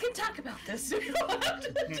no, we can talk about this.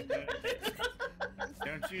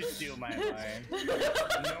 Don't you steal my line.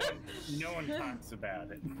 No one talks about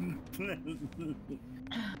it.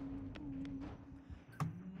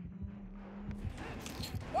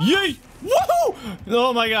 Yay! Woohoo!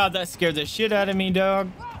 Oh my God, that scared the shit out of me, dog.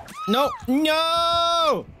 No,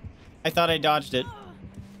 no! I thought I dodged it.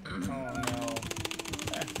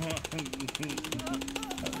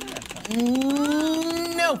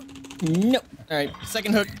 No! No! Alright,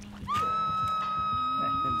 second hook.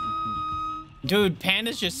 Dude,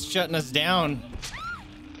 Panda's just shutting us down.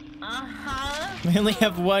 Uh-huh. We only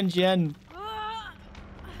have one gen.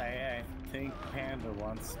 I think Panda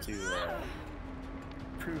wants to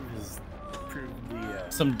prove the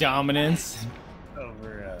Some dominance.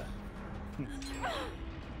 over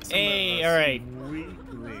Hey, alright.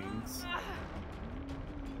 Weaklings.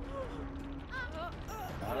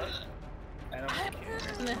 I don't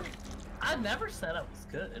care. I've never said I was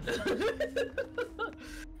good.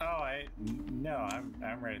 Oh, no,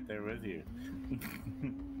 I'm right there with you.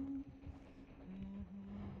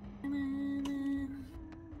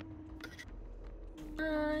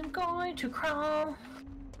 I'm going to crawl.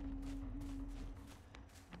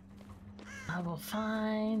 I will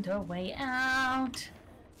find a way out.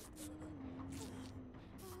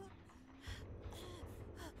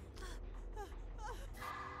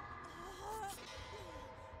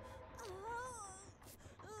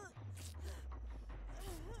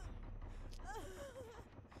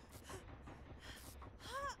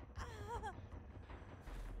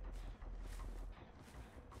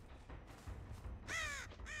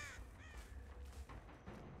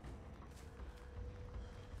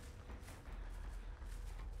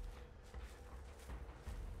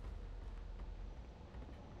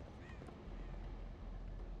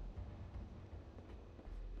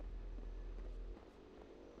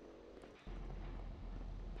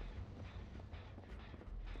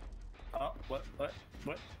 Oh, what? Oh.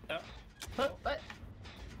 What?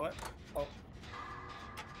 Oh.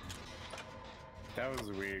 That was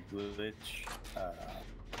a weird glitch.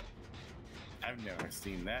 I've never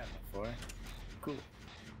seen that before. Cool.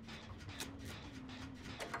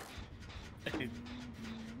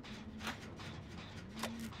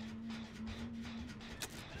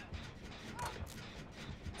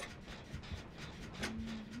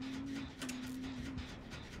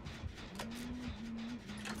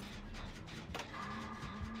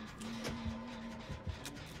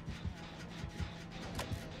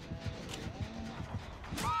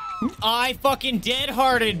 I fucking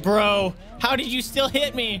dead-hearted, bro. How did you still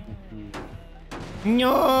hit me?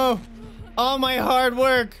 No. All my hard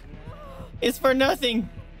work is for nothing.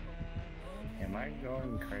 Am I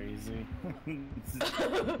going crazy?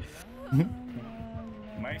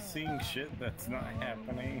 Am I seeing shit that's not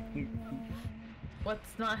happening?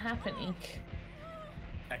 What's not happening?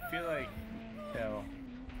 I feel like, no,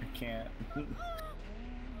 I can't.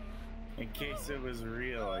 In case it was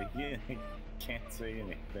real, I can't say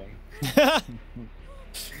anything.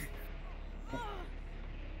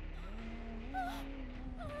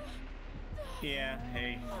 Yeah,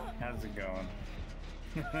 hey, how's it going?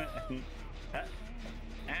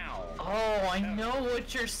 Ow. Oh, I know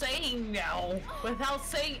what you're saying now, without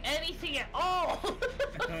saying anything at all.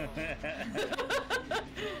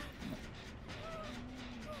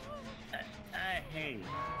 Hey,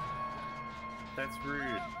 that's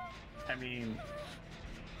rude. I mean,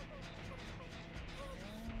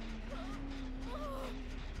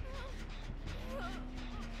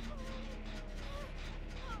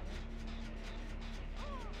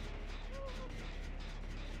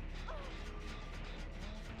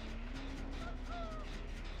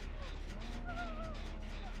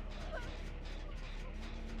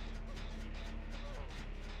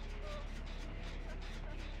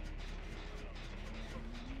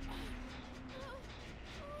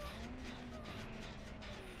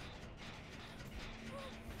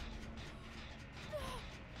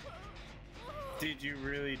 did you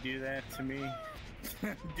really do that to me?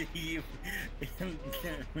 Did you?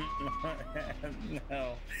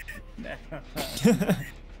 No.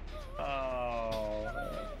 Oh,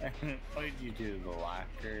 what did you do to the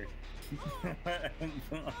locker?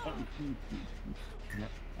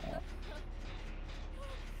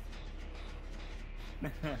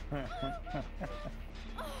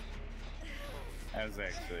 That was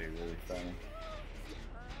actually really funny.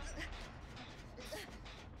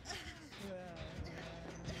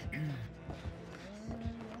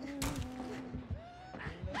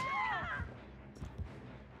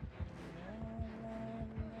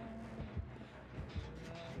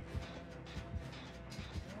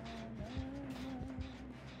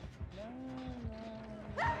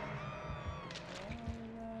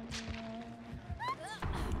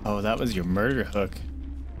 Oh, that was your murder hook.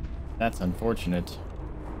 That's unfortunate.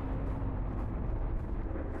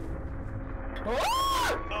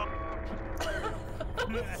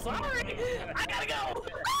 Sorry, I gotta go.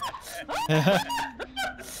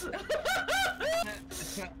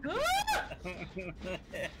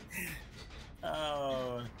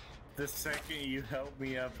 Oh, the second you help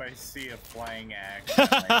me up, I see a flying axe on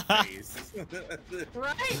my face.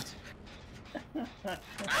 Right?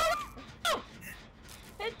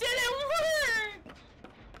 It didn't work!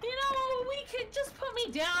 You know, we could just put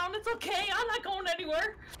me down. It's okay. I'm not going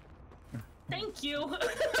anywhere. Thank you.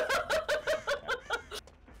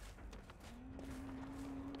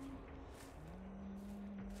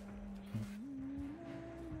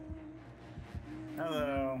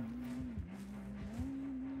 Hello.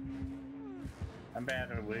 I'm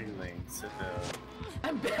bad at wiggling, so...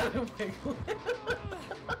 I'm bad at wiggling.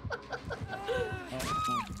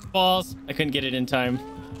 Balls. I couldn't get it in time.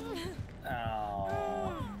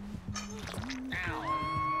 Oh.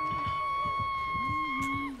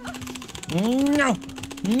 No.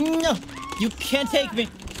 No. You can't take me.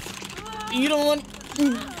 You don't want...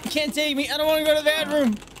 You can't take me. I don't want to go to the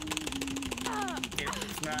bathroom.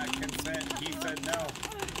 It's not consent. He said no.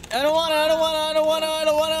 I don't want to.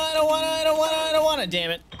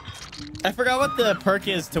 Damn it. I forgot what the perk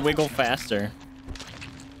is to wiggle faster.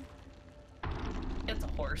 It's a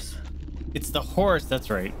horse. It's the horse, that's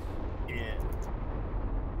right. Yeah.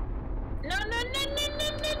 No.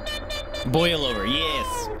 Boil over,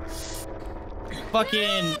 yes.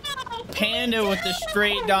 Fucking Panda with the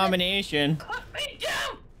straight domination. Put me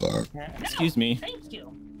down. Excuse me. Thank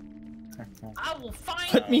you. I will find.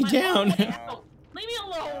 Put me my down. way out. Leave me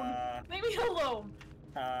alone. Leave me alone.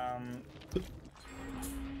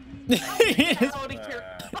 Yes. Out of here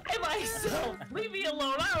by myself. Leave me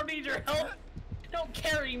alone. I don't need your help. Don't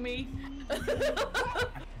carry free me.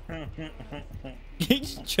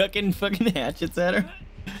 He's chucking fucking hatchets at her.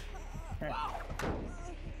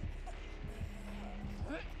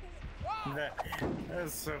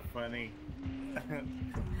 That's so funny.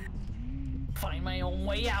 Find my own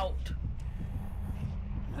way out.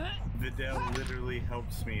 Videl literally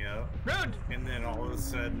helps me up, Rude. and then all of a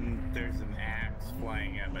sudden there's an axe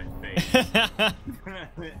flying at my face.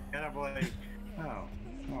 And I'm like, oh.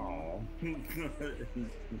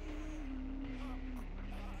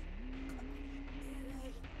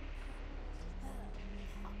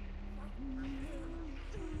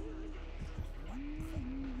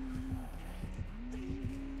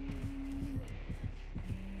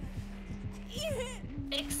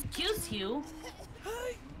 Excuse you.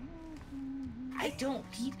 I don't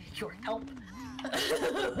need your help.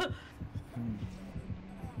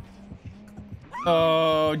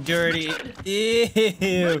 Oh, dirty.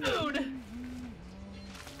 Ew. Rude.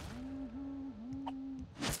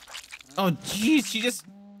 Oh, jeez, she just...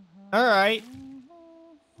 Alright.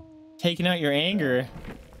 Taking out your anger.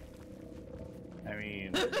 I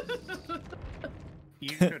mean,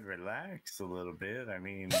 you could relax a little bit. I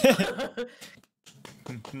mean,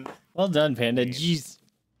 Well done, Panda. Jeez.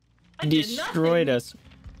 I did Destroyed nothing. us.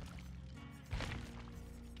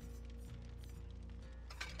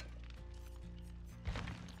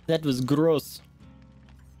 That was gross.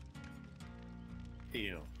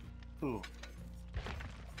 ew. Ooh.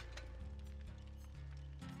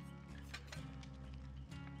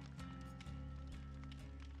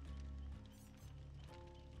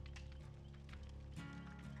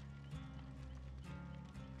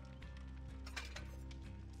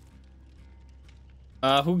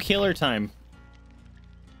 Who killer time?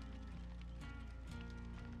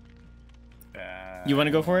 You want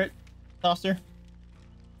to go for it, Toster?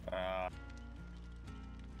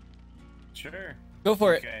 Sure. Go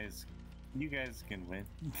for it. You guys can win.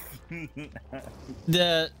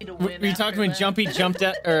 Were you talking when Jumpy jumped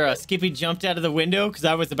out, or Skippy jumped out of the window? Because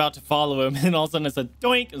I was about to follow him, and all of a sudden it's a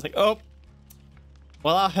doink. I was like, oh.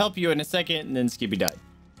 Well, I'll help you in a second, and then Skippy died.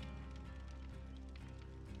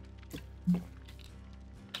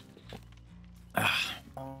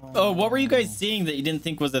 Oh, what were you guys seeing that you didn't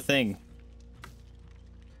think was a thing?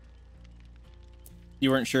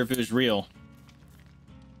 You weren't sure if it was real.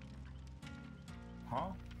 Huh?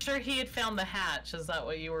 Sure, he had found the hatch. Is that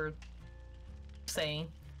what you were saying?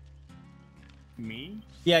 Me?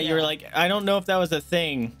 Yeah, you were Yeah. like, I don't know if that was a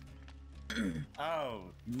thing. Oh,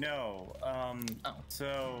 no.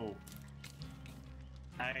 So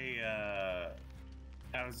I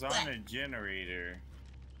was on a generator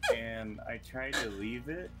and I tried to leave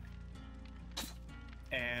it,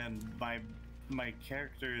 and my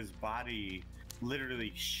character's body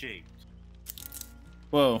literally shaked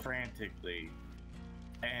Whoa. frantically.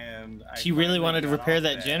 And She really wanted to got repair off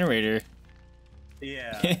that generator.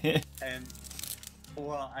 Yeah. And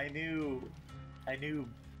well, I knew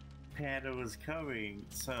Panda was coming,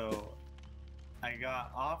 so I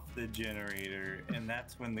got off the generator, and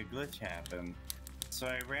that's when the glitch happened. So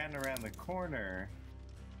I ran around the corner,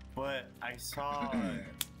 but I saw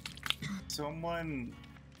someone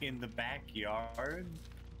in the backyard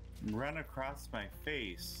run across my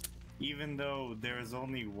face, even though there was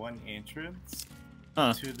only one entrance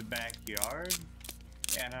to the backyard.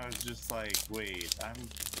 And I was just like, wait,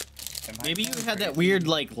 Maybe you had that weird,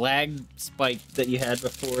 like, lag spike that you had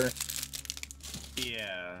before.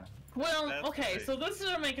 Yeah. Well, That's okay, right. so this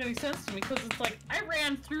doesn't make any sense to me, because it's like, I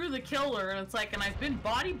ran through the killer, and it's like, and I've been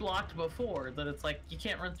body blocked before, that it's like, you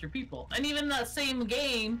can't run through people. And even that same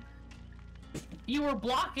game, you were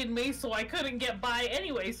blocking me, so I couldn't get by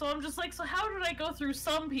anyway, so I'm just like, so how did I go through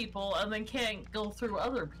some people, and then can't go through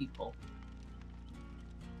other people?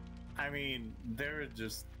 I mean, there were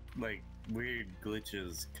just, like, weird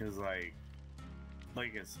glitches, because, like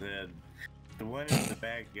I said, the one in the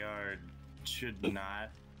backyard should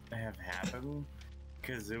not have happened,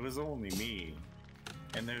 because it was only me,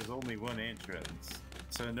 and there's only one entrance,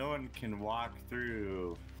 so no one can walk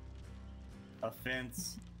through a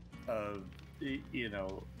fence of, you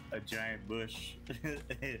know, a giant bush,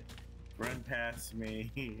 run past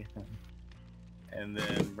me, and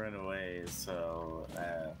then run away, so,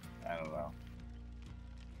 I don't know.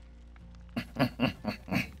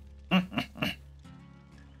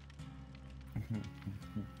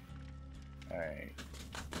 Alright.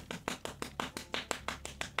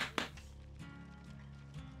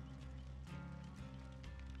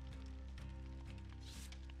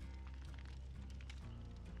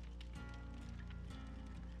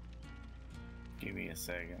 Give me a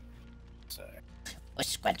second. Sorry.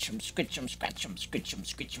 Scratch him, scratch him, scratch him, scratch him,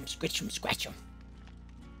 scratch him, scratch him, scratch him.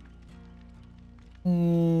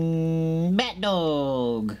 Bat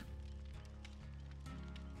dog.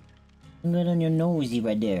 Good on your nosy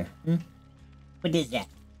right there. What is that?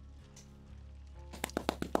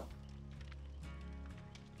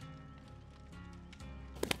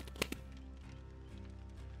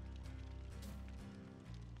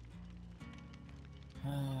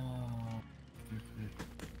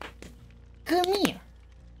 Come here.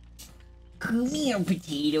 Come here,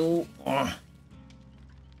 potato.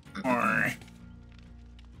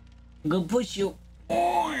 Go push you.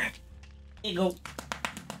 There you go.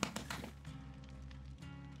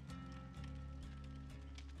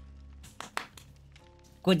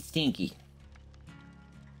 Good stinky.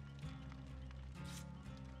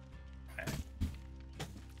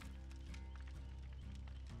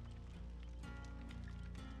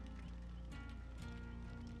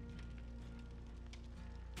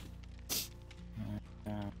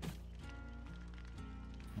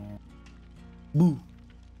 Boo.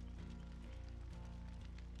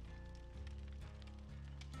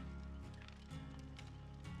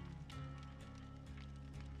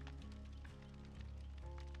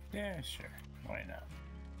 Yeah, sure. Why not?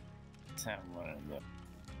 Let's have one of them.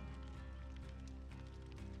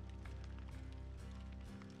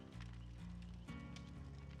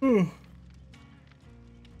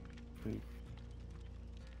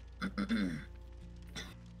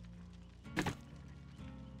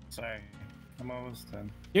 Sorry, I'm almost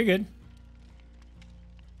done. You're good.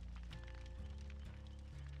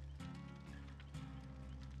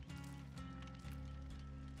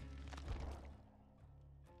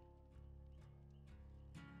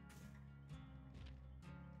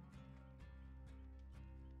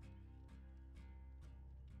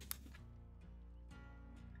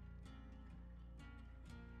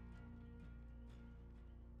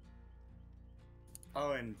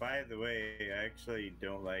 Oh, and by the way, I actually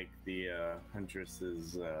don't like the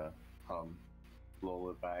Huntress's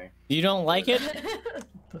lullaby. You don't like it?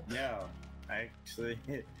 No, I actually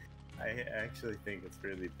think it's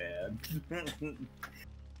really bad.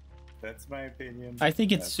 That's my opinion. I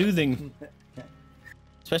think it's soothing.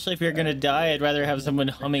 Especially if you're gonna die, I'd rather have someone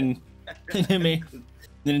humming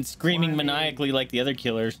than screaming maniacally like the other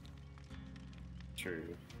killers.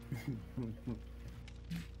 True.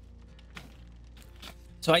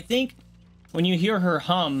 So I think when you hear her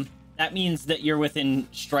hum, that means that you're within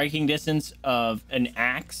striking distance of an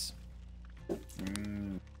axe.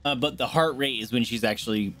 But the heart rate is when she's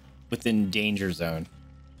actually within danger zone.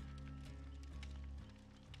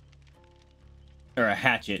 Or a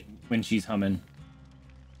hatchet when she's humming.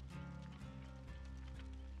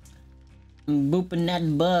 Booping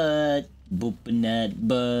that butt. Booping that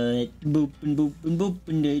butt. Booping, booping,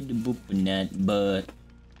 booping, booping that butt.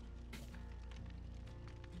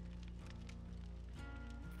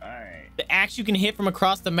 Alright. The axe you can hit from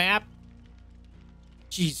across the map.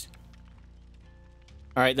 Jeez.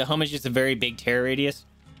 Alright, the hum is just a very big tear radius.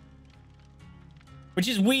 Which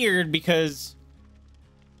is weird because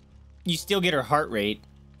you still get her heart rate,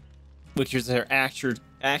 which is her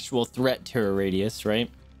actual threat tear radius, right?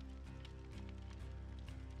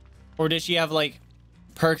 Or does she have like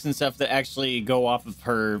perks and stuff that actually go off of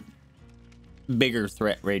her bigger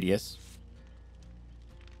threat radius?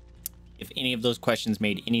 If any of those questions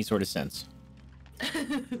made any sort of sense.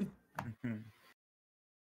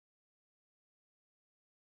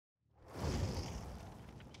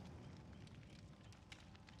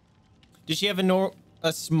 Does she have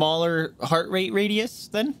a smaller heart rate radius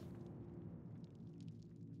then?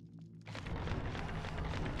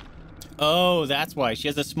 Oh, that's why. She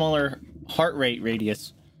has a smaller heart rate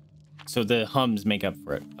radius. So the hums make up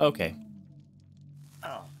for it. Okay.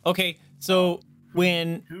 Oh. Okay, so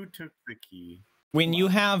when Who took the key? when you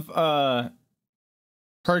have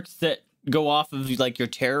perks that go off of like your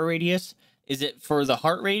terror radius, is it for the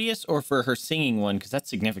heart radius or for her singing one? Because that's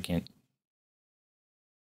significant.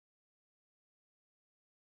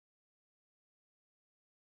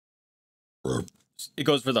 It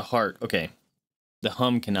goes for the heart. Okay. The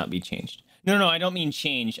hum cannot be changed. No, I don't mean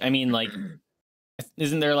change. I mean, like,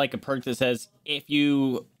 isn't there like a perk that says if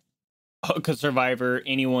you hook a survivor,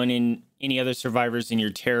 anyone in any other survivors in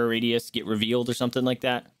your terror radius get revealed or something like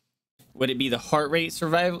that? Would it be the heart rate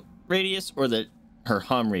survival radius or her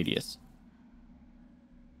hum radius?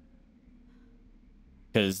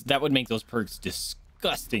 Because that would make those perks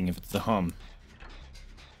disgusting if it's the hum.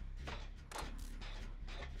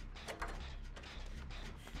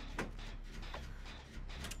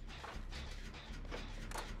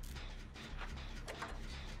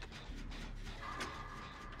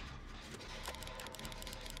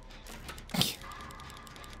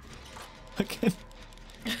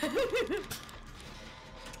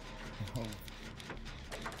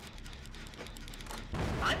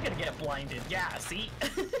 get blinded. Yeah, see?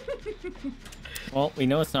 Well, we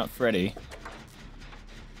know it's not Freddy.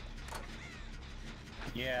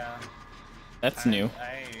 Yeah. That's new.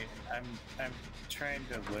 I'm trying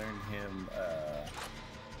to learn him.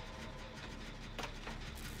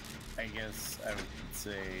 I guess I would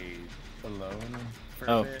say alone for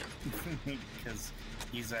a bit because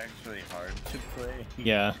he's actually hard to play.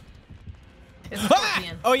 Yeah. It's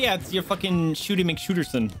Scorpion. Oh yeah, it's your fucking Shooty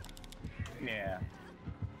McShooterson. Yeah.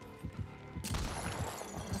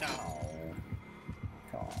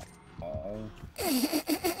 Oh.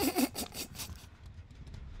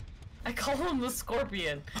 I call him the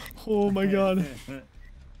Scorpion. Oh my god.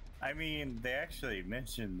 I mean, they actually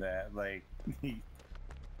mentioned that, like,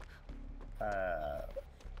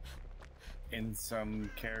 in some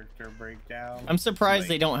character breakdown. I'm surprised like,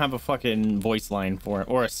 they don't have a fucking voice line for it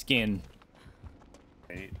or a skin.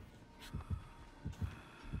 Right?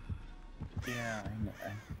 Yeah, I know.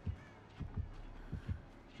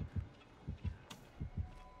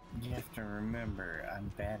 You have to remember,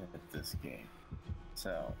 I'm bad at this game,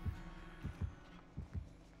 so.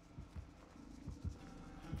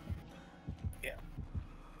 Yeah.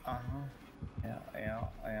 Yeah.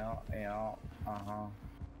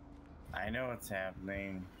 I know what's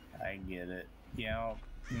happening. I get it. Yeah.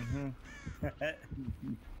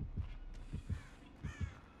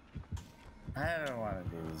 I don't want to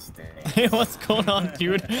do this thing. Hey, what's going on,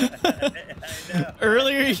 dude? I know.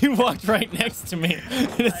 Earlier you walked right next to me.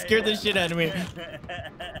 It scared the shit out of me.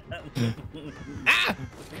 Ah!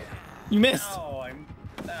 You missed. No,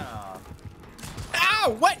 no.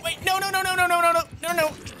 Ow! What? Wait, no.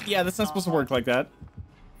 Yeah, that's not supposed to work like that.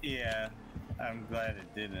 Yeah, I'm glad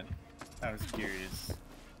it didn't. I was curious.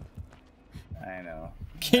 I know.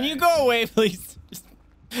 Can you go away, please?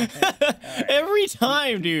 Every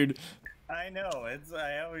time, dude. I know.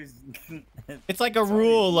 I always. It's like a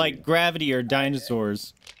rule, like gravity or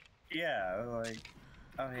dinosaurs. Yeah, like.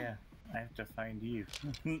 Oh yeah, I have to find you.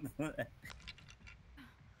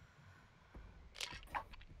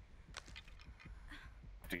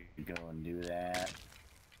 To go and do that.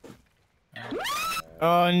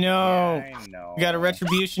 Oh no! Yeah, I know. We got a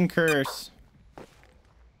retribution curse.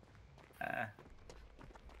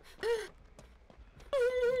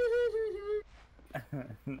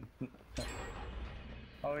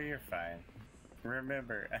 Oh, you're fine.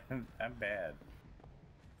 Remember, I'm bad.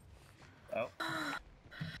 Oh.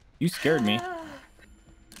 You scared me.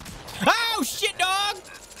 Oh shit, dog!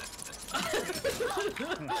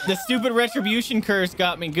 The stupid retribution curse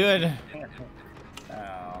got me good.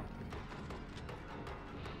 Oh.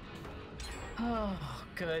 Oh,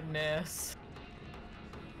 goodness.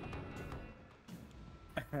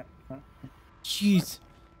 Jeez.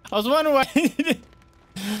 I was wondering why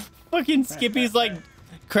fucking Skippy's like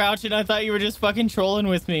crouching. I thought you were just fucking trolling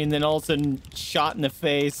with me, and then all of a sudden shot in the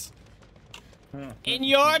face. And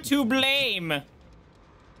you're to blame.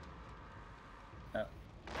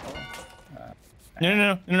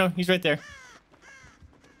 No, he's right there.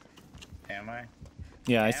 Am I?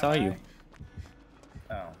 Yeah, I saw you.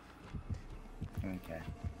 Oh. Okay.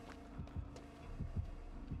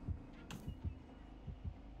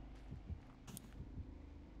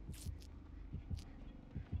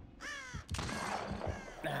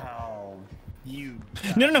 No, you.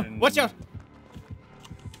 No, watch out!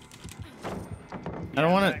 I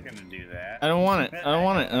don't want it. I'm not gonna do that. I don't want it. I don't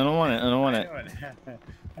want it. I don't want it. I don't want it.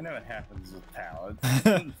 I know what happens with pallets.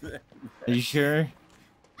 Are you sure?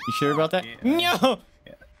 You sure about that? Yeah. No!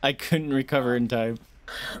 Yeah. I couldn't recover in time.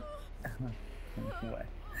 What?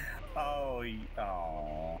 Oh,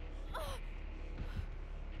 oh.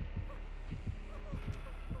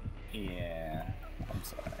 Yeah, I'm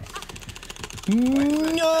sorry.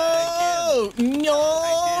 No!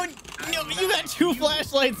 No! You got two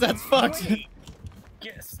flashlights. That's fucked. Wait.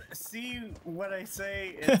 Yes, see what I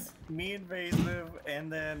say? It's me and Vaesive,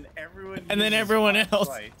 and then everyone. And then uses everyone else.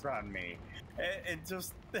 flashlights on me. It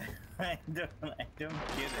just, I don't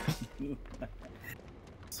get it.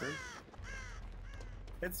 So,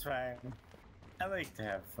 it's fine. I like to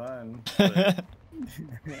have fun. But...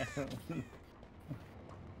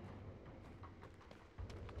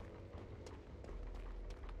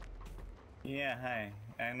 Yeah, hi.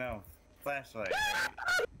 I know. Flashlight,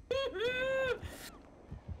 right?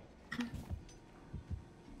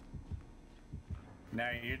 Now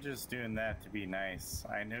you're just doing that to be nice.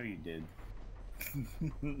 I know you did.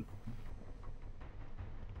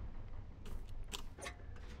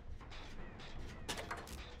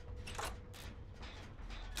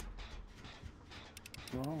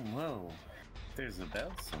 Whoa. There's a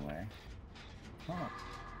bell somewhere. Huh.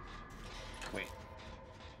 Wait.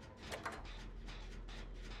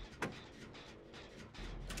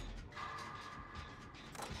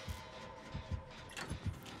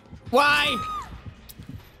 Why?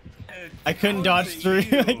 I couldn't dodge through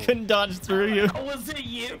you. I couldn't dodge through you. Was it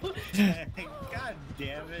you? God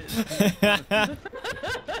damn it.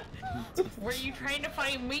 Were you trying to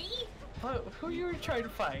find me? Who you were trying to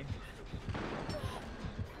find?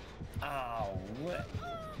 Oh, what?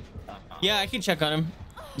 Yeah, I can check on him.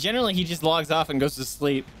 Generally, he just logs off and goes to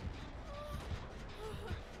sleep.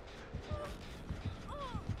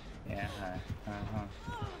 Yeah,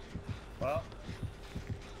 Well,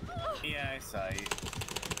 yeah, I saw you.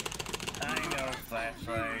 I know,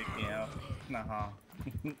 flashlight, you know.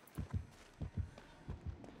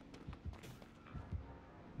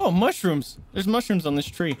 Oh, mushrooms. There's mushrooms on this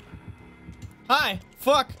tree. Hi.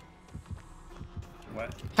 Fuck.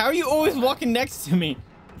 What? How are you always walking next to me?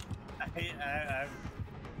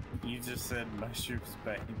 You just said mushrooms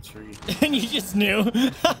by a tree. And you just knew.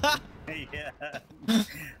 Yeah.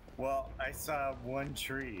 Well, I saw one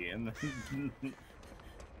tree and then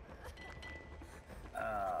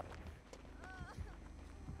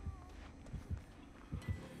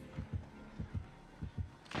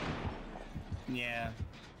yeah.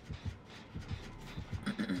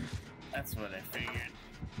 That's what I figured.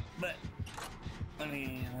 But let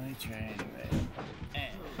me try anyway.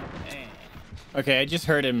 Okay, I just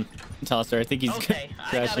heard him, Toaster. I think he's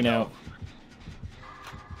crashing out.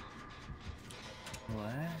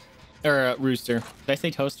 What? Or Rooster. Did I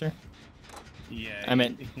say Toaster? Yeah. I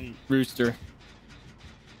meant Rooster.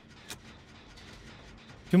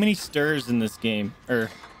 Too many stirs in this game. Or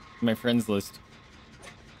my friends list.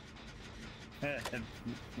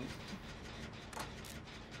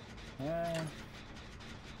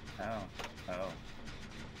 Oh.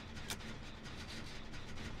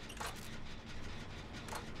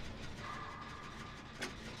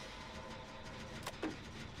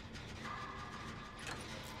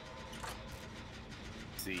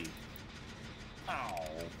 See. Oh.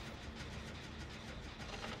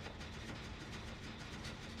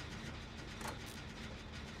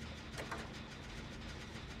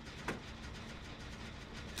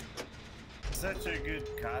 Such a good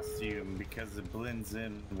costume because it blends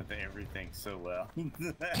in with everything so well.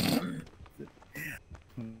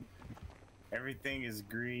 Everything is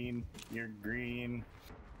green. You're green.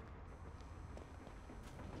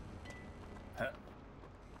 Huh.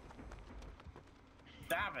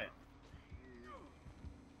 Stop it!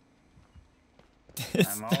 I'm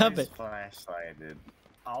Stop always it. flashlighted.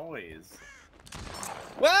 Always.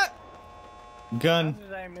 What? Gun. How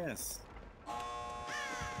did I miss?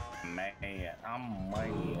 Man, I'm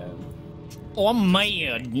mad. Oh, I'm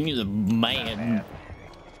mad. You're mad.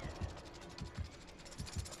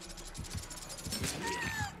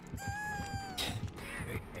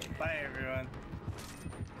 Bye, everyone.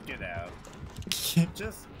 Get out.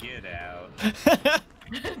 Just get out.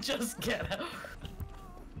 Just get out.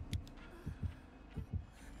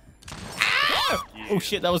 Oh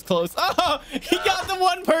shit, that was close. Oh, he got the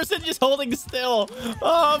one person just holding still.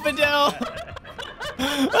 Oh, Videl.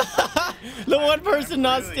 The one person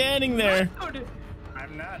not standing there.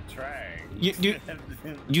 I'm not trying.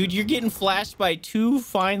 Dude, you're getting flashed by two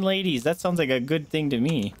fine ladies. That sounds like a good thing to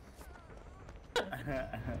me.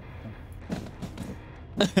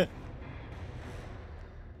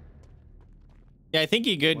 Yeah, I think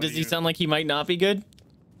he good. Does he sound like he might not be good?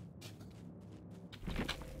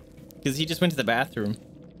 Because he just went to the bathroom.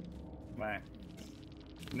 Why?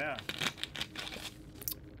 No.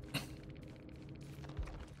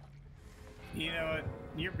 You know what?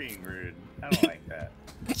 You're being rude. I don't like that.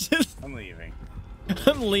 I'm leaving.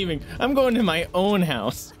 I'm leaving. I'm going to my own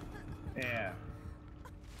house. Yeah.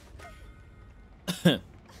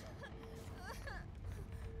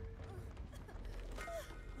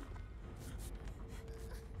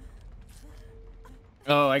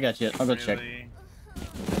 Oh, I got you. I'll go check.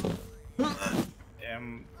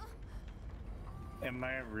 Am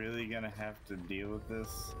I really gonna have to deal with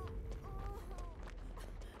this?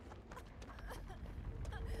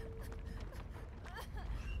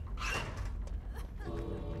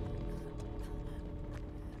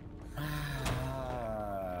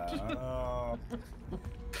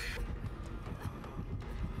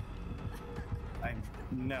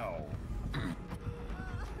 No.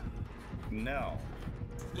 No.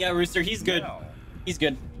 Yeah, Rooster, he's good. No. He's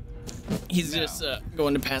good. He's just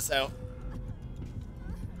going to pass out.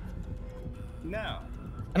 No.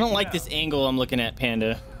 I don't like this angle I'm looking at,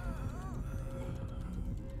 Panda.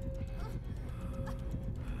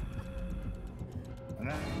 I'm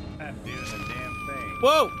not doing a damn thing.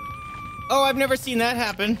 Whoa! Oh, I've never seen that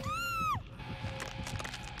happen.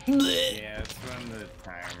 Yeah, it's when the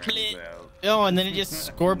time runs out. Oh, and then it just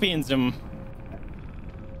scorpions him.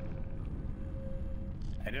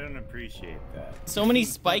 I I don't appreciate that. So many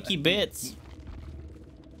spiky bits.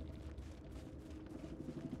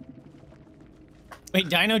 Wait,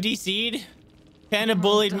 Dino DC'd? Panda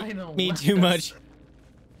bullied Dino me left too us. much.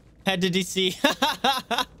 Had to DC.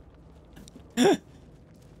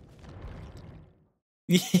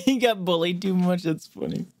 He got bullied too much. That's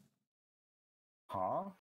funny. Huh?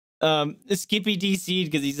 Skippy DC'd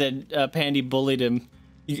because he said Pandy bullied him.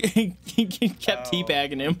 He kept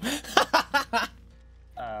teabagging him.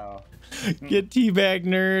 Oh. Get teabag,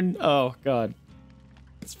 nerd. Oh god,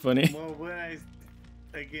 it's funny. Well,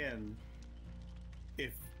 again,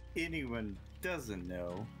 if anyone doesn't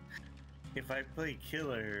know, if I play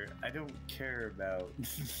killer, I don't care about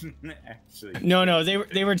actually. No,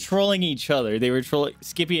 they were trolling each other. They were trolling.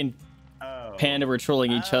 Skippy and Panda were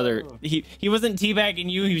trolling each other. He wasn't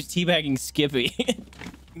teabagging you. He was teabagging Skippy.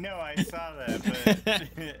 No, I saw that,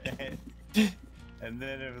 but and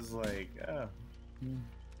then it was like, oh.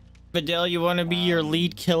 Videl, you want to be your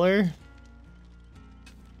lead killer?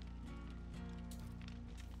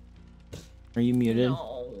 Are you muted?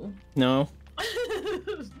 No. No?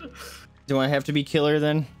 Do I have to be killer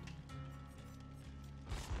then?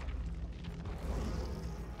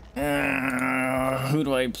 Who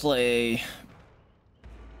do I play?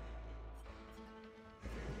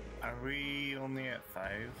 Are we only at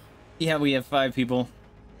 5? Yeah, we have 5 people.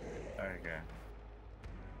 Okay.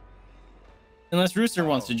 Unless Rooster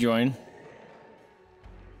wants to join.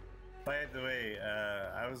 By the way,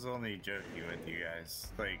 I was only joking with you guys.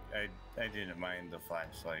 Like, I didn't mind the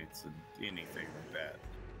flashlights and anything like that.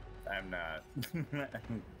 I'm not.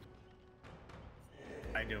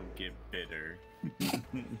 I don't get bitter.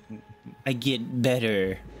 I get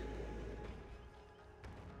better.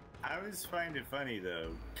 I always find it funny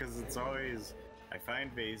though, because it's always I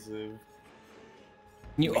find Vaesive.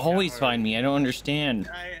 You always find me. I don't understand.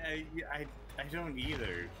 I don't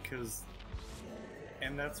either,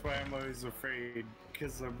 and that's why I'm always afraid,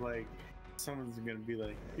 because I'm like, someone's gonna be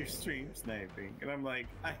like, you're stream sniping, and I'm like,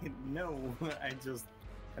 I know, I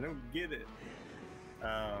don't get it.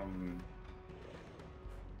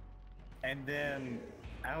 And then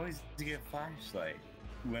I always get flashlight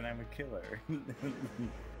when I'm a killer.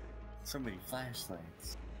 So many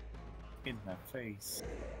flashlights in my face.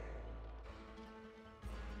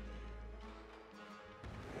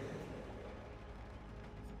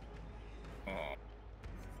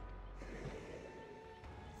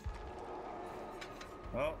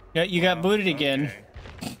 Oh, Yeah, you got booted again.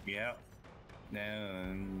 Okay. Yep.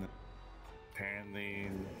 And apparently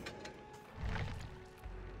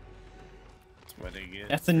that's what I get.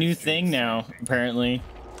 That's a new thing now, apparently.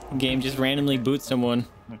 The game just randomly boots someone.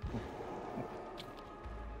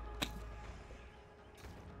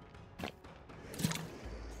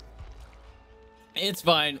 It's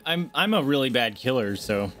fine. I'm a really bad killer,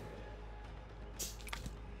 so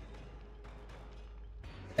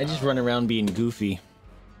I just run around being goofy.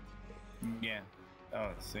 Yeah.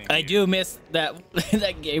 Oh, same I here. do miss that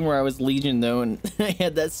that game where I was Legion though, and I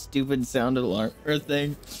had that stupid sound alarm or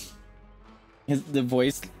thing. The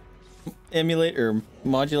voice emulator or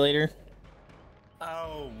modulator.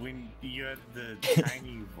 Oh, when you had the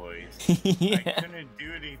tiny voice. Yeah. I couldn't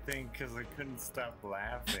do anything because I couldn't stop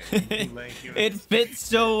laughing. Like, It fits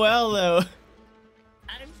so well though.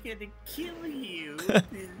 I'm gonna kill you.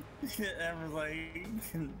 I'm like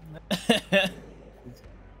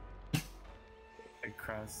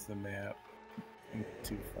across the map.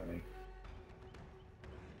 Too funny.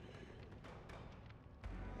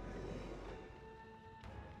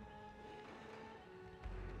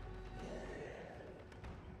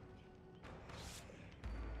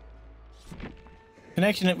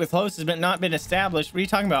 Connection with host has not been established. What are you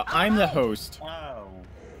talking about? I'm the host. Oh,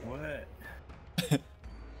 what?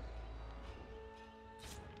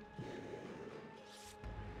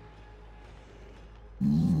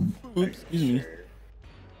 Oops, excuse me.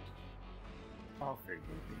 I'll forgive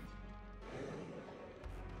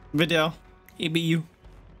you. Videl, it be you.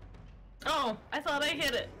 Oh, I thought I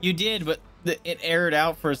hit it. You did, but it errored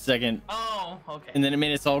out for a second, Oh, okay. and then it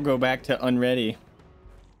made us all go back to unready.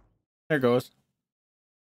 There it goes.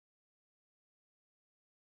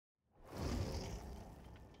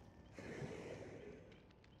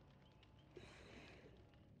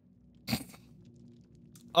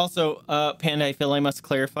 Also, Panda, I feel I must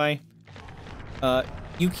clarify.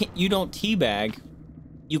 You don't teabag,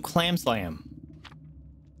 you clam slam.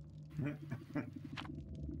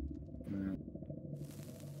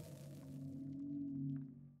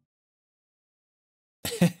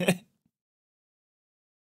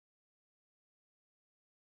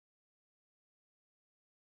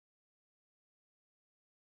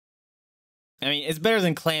 I mean, it's better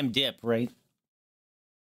than clam dip, right?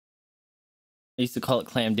 I used to call it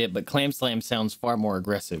clam dip, but clam slam sounds far more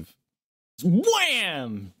aggressive.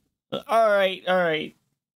 Wham! All right, all right.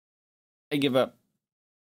 I give up.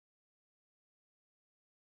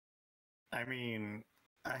 I mean,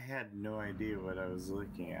 I had no idea what I was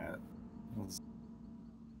looking at.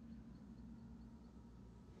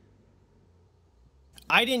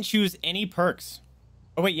 I didn't choose any perks.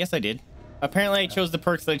 Oh wait, yes I did. Apparently I chose the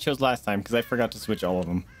perks that I chose last time because I forgot to switch all of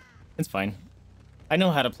them. It's fine. I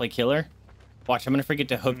know how to play killer. Watch, I'm gonna forget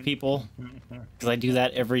to hook people because I do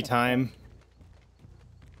that every time.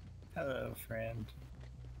 Hello, friend.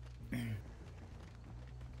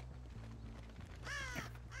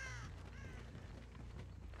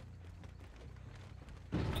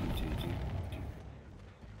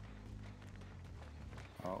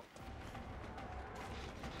 Oh.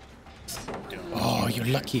 Oh, you're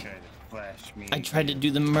lucky. I tried to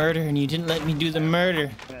do the murder and you didn't let me do the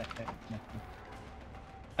murder.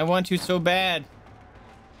 I want to so bad.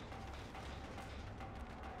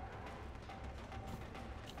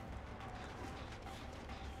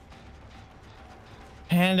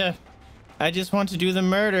 Panda, I just want to do the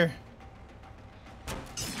murder.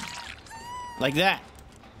 Like that.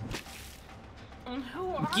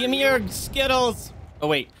 Give me your Skittles. Oh,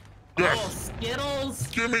 wait. Yes. Oh, Skittles.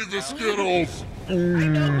 Give me the Skittles. I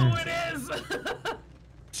know who it is.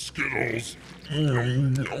 Skittles.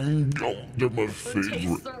 They're my Taste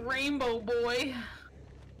favorite. the rainbow boy.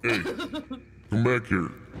 Hey, come back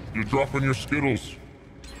here. You're dropping your Skittles.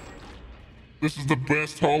 This is the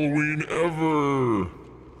best Halloween ever.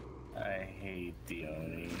 I hate the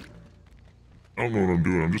Oni. I don't know what I'm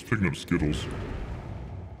doing. I'm just picking up Skittles.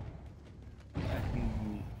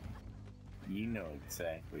 You know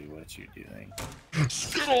exactly what you're doing.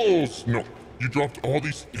 Skittles! No, you dropped all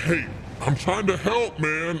these. Hey, I'm trying to help,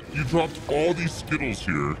 man. You dropped all these Skittles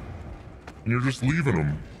here, and you're just leaving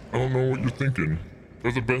them. I don't know what you're thinking.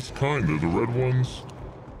 They're the best kind. They're the red ones.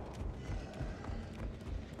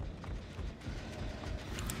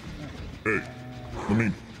 Hey, let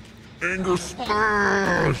me. Anger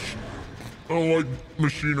smash! I don't like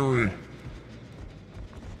machinery.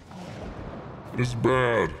 It's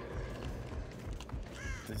bad.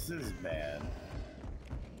 This is bad.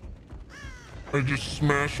 I just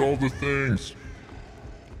smash all the things.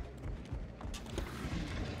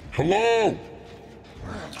 Hello?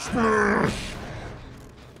 Smash!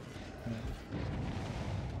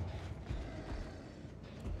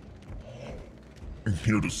 I'm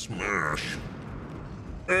here to smash.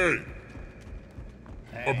 Hey!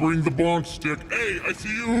 I'll bring the bonk stick. Hey, I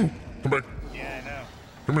see you! Come back. Yeah, I know.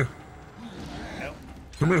 Come here. Nope.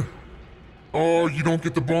 Come here. Oh, you don't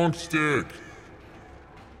get the bonk stick.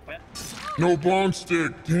 What? No bonk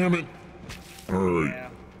stick. Damn it. Alright. Yeah.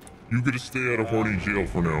 You get to stay out of horny jail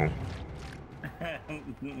for now.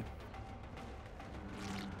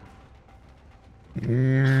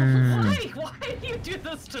 Why do you do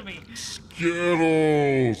this to me?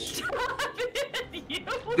 Skittles!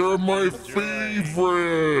 They're my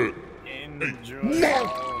favorite! Enjoy Hey.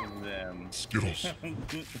 all of them. Skittles.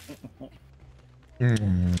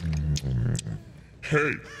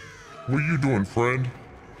 Hey, what are you doing, friend?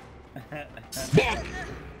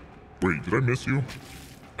 Wait, did I miss you?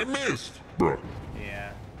 I missed! Bruh.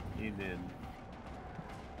 Yeah, you did.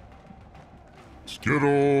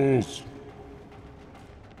 Skittles!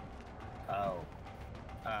 Oh.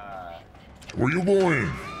 Where you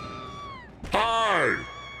going? Hi!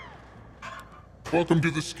 Welcome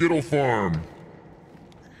to the Skittle Farm.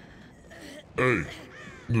 Hey,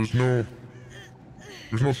 there's no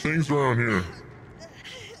things around here.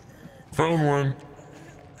 Found one.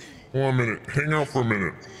 One minute. Hang out for a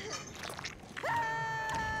minute.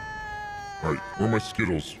 Alright, where are my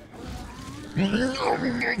Skittles? Let's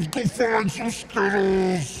go find some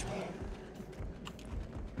Skittles!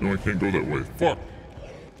 No, I can't go that way. Fuck!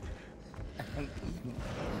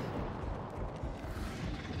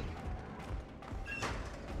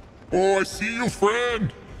 Oh, I see you,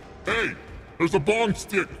 friend! Hey, there's a bong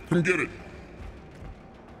stick. Come get it.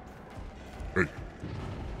 Hey.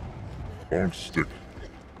 Bong stick.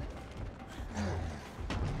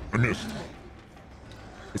 I missed.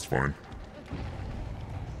 It's fine.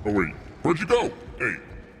 Oh, wait. Where'd you go? Hey.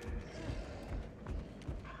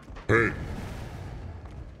 Hey.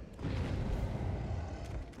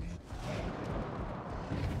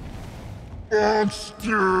 Bonk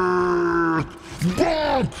stick!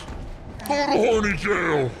 Bonk! Go to horny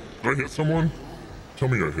jail! Did I hit someone? Tell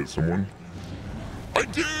me I hit someone. I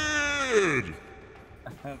did!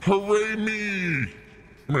 Hooray me!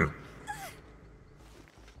 Come here.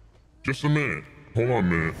 Just a minute. Hold on a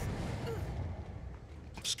minute.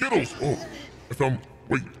 Skittles! Oh, I found.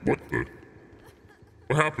 Wait, what the?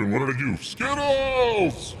 What happened? What did I do?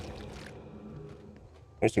 Skittles!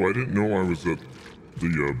 Also, I didn't know I was at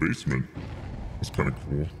the basement. That's kind of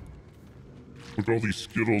cool. Look at all these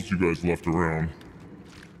Skittles you guys left around.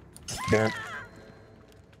 Bonk.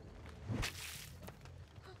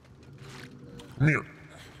 Come here.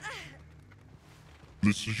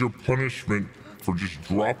 This is your punishment for just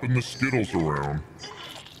dropping the Skittles around.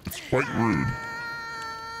 It's quite rude.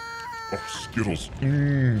 Oh, Skittles.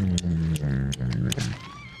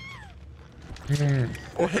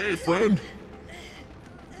 Oh, hey, friend.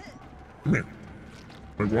 Come here.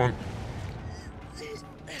 I want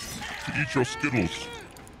to eat your Skittles.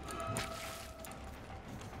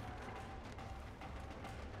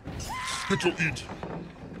 Skittle eat.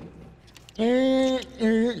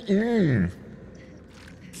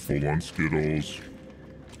 Full on Skittles.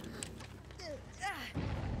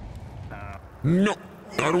 No,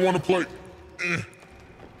 I don't want to play.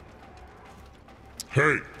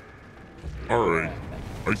 Hey. Alright.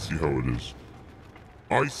 I see how it is.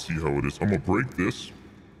 I see how it is. I'm gonna break this.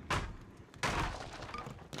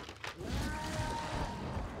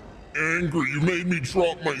 Angry, you made me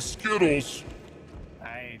drop my Skittles.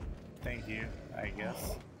 Thank you, I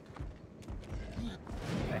guess.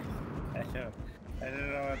 I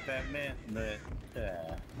don't know what that meant, but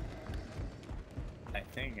I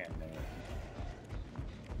think I know.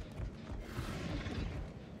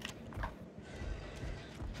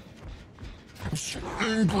 I'm so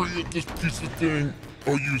angry at this piece of thing.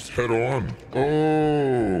 Oh, use head on.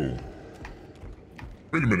 Oh.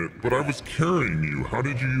 Wait a minute, but I was carrying you. How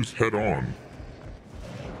did you use head on?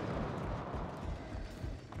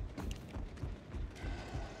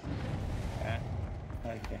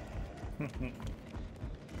 Okay.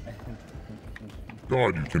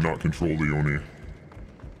 God, you cannot control the Oni.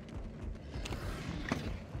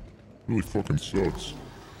 Really fucking sucks.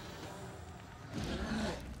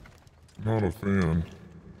 Not a fan.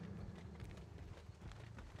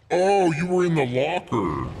 Oh, you were in the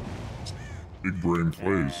locker. Big brain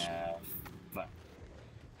plays.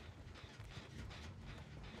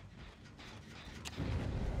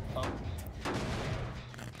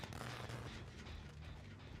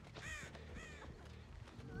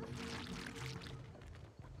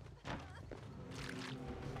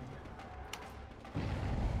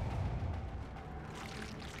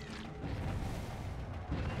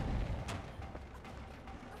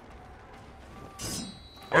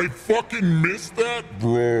 I fucking missed that,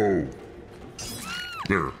 bro.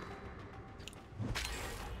 There.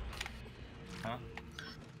 Huh?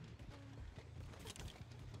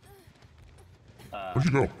 Where'd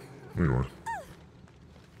you go? There you are.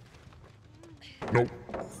 Nope.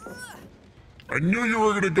 I knew you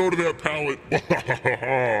were gonna go to that pallet.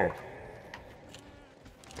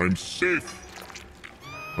 I'm safe.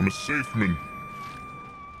 I'm a safe man.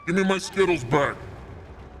 Give me my Skittles back.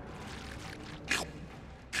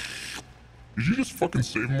 Did you just fucking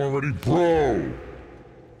save him already? Bro!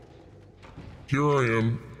 Here I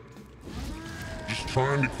am. Just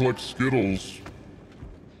trying to collect Skittles.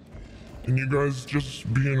 And you guys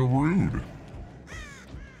just being rude.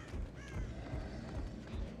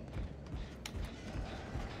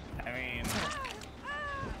 I mean...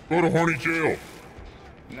 Go to horny jail.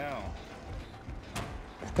 No.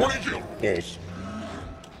 Horny jail. Balls.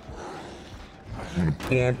 I'm gonna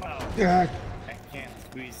plump. I can't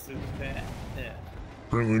squeeze through that.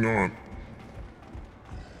 Apparently not.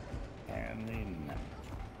 Apparently not.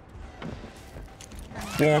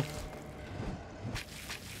 Plump.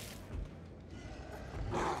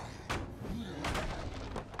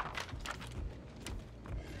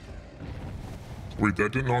 Wait,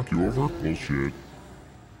 that didn't knock you over? Bullshit.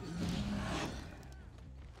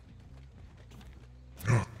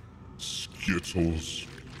 Skittles.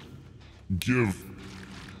 Give.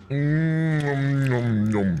 Nom,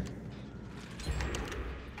 nom, nom.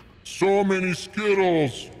 So many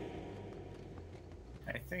Skittles!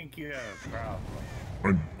 I think you have a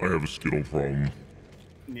problem. I have a Skittle problem.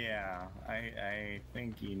 Yeah, I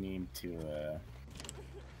think you need to,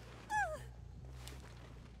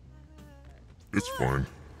 It's fine.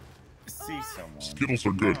 see someone. Skittles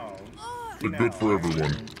are good. No, They're no, good for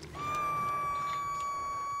everyone.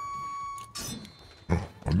 Oh,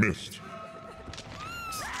 I missed.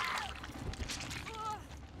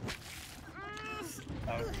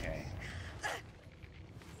 Okay.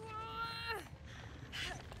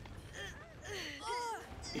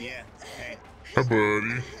 Yeah, hey. Hi,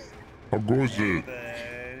 buddy. How goes it?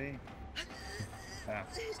 Buddy. Ah,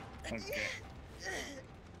 okay.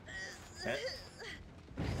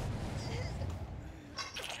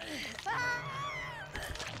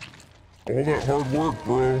 All that hard work,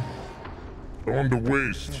 bro. Gone to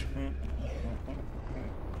waste.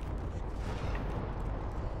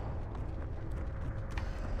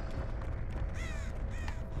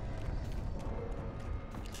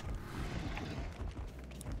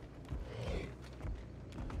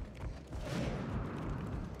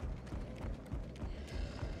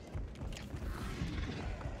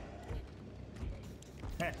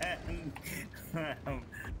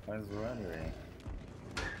 I was wondering.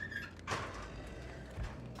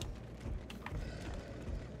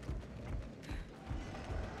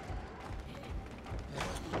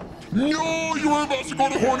 No, you were about to go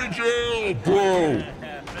to horny jail, bro.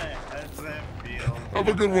 That's that feel. Have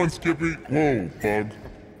a good one, Skippy. Whoa, Bug.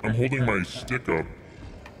 I'm holding my stick up,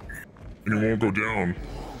 and it won't go down.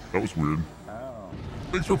 That was weird. Oh.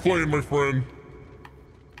 Thanks for playing, my friend.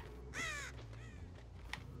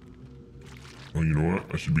 Oh, you know what?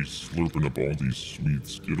 I should be slurping up all these sweet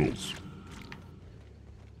Skittles.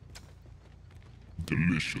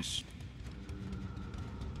 Delicious.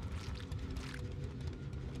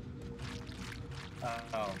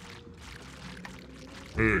 Oh.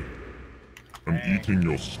 Hey, I'm eating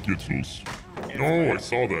your Skittles. No, I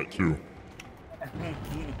saw that too.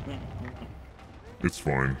 It's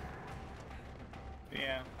fine.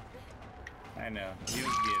 Yeah. I know. You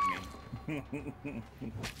get me.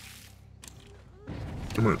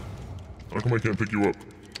 Come here. How come I can't pick you up?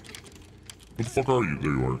 What the fuck are you?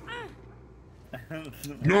 There you are.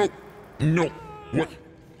 No! No! What?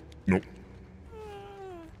 Nope.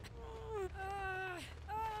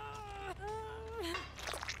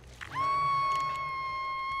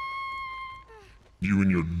 You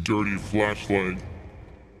and your dirty flashlight.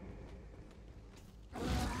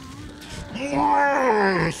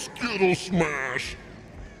 Skittle smash!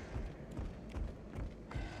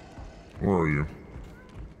 Where are you?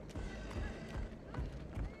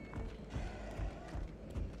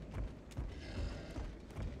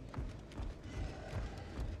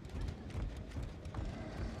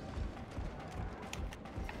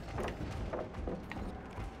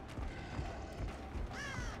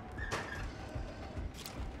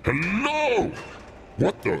 Hello!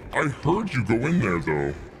 What the? I heard you go in there,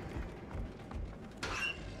 though.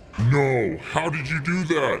 No, how did you do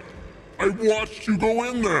that? I watched you go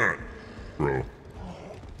in that! Bro.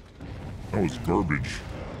 That was garbage.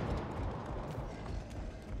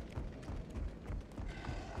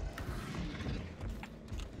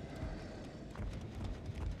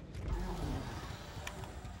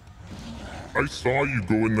 I saw you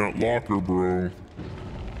go in that locker, bro.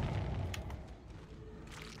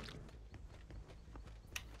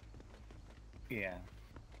 Yeah.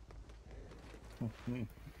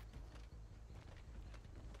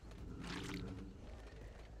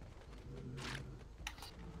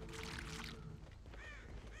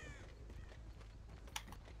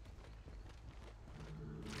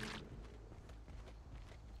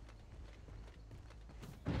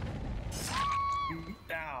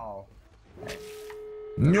 Ow.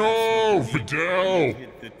 No, Videl!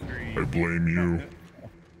 Hit the tree. I blame you.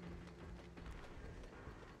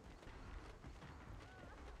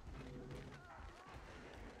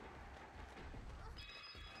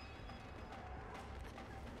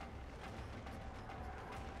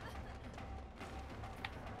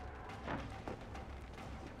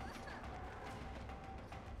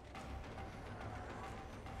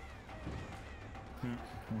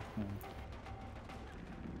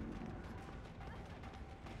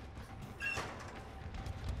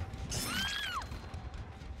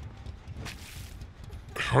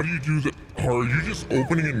 How do you do that? Are you just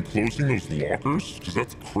opening and closing those lockers? Because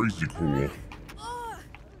that's crazy cool. I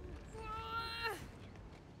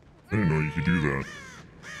didn't know you could do that.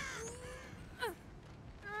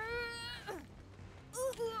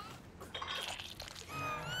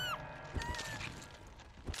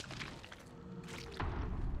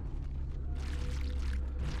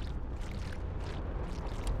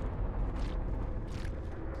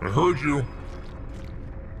 I heard you.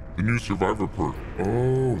 The new survivor perk.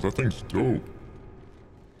 Oh, that thing's dope.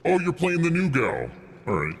 Oh, you're playing the new gal.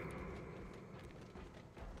 Alright.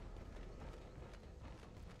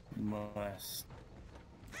 Must.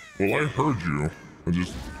 Well, I heard you. I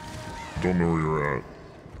just don't know where you're at.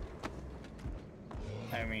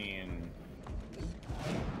 I mean,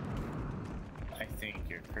 I think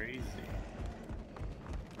you're crazy.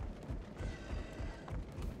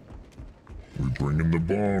 We're bringing the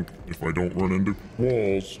bonk if I don't run into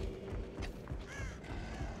walls.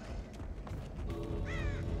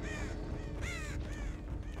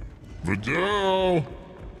 Videl!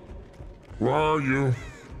 Where are you?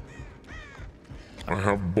 I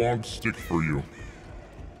have bonk stick for you.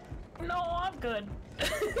 No! good.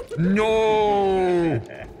 No!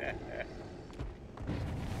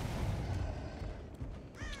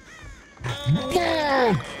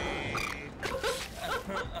 Bonk!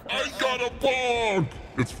 I got a bonk!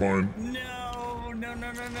 It's fine. No, no,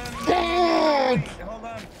 no, no, no, no. Bonk! Hold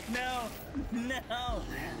on. No, no.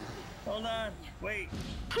 Hold on. Wait.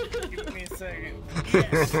 Give me a second.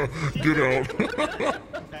 Yes. Get out.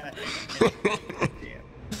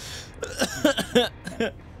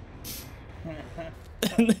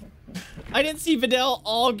 I didn't see Videl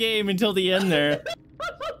all game until the end there.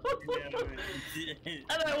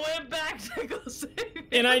 And I went back to go save him.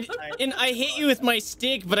 And I hit you with my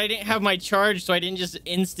stick, but I didn't have my charge, so I didn't just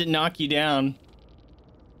instant knock you down.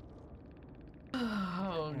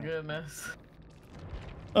 Oh goodness.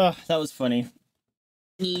 Oh, that was funny.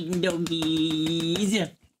 Doggies. All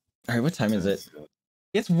right, what time is it?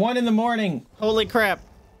 It's 1 in the morning. Holy crap.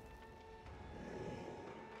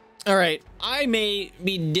 All right, I may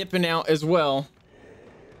be dipping out as well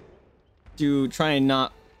to try and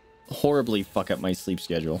not horribly fuck up my sleep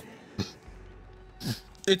schedule.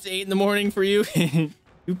 It's 8 in the morning for you.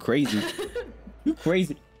 You crazy. You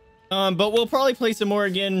crazy. But we'll probably play some more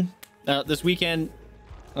again this weekend.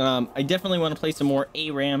 I definitely want to play some more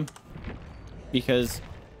ARAM because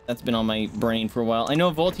that's been on my brain for a while. I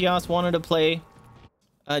know Voltios wanted to play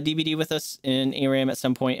DBD with us in ARAM at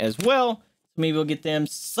some point as well. Maybe we'll get them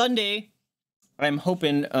Sunday. I'm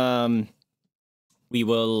hoping we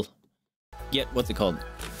will get, what's it called?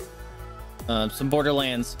 Some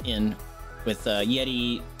Borderlands in with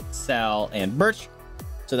Yeti, Sal, and Birch.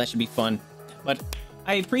 So that should be fun. But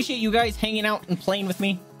I appreciate you guys hanging out and playing with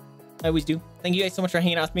me. I always do. Thank you guys so much for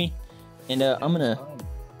hanging out with me. And I'm gonna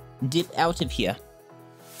dip out of here.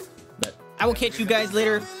 But I will catch you guys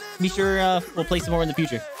later. Be sure we'll play some more in the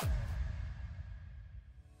future.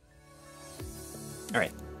 All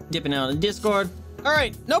right, dipping out of the Discord. All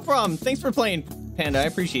right, no problem. Thanks for playing, Panda. I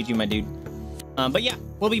appreciate you, my dude. But yeah,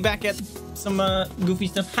 we'll be back at some goofy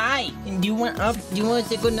stuff. Hi, do you want to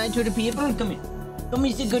say good night to the people? Come here. Come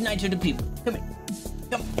here, say good night to the people. Come here.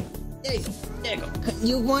 Come. There you go. There you go.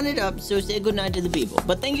 You want it up, so say good night to the people.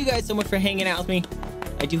 But thank you guys so much for hanging out with me.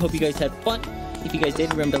 I do hope you guys had fun. If you guys did,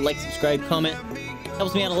 remember to like, subscribe, comment.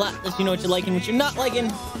 Helps me out a lot. Lets me know what you're liking, what you're not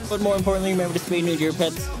liking. But more importantly, remember to spay new to your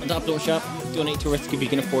pets. On top, don't shop. Donate to a rescue if you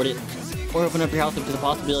can afford it. Or open up your house up to the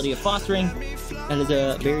possibility of fostering. That is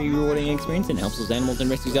a very rewarding experience and helps those animals and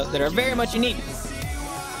rescues out that are very much in need.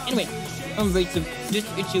 Anyway, I'm Vaesive. Just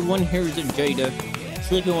itchy one here is a Jada.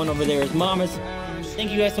 Sleepy one over there is Mama's.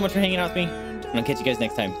 Thank you guys so much for hanging out with me. And I'll catch you guys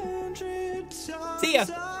next time. See ya!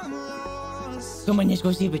 Come on, let's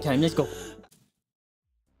go sleep time. Let's go.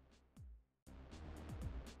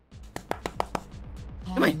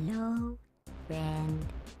 Come on. Hello, friend.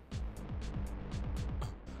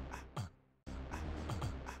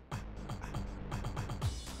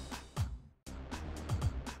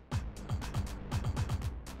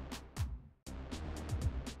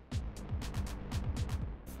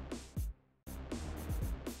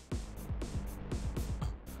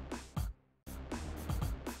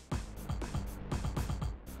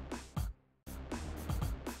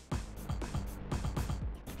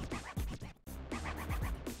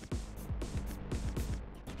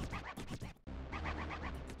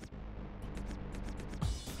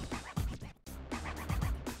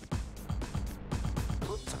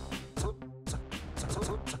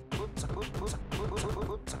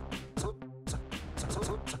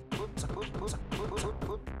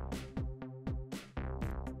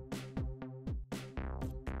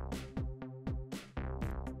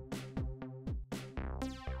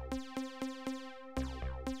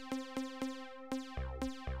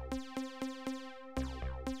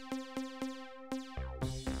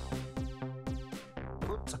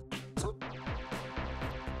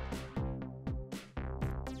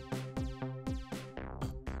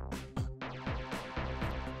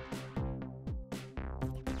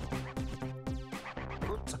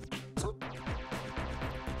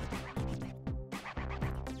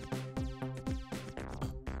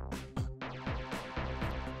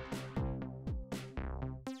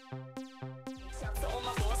 So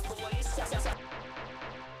my boss boy,